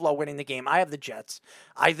have Buffalo winning the game. I have the Jets.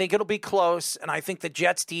 I think it'll be close, and I think the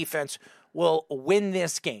Jets defense will win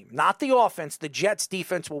this game. Not the offense. The Jets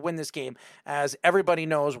defense will win this game, as everybody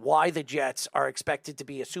knows why the Jets are expected to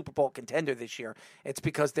be a Super Bowl contender this year. It's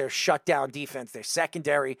because they're shut down defense, their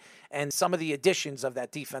secondary, and some of the additions of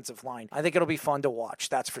that defensive line. I think it'll be fun to watch,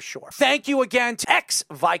 that's for sure. Thank you again to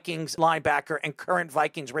ex-Vikings linebacker and current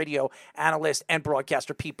Vikings radio analyst and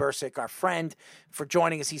broadcaster Pete Bersick, our friend, for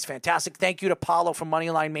joining us. He's fantastic. Thank you to Paulo from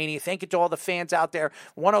Moneyline Mania. Thank you to all the fans out there.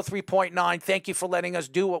 103.9, thank you for letting us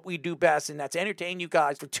do what we do best, and that's entertain you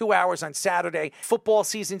guys for 2 hours on Saturday. Football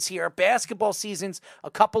season's here. Basketball season's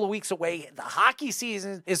a couple of weeks away. The hockey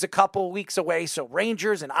season is a couple of weeks away. So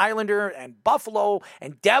Rangers and Islander and Buffalo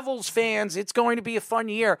and Devils fans, it's going to be a fun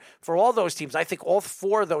year for all those teams. I think all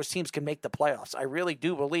 4 of those teams can make the playoffs. I really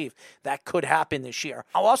do believe that could happen this year.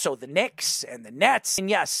 Also, the Knicks and the Nets.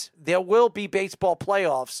 And yes, there will be baseball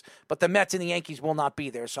playoffs, but the Mets and the Yankees will not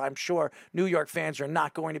be there. So I'm sure New York fans are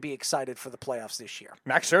not going to be excited for the playoffs this year.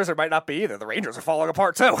 Max Scherzer might not be either. The Rangers are falling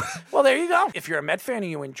apart, too. Well, there you go. If you're a Met fan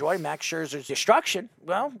and you enjoy Max Scherzer's destruction,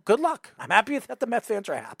 well, good luck. I'm happy that the Met fans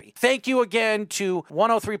are happy. Thank you again to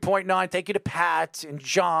 103.9. Thank you to Pat and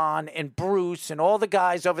John and Bruce and all the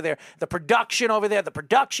guys over there, the production over there, the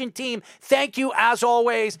production team. Thank you, as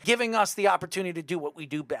always, giving us the opportunity to do what we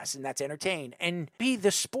do best, and that's entertain and be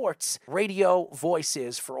the sports radio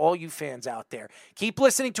voices for all you fans out there. Keep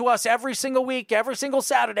listening to us every single week, every single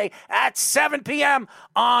Saturday at 7 p.m.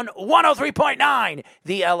 on 103.9,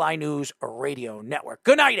 the LI News Radio Network.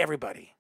 Good night, everybody.